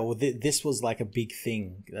 Yeah. Well, this was like a big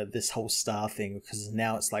thing, this whole Star thing, because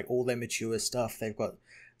now it's like all their mature stuff. They've got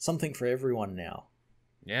something for everyone now.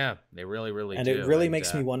 Yeah, they really, really do. And it really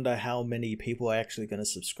makes me wonder how many people are actually going to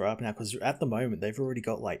subscribe now, because at the moment, they've already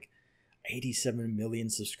got like 87 million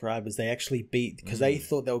subscribers. They actually beat, because they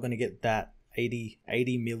thought they were going to get that 80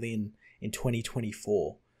 million in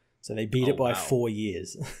 2024, so they beat it by 4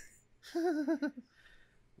 years.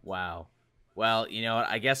 Wow. Well, you know what,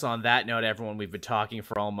 I guess on that note, everyone, we've been talking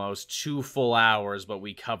for almost 2 full hours, but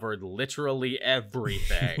we covered literally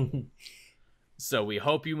everything. So we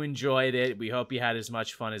hope you enjoyed it. We hope you had as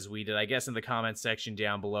much fun as we did. I guess in the comments section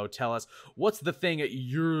down below, tell us what's the thing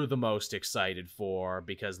you're the most excited for,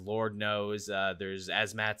 because Lord knows there's,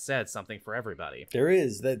 as Matt said, something for everybody. There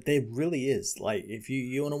is. There really is. Like, if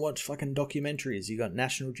you want to watch fucking documentaries, you got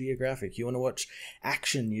National Geographic. You want to watch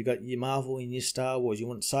action, you got your Marvel and your Star Wars. You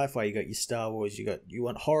want sci-fi, you got your Star Wars. You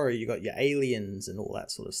want horror, you got your Aliens and all that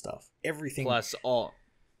sort of stuff. Everything.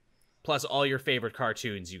 Plus all your favorite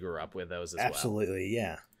cartoons you grew up with, those as well. Absolutely,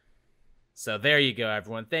 yeah. So there you go,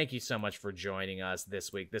 everyone. Thank you so much for joining us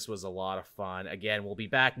this week. This was a lot of fun. Again, we'll be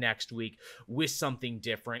back next week with something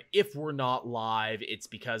different. If we're not live, it's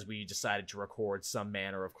because we decided to record some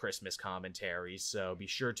manner of Christmas commentary. So be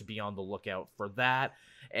sure to be on the lookout for that.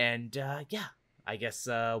 And yeah, I guess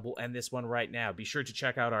we'll end this one right now. Be sure to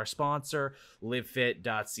check out our sponsor,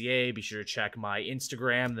 livefit.ca. Be sure to check my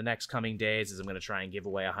Instagram the next coming days, as I'm going to try and give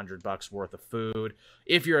away $100 worth of food.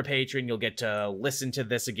 If you're a patron, you'll get to listen to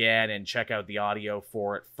this again and check out the audio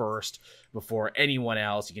for it first before anyone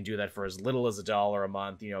else. You can do that for as little as $1 a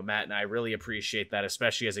month. You know, Matt and I really appreciate that,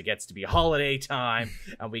 especially as it gets to be holiday time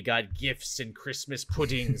and we got gifts and Christmas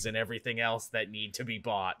puddings and everything else that need to be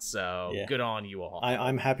bought. So yeah. Good on you all.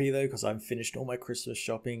 I'm happy though, because I've finished all my Christmas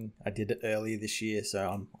shopping. I did it earlier this year,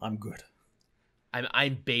 so I'm good.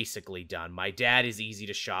 I'm basically done. My dad is easy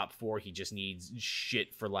to shop for. He just needs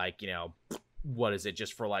shit for, like, you know, what is it,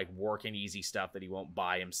 just for like work and easy stuff that he won't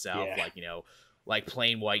buy himself, like, you know, like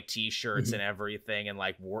plain white t-shirts and everything, and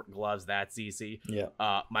like work gloves. That's easy.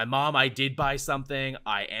 My mom, I did buy something.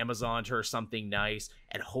 I Amazoned her something nice,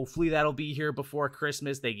 and hopefully that'll be here before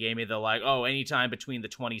Christmas. They gave me the like, oh, anytime between the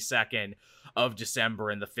 22nd of December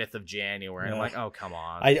and the 5th of January. And I'm like, oh, come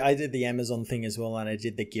on. I did the Amazon thing as well, and I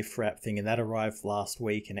did the gift wrap thing, and that arrived last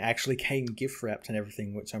week, and it actually came gift wrapped and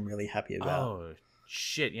everything, which I'm really happy about. Oh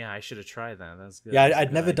shit, yeah, I should have tried that. That's good. Yeah,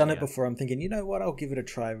 I'd never done it before. I'm thinking, you know what, I'll give it a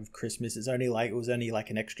try with Christmas. It was only like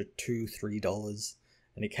an extra $2-3,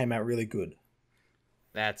 and it came out really good.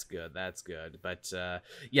 That's good. But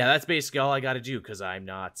yeah, that's basically all I got to do, because I'm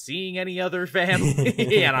not seeing any other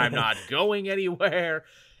family and I'm not going anywhere.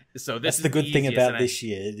 So that's the good thing about this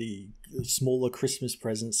year: the smaller Christmas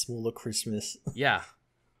presents, smaller Christmas. Yeah,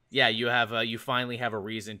 you finally have a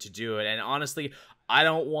reason to do it. And honestly, I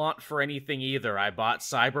don't want for anything either. I bought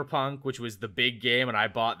Cyberpunk, which was the big game, and I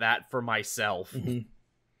bought that for myself. And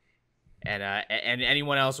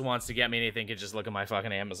anyone else who wants to get me anything can just look at my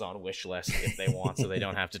fucking Amazon wish list if they want, so they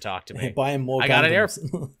don't have to talk to me. Buying more. I got an air.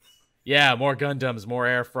 Yeah, more Gundams, more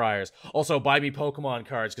air fryers. Also, buy me Pokemon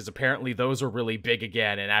cards, because apparently those are really big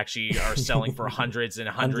again and actually are selling for hundreds and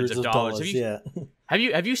hundreds of dollars.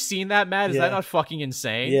 Have you seen that, Matt? Is that not fucking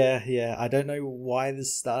insane? Yeah. I don't know why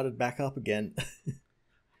this started back up again.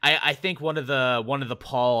 I think one of the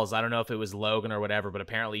Pauls, I don't know if it was Logan or whatever, but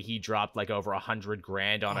apparently he dropped like over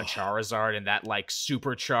 $100,000 on a Charizard, and that like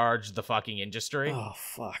supercharged the fucking industry. Oh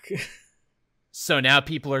fuck. So now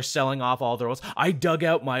people are selling off all their old. I dug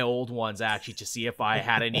out my old ones actually to see if I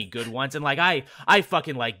had any good ones, and like I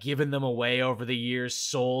fucking like given them away over the years,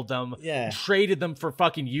 sold them, traded them for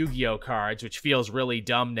fucking Yu-Gi-Oh cards, which feels really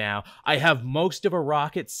dumb now. I have most of a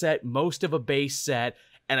rocket set, most of a base set,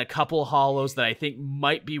 and a couple holos that I think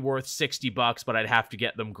might be worth $60, but I'd have to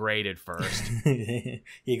get them graded first.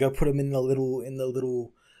 You go put them in the little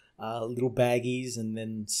little baggies, and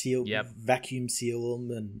then vacuum seal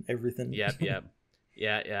them and everything.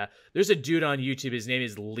 Yeah. There's a dude on YouTube, his name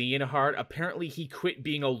is Leonhardt. Apparently he quit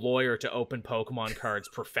being a lawyer to open Pokemon cards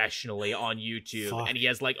professionally on YouTube. And he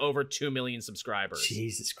has like over 2 million subscribers.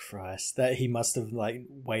 Jesus Christ. That he must have like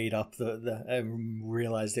weighed up the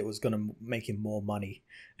realized it was going to make him more money.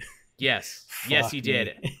 Yes. Yes, he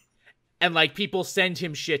did. And, like, people send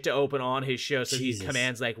him shit to open on his show, so he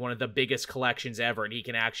commands, like, one of the biggest collections ever, and he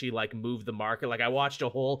can actually, like, move the market. Like, I watched a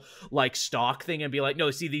whole, like, stock thing and be like,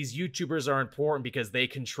 no, see, these YouTubers are important because they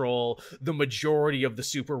control the majority of the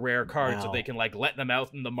super rare cards, so they can, like, let them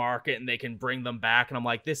out in the market, and they can bring them back. And I'm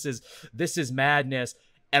like, this is madness.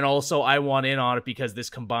 And also, I want in on it because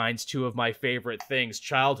this combines two of my favorite things,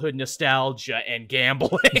 childhood nostalgia and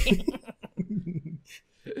gambling.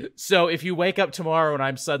 So if you wake up tomorrow and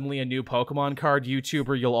I'm suddenly a new Pokemon card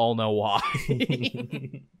YouTuber, you'll all know why.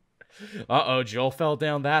 Uh-oh, Joel fell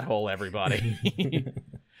down that hole, everybody.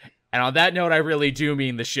 And on that note, I really do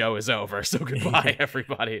mean the show is over. So goodbye,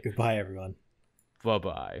 everybody. Goodbye, everyone.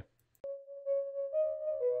 Bye-bye.